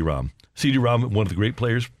CD-ROM. CD-ROM, one of the great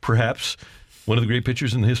players, perhaps one of the great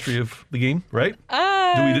pitchers in the history of the game, right?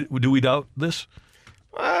 Do we doubt this?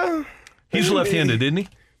 He's left-handed, isn't he?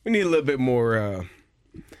 We need a little bit more...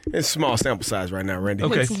 It's small sample size right now, Randy.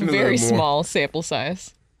 Okay. It's very small sample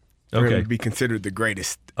size. Okay. To be considered the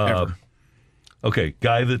greatest ever. Okay,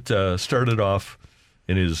 guy that started off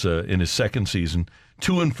in his second season,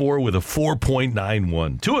 2-4 with a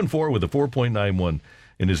 4.91. 2-4 with a 4.91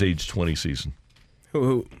 in his age 20 season.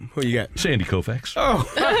 Who you got? Sandy Koufax. Oh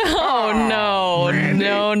no. Randy.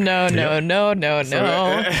 No.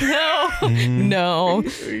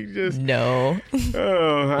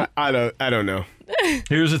 I don't know.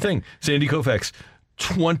 Here's the thing. Sandy Koufax,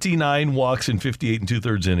 29 walks in 58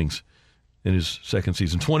 2/3 innings in his second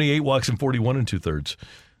season. 28 walks in 41 2/3.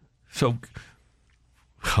 So,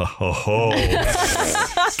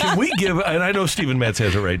 can we give, and I know Steven Matz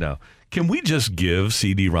has it right now, can we just give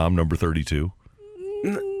CD-ROM number 32?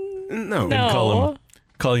 No.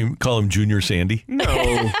 And call him Junior Sandy? No.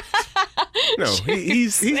 No,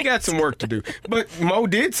 he's got some work to do. But Mo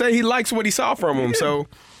did say he likes what he saw from him, so...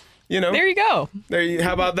 There you go.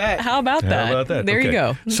 How about that? How about that? There you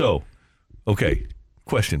go. So, okay,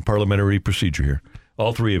 question, parliamentary procedure here.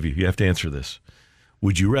 All three of you, you have to answer this.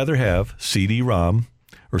 Would you rather have CD-ROM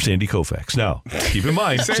or Sandy Koufax? Now, keep in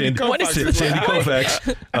mind, Sandy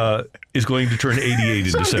Koufax is going to turn 88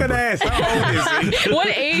 in December. How old is he? What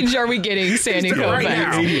age are we getting Sandy Koufax?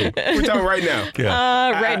 Right now. We're talking right now.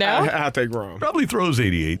 Yeah. Right now? I'll take Rom. Probably throws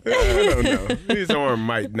 88. I don't know. His arm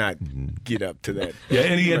might not get up to that. Yeah,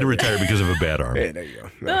 and he had to retire because of a bad arm. Yeah, there you go.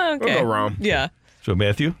 No, okay. We'll go Rom. Yeah. So,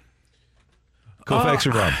 Matthew? Koufax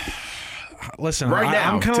or Rom? Listen, right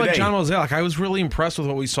now, I'm kind of like today. John Mosaic. I was really impressed with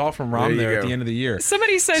what we saw from Rom there at the end of the year.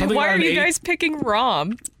 Somebody said, why are you guys picking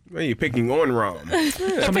Rom? Well, you're picking on Rahm.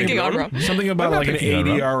 Something about like an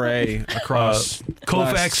ADRA across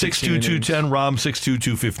Koufax 6'2", 210, Rahm 6'2",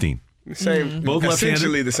 215. Same, both left-handed.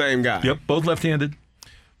 Essentially the same guy. Yep, both left-handed.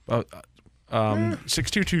 6'2",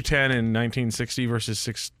 210 in 1960 versus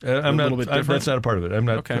 6. I'm not. A little bit different. That's not a part of it. I'm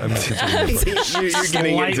not. Okay. I'm not considering it. You're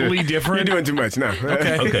getting slightly different. You're doing too much now.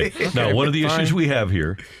 Okay. Now, one of the issues we have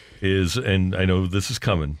here is, and I know this is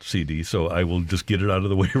coming, CD, so I will just get it out of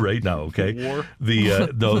the way right now, okay? War?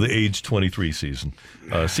 The age 23 season.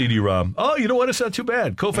 CD-Rahm, oh, you know what? It's not too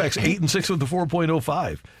bad. Koufax 8-6 with the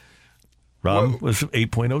 4.05. Rahm was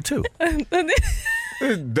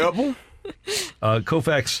 8.02. Double?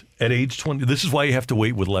 Koufax at age 20. This is why you have to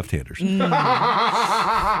wait with left-handers. Koufax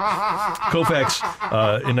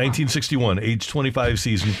in 1961, age 25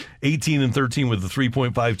 season, 18-13 with the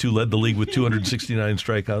 3.52, led the league with 269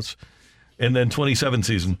 strikeouts. And then 27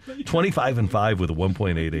 season, 25-5 with a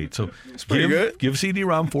 1.88. So it's pretty good. Give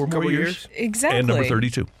CD-Rahm 4 more years. Exactly. And number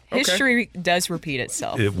 32. History does repeat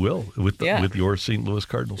itself. It will with your St. Louis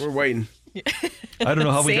Cardinals. We're waiting. I don't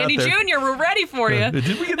know how we got there. Sandy Jr., we're ready for you.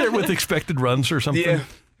 Did we get there with expected runs or something?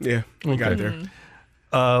 Yeah, we got there.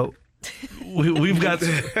 We've got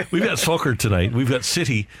soccer tonight. We've got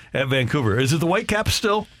City at Vancouver. Is it the Whitecaps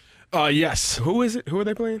still? Yes. Who is it? Who are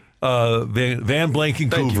they playing? Van Blanking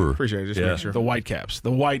Coover. Appreciate it. Just make sure. The Whitecaps.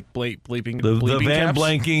 The white bleeping. The Van caps?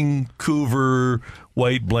 Blanking Coover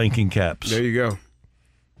White Blanking Caps. There you go.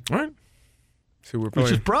 All right. See, we're playing.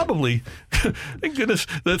 Which is probably, thank goodness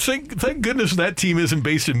that team isn't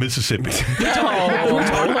based in Mississippi. Oh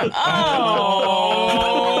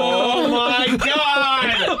my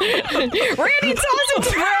God! Randy, tell us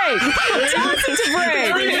it's break.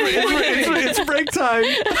 It's break time.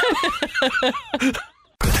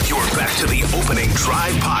 You're back to the Opening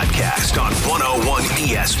Drive podcast on 101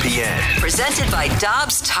 ESPN. Presented by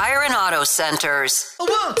Dobbs Tire and Auto Centers. 1,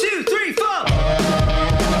 2, 3, 4.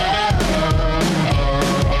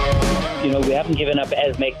 We haven't given up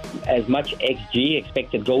as much XG,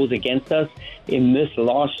 expected goals against us, in this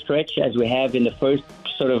last stretch as we have in the first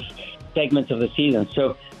sort of segments of the season.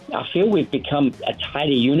 So I feel we've become a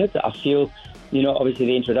tighter unit. I feel, obviously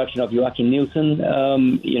the introduction of Joachim Nielsen,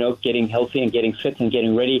 getting healthy and getting fit and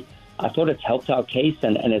getting ready, I thought it's helped our case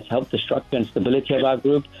and it's helped the structure and stability of our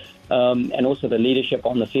group. And also the leadership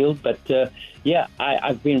on the field. But,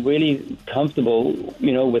 I've been really comfortable,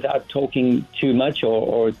 without talking too much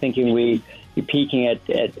or thinking we're peaking at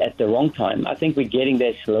the wrong time. I think we're getting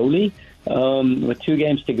there slowly. With 2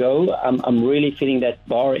 games to go, I'm really feeling that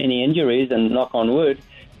bar any injuries and knock on wood,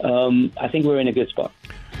 I think we're in a good spot.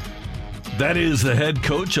 That is the head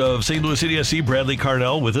coach of St. Louis City SC, Bradley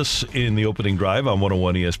Carnell, with us in the Opening Drive on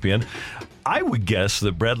 101 ESPN. I would guess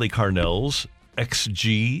that Bradley Carnell's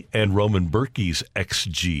XG and Roman Berkey's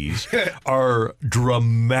XGs are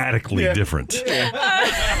dramatically different.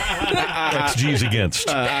 XGs against.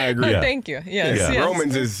 I agree. Thank you. Yes.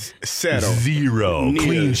 Roman's is settled. 0.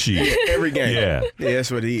 Clean sheet. Every game. Yeah, that's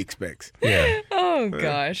what he expects. Yeah. Oh,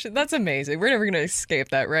 gosh. That's amazing. We're never going to escape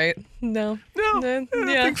that, right? No. I don't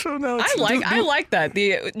think so. No. I like that.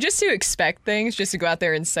 Just to expect things, just to go out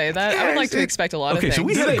there and say that. I would like to expect a lot of things. So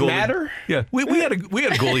we had a goalie. Matter? Yeah, we had a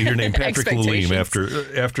goalie here named Patrick Lalime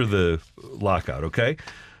after the lockout. Okay,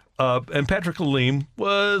 and Patrick Lalime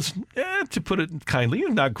was, to put it kindly,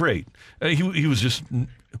 not great. He was just.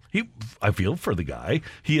 I feel for the guy.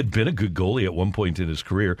 He had been a good goalie at one point in his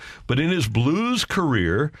career, but in his Blues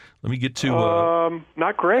career, let me get to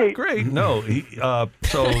not great. Not great. No.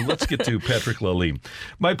 So let's get to Patrick Lalime.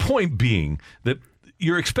 My point being that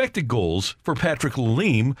your expected goals for Patrick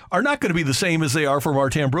Lalime are not going to be the same as they are for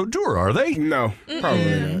Martin Brodeur, are they? No,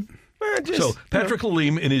 probably not. So Patrick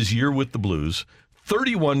Lalime in his year with the Blues,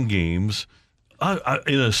 31 games.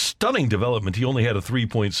 In a stunning development, he only had a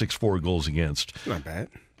 3.64 goals against. Not bad.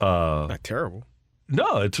 Not terrible.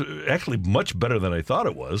 No, it's actually much better than I thought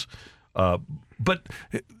it was. But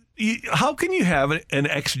how can you have an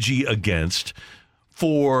XG against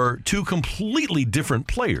for 2 completely different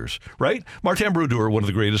players, right? Martin Brodeur, one of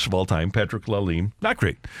the greatest of all time. Patrick Lalime, not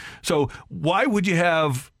great. So why would you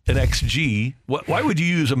have an XG? Why would you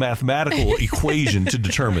use a mathematical equation to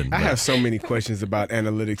determine? I have so many questions about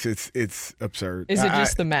analytics. It's absurd. Is it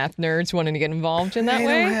just the math nerds wanting to get involved in that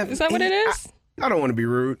way? Is that what it is? I don't want to be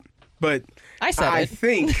rude, but I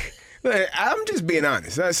think I'm just being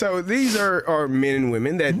honest. So these are men and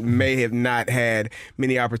women that may have not had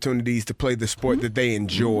many opportunities to play the sport that they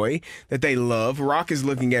enjoy, that they love. Rock is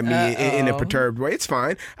looking at me in a perturbed way. It's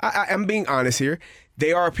fine. I'm being honest here.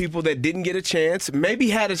 They are people that didn't get a chance, maybe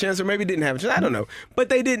had a chance or maybe didn't have a chance. I don't know. But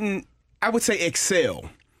they didn't, I would say, excel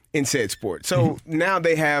in said sport. So now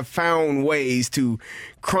they have found ways to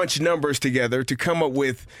crunch numbers together to come up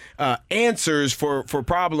with answers for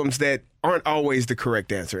problems that aren't always the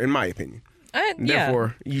correct answer, in my opinion.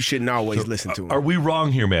 Therefore, you shouldn't always listen to them. Are we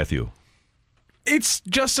wrong here, Matthew? It's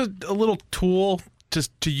just a little tool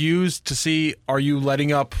to use to see, are you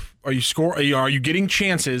letting up, are you getting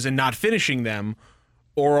chances and not finishing them,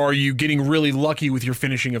 or are you getting really lucky with your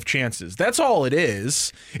finishing of chances? That's all it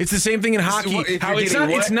is. It's the same thing in hockey.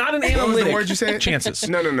 It's not an analytic. What was the word you said? Chances.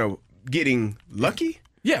 No. Getting lucky?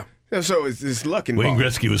 Yeah. So it's luck involved. Wayne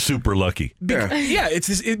Gretzky was super lucky.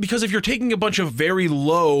 It's because if you're taking a bunch of very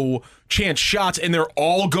low chance shots and they're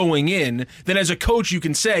all going in, then as a coach you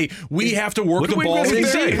can say, we have to work the ball in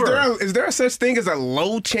deeper. Is there such thing as a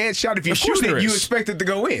low chance shot? If you shoot it, you expect it to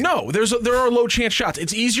go in. No, there are low chance shots.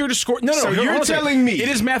 It's easier to score. No. So you're telling me it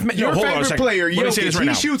is mathematical. Your favorite player, Jokic,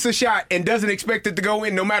 he shoots a shot and doesn't expect it to go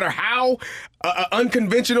in, no matter how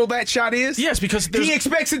unconventional that shot is? Yes, because he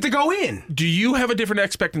expects it to go in. Do you have a different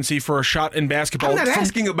expectancy for a shot in basketball? I'm not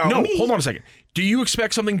asking about me. No, hold on a second. Do you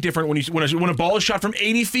expect something different when a ball is shot from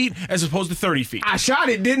 80 feet as opposed to 30 feet? I shot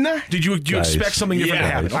it, didn't I? Do you expect something different to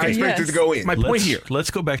happen? I expect it to go in. My point here.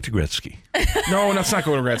 Let's go back to Gretzky. No, let's not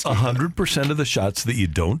go to Gretzky. 100% of the shots that you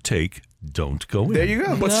don't take don't go in. There you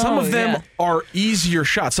go. But some of them are easier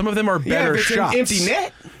shots. Some of them are better shots. An empty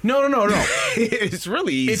net? No. It's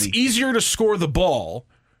really easy. It's easier to score the ball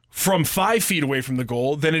from 5 feet away from the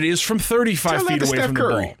goal than it is from 35 feet away from the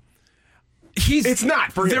ball. It's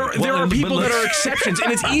not for him. There are people that are exceptions,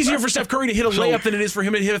 and it's easier for Steph Curry to hit a layup than it is for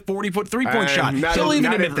him to hit a 40-foot three-point shot. He'll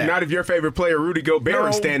even admit that. Not if your favorite player, Rudy Gobert,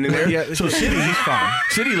 is standing there. Yeah, so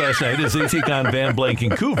City last night, as they take on Van Blank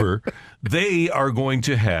and Vancouver, they are going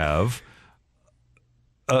to have...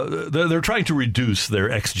 they're trying to reduce their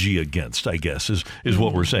XG against, I guess, is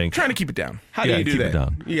what we're saying. Trying to keep it down. How do you do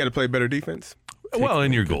that? You got to play better defense?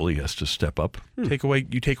 And your goalie has to step up. You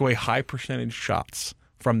take away high percentage shots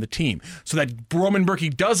from the team, so that Roman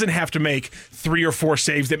Berkey doesn't have to make 3 or 4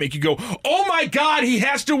 saves that make you go, oh my God, he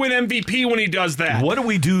has to win MVP when he does that. What do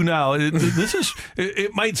we do now?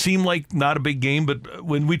 It might seem like not a big game, but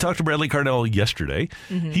when we talked to Bradley Carnell yesterday,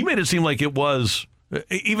 he made it seem like it was,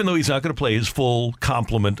 even though he's not going to play his full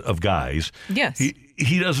complement of guys, yes,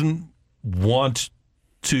 he doesn't want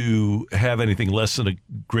to have anything less than a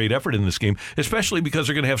great effort in this game, especially because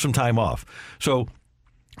they're going to have some time off. So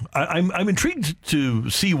I'm intrigued to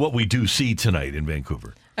see what we do see tonight in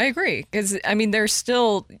Vancouver. I agree, because I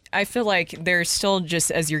feel like they're still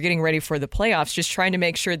just, as you're getting ready for the playoffs, just trying to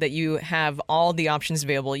make sure that you have all the options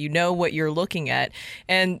available. You know what you're looking at,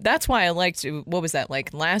 and that's why I liked, what was that,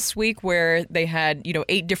 like last week where they had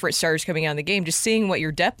 8 different starters coming out in the game, just seeing what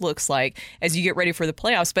your depth looks like as you get ready for the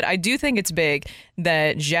playoffs. But I do think it's big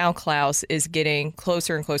that João Klaus is getting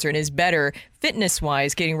closer and closer and is better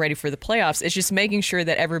fitness-wise getting ready for the playoffs. It's just making sure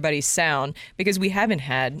that everybody's sound, because we haven't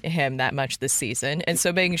had him that much this season, and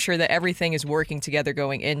so making sure that everything is working together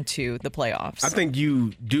going into the playoffs. I think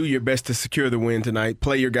you do your best to secure the win tonight,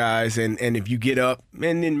 play your guys, and if you get up,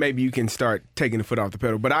 and then maybe you can start taking the foot off the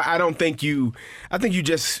pedal. But I don't think you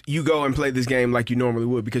go and play this game like you normally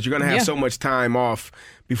would, because you're going to have so much time off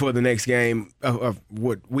before the next game of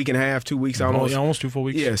what, week and a half, 2 weeks almost? Almost 2 full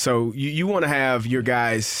weeks. Yeah, so you want to have your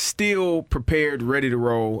guys still prepared, ready to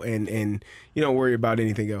roll, and you don't worry about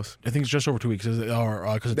anything else. I think it's just over 2 weeks, because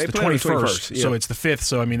it's the 21st, so it's the 5th,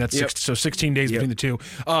 so I mean that's 16 days between the two.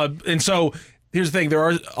 And so here's the thing,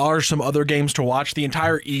 there are some other games to watch. The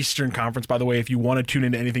entire Eastern Conference, by the way, if you want to tune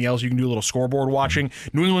into anything else, you can do a little scoreboard watching.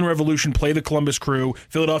 New England Revolution play the Columbus Crew.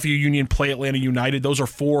 Philadelphia Union play Atlanta United. Those are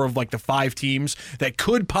 4 of like the 5 teams that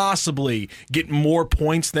could possibly get more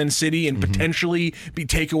points than City and potentially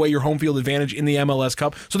take away your home field advantage in the MLS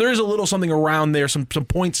Cup. So there is a little something around there, some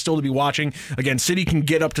points still to be watching. Again, City can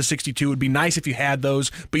get up to 62. It would be nice if you had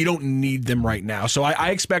those, but you don't need them right now. So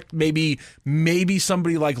I expect maybe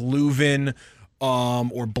somebody like Leuven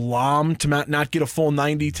or Blom to not get a full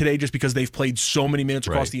 90 today, just because they've played so many minutes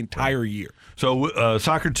across the entire year. So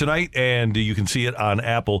soccer tonight, and you can see it on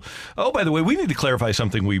Apple. Oh, by the way, we need to clarify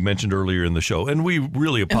something we mentioned earlier in the show, and we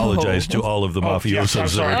really apologize to all of the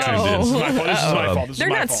mafiosos that are tuned in. This is my fault. They're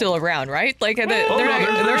not still around, right? Like they're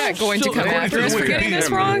not going to come after us for getting this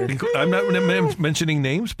wrong? I'm not mentioning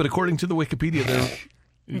names, but according to the Wikipedia, they're...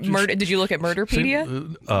 Did you look at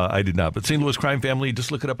Murderpedia? I did not, but St. Louis Crime Family,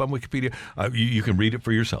 just look it up on Wikipedia. You can read it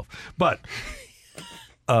for yourself. But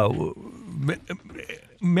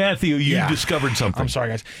Matthew, you discovered something. I'm sorry,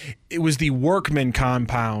 guys. It was the Workman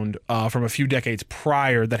compound from a few decades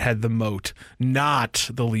prior that had the moat, not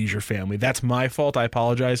the Leisure family. That's my fault. I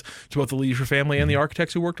apologize to both the Leisure family and the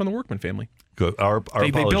architects who worked on the Workman family. Good.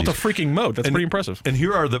 They built a freaking moat. That's pretty impressive. And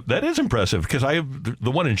here are that is impressive because I have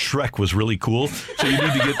the one in Shrek was really cool. So you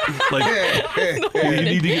need to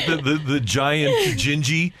get the giant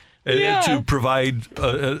Gingy to provide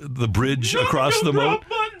the bridge across the moat.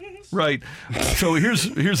 Right. So here's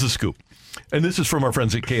the scoop. And this is from our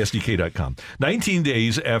friends at KSDK.com. 19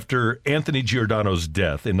 days after Anthony Giordano's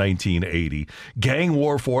death in 1980, gang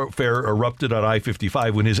warfare erupted on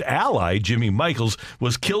I-55 when his ally, Jimmy Michaels,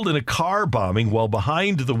 was killed in a car bombing while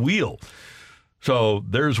behind the wheel. So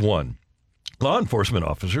there's one. Law enforcement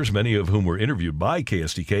officers, many of whom were interviewed by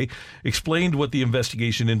KSDK, explained what the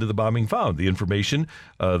investigation into the bombing found. The information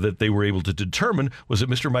that they were able to determine was that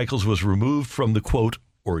Mr. Michaels was removed from the, quote,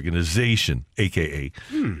 organization, a.k.a.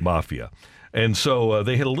 Mafia. And so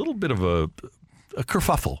they had a little bit of a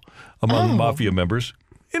kerfuffle among Mafia members.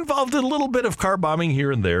 Involved in a little bit of car bombing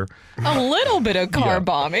here and there. A little bit of car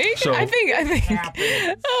bombing? So, I think.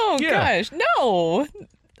 Gosh, no.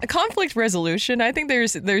 Conflict resolution. I think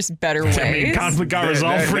there's better ways. I mean, conflict got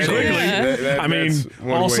resolved pretty quickly. I mean,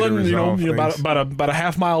 all of a sudden, about a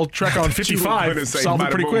half-mile trek on 55 solved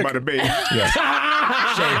it pretty quick. Just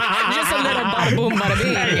a little bada boom, bada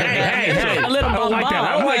bing. Hey, a little I don't like that.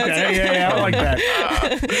 I don't like that. Yeah, I don't like that.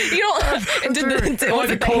 You don't. Was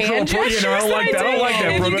it the hand gesture? I don't like that. I don't like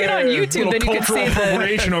that. If you get on YouTube, then you can see the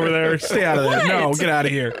appropriation over there. Stay out of there. No, get out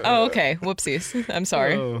of here. Oh, okay. Whoopsies. I'm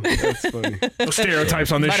sorry. Oh, that's funny. No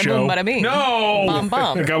stereotypes on this bada show. Boom, bada bing. No. Bomb,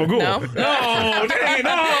 bomb. Gabagool. No. Dang it,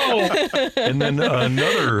 no. And then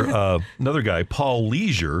another guy, Paul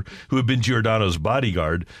Leisure, who had been Giordano's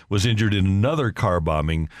bodyguard, was injured in another car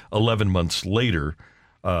bombing 11 months later,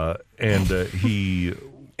 and he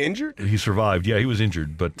injured. He survived. Yeah, he was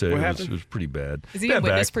injured, but it was pretty bad. Is he in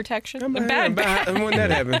witness protection? Bad back. When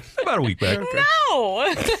that happened, about a week back.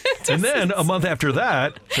 No. And then a month after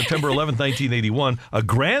that, September 11th, 1981, a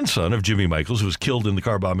grandson of Jimmy Michaels was killed in the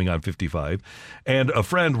car bombing on 55, and a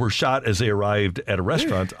friend were shot as they arrived at a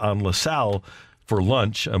restaurant on LaSalle for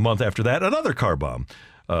lunch. A month after that, another car bomb.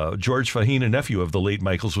 George Faheen, a nephew of the late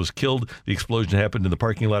Michaels, was killed. The explosion happened in the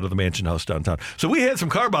parking lot of the Mansion House downtown. So we had some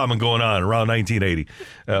car bombing going on around 1980.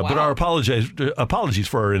 But our apologies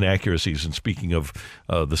for our inaccuracies in speaking of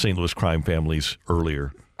the St. Louis crime families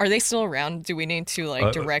earlier. Are they still around? Do we need to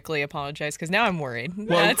directly apologize? Because now I'm worried.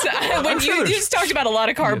 Well, when you just talked about a lot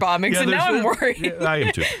of car bombings, and now I'm worried. Yeah, I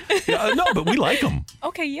am too. No, but we like them.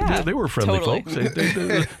 Okay, yeah. They were friendly folks.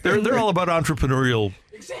 They're all about entrepreneurial.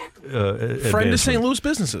 Friend to St. Louis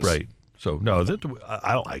businesses. Right. So, no,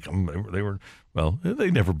 I don't like them.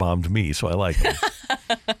 They never bombed me, so I like them.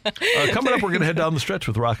 Coming up, we're going to head down the stretch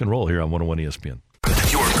with rock and roll here on 101 ESPN.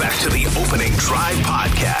 You're back to the Opening Drive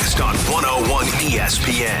podcast on 101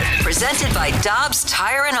 ESPN. Presented by Dobbs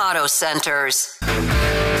Tire and Auto Centers.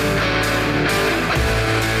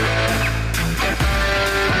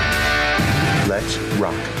 Let's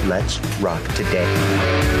rock today.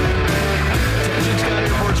 Attention Scott Air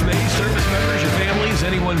Force Base, service members, your families,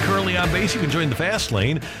 anyone currently on base, you can join the Fast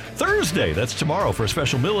Lane Thursday. That's tomorrow for a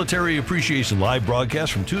special Military Appreciation live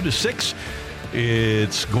broadcast from 2 to 6.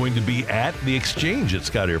 It's going to be at the Exchange at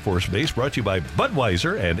Scott Air Force Base, brought to you by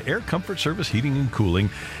Budweiser and Air Comfort Service Heating and Cooling.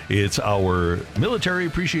 It's our Military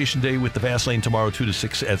Appreciation Day with the Fast Lane tomorrow, 2 to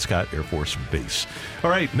 6 at Scott Air Force Base. All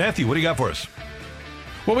right, Matthew, what do you got for us?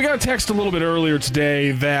 Well, we got a text a little bit earlier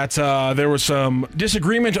today that there was some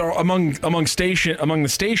disagreement among the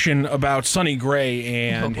station about Sonny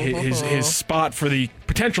Gray and his spot for the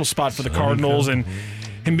potential spot for the Cardinals and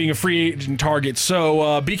him being a free agent target.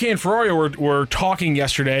 So BK and Ferrario were talking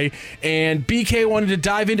yesterday, and BK wanted to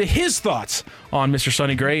dive into his thoughts on Mr.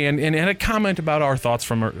 Sonny Gray and had a comment about our thoughts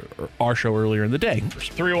from our show earlier in the day.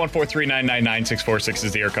 314-399-9646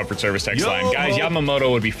 is the Air Comfort Service text line. Guys,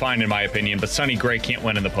 Yamamoto would be fine in my opinion, but Sonny Gray can't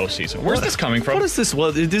win in the postseason. Where's this coming from? What is this?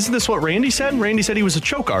 Well, isn't this what Randy said? Randy said he was a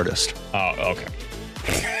choke artist. Oh, okay.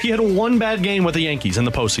 He had one bad game with the Yankees in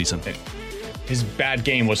the postseason. His bad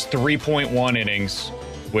game was 3.1 innings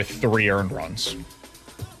with 3 earned runs.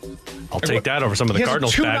 I'll take that over some of the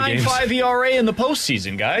Cardinals' bad games. He has a 2.95 ERA in the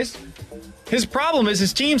postseason, guys. His problem is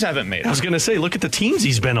his teams haven't made it. I was going to say, look at the teams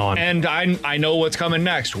he's been on. And I know what's coming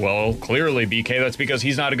next. Well, clearly, BK, that's because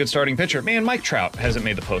he's not a good starting pitcher. Man, Mike Trout hasn't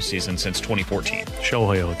made the postseason since 2014.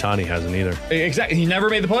 Shohei Ohtani hasn't either. Exactly. He never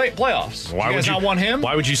made the playoffs. Why would you not want him?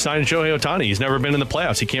 Why would you sign Shohei Ohtani? He's never been in the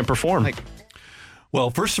playoffs. He can't perform. Well,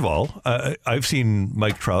 first of all, I've seen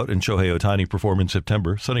Mike Trout and Shohei Ohtani perform in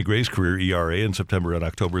September. Sonny Gray's career ERA in September and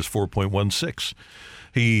October is 4.16.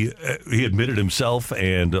 He admitted himself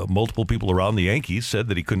and multiple people around the Yankees said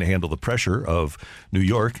that he couldn't handle the pressure of New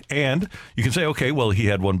York. And you can say, okay, well, he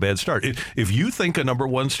had one bad start. If you think a number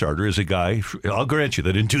one starter is a guy, I'll grant you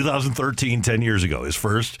that in 2013, 10 years ago, his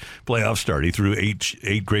first playoff start, he threw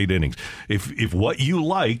eight great innings. If what you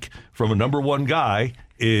like from a number one guy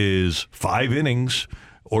is 5 innings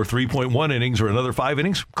or 3.1 innings or another 5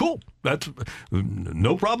 innings, cool. That's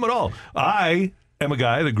no problem at all. I am a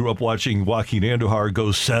guy that grew up watching Joaquin Andujar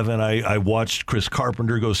go 7. I watched Chris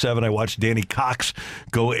Carpenter go 7. I watched Danny Cox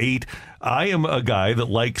go 8. I am a guy that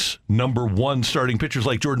likes number one starting pitchers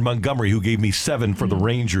like Jordan Montgomery, who gave me 7 for the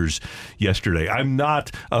Rangers yesterday. I'm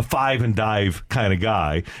not a 5 and dive kind of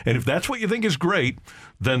guy. And if that's what you think is great,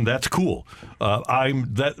 then that's cool.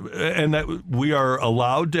 That we are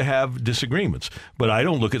allowed to have disagreements. But I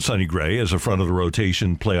don't look at Sonny Gray as a front of the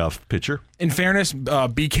rotation playoff pitcher. In fairness,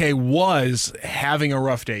 BK was having a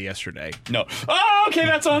rough day yesterday. No. Oh, okay,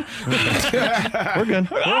 that's on. We're good.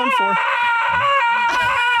 We're on 4.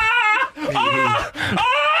 That's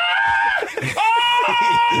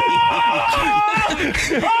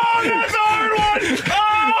a hard one. You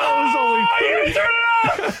turn it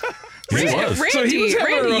off. Randy,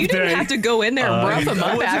 you didn't have to go in there and rough him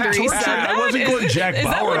up after he said that. I wasn't going Jack Bauer. Is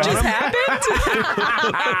that what just happened?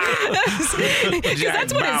 Because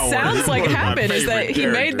that's what it sounds like happened, is that he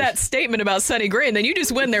made that statement about Sonny Gray, and then you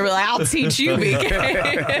just went there with, I'll teach you, BK.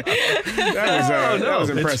 That was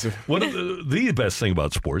impressive. One of the best thing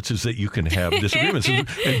about sports is that you can have disagreements, and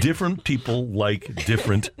different people like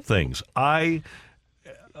different things. I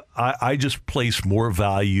just place more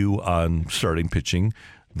value on starting pitching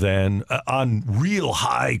than on real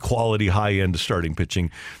high quality, high end starting pitching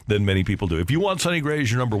than many people do. If you want Sonny Gray as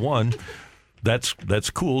your number one, that's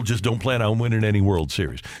cool. Just don't plan on winning any World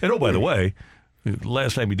Series. And by the way,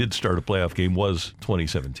 last time he did start a playoff game was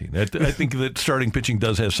 2017. I think that starting pitching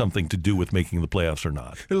does have something to do with making the playoffs or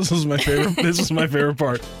not. This is my favorite. This is my favorite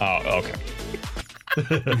part. Oh, okay.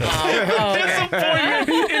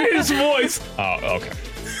 Disappointment in his voice. Oh, okay.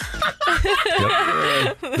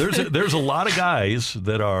 Yep. There's a lot of guys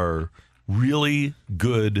that are really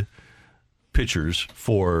good pitchers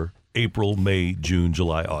for April, May, June,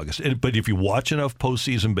 July, August. But if you watch enough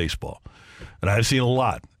postseason baseball, and I've seen a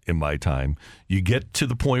lot in my time, you get to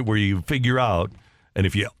the point where you figure out, and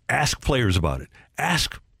if you ask players about it,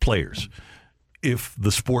 ask players if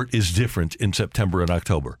the sport is different in September and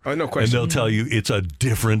October. Oh, no question. And they'll tell you it's a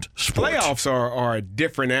different sport. Playoffs are a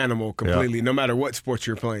different animal completely, no matter what sport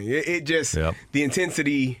you're playing. It just, the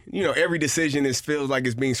intensity, every decision feels like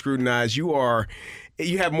it's being scrutinized. You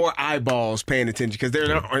have more eyeballs paying attention because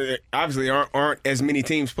there obviously aren't as many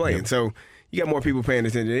teams playing. Yep. So you got more people paying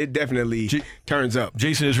attention. It definitely turns up.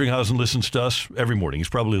 Jason Isringhausen listens to us every morning. He's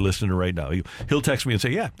probably listening right now. He'll text me and say,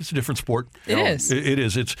 yeah, it's a different sport. It is. It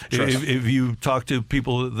is. If you talk to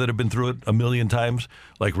people that have been through it a million times,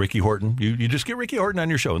 like Ricky Horton, you just get Ricky Horton on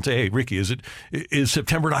your show and say, hey, Ricky, is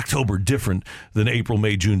September and October different than April,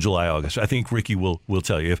 May, June, July, August? I think Ricky will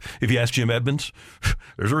tell you. If you ask Jim Edmonds,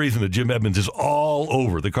 there's a reason that Jim Edmonds is all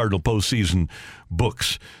over the Cardinal postseason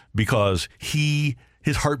books because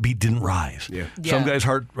his heartbeat didn't rise. Yeah. Some guys'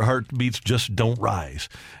 heartbeats just don't rise.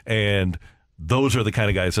 And those are the kind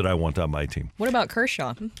of guys that I want on my team. What about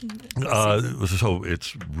Kershaw? So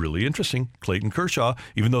it's really interesting. Clayton Kershaw,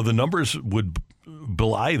 even though the numbers would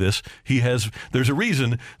belie this, there's a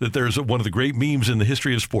reason that there's one of the great memes in the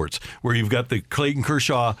history of sports where you've got the Clayton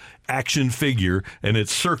Kershaw action figure and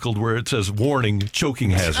it's circled where it says warning, choking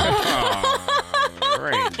hazard.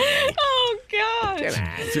 Oh, gosh.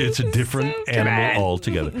 It's a different animal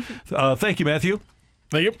altogether. Thank you, Matthew.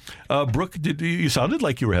 Thank you. Brooke, you sounded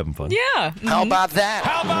like you were having fun. Yeah. How about that?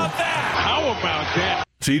 How about that?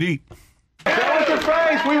 CD. Show us your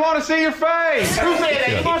face. We want to see your face. Who said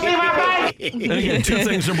that? You want to see my face? And again, 2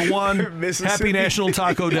 things. Number 1, happy National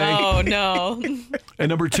Taco Day. Oh, no. And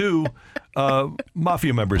number 2,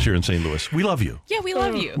 Mafia members here in St. Louis. We love you. Yeah, we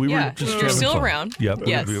love you. We're just you're still fun. around. Yeah.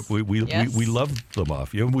 Yes. We love the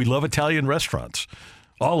Mafia. We love Italian restaurants.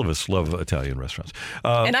 All of us love Italian restaurants.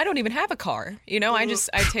 And I don't even have a car. I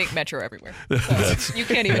take Metro everywhere. So you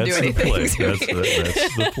can't even do anything. That's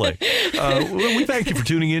the play. We thank you for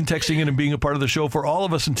tuning in, texting in, and being a part of the show. For all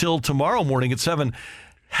of us until tomorrow morning at 7,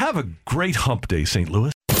 have a great hump day, St.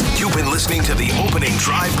 Louis. You've been listening to the Opening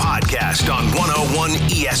Drive podcast on 101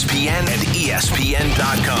 ESPN and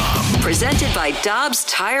ESPN.com. Presented by Dobbs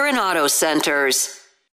Tire and Auto Centers.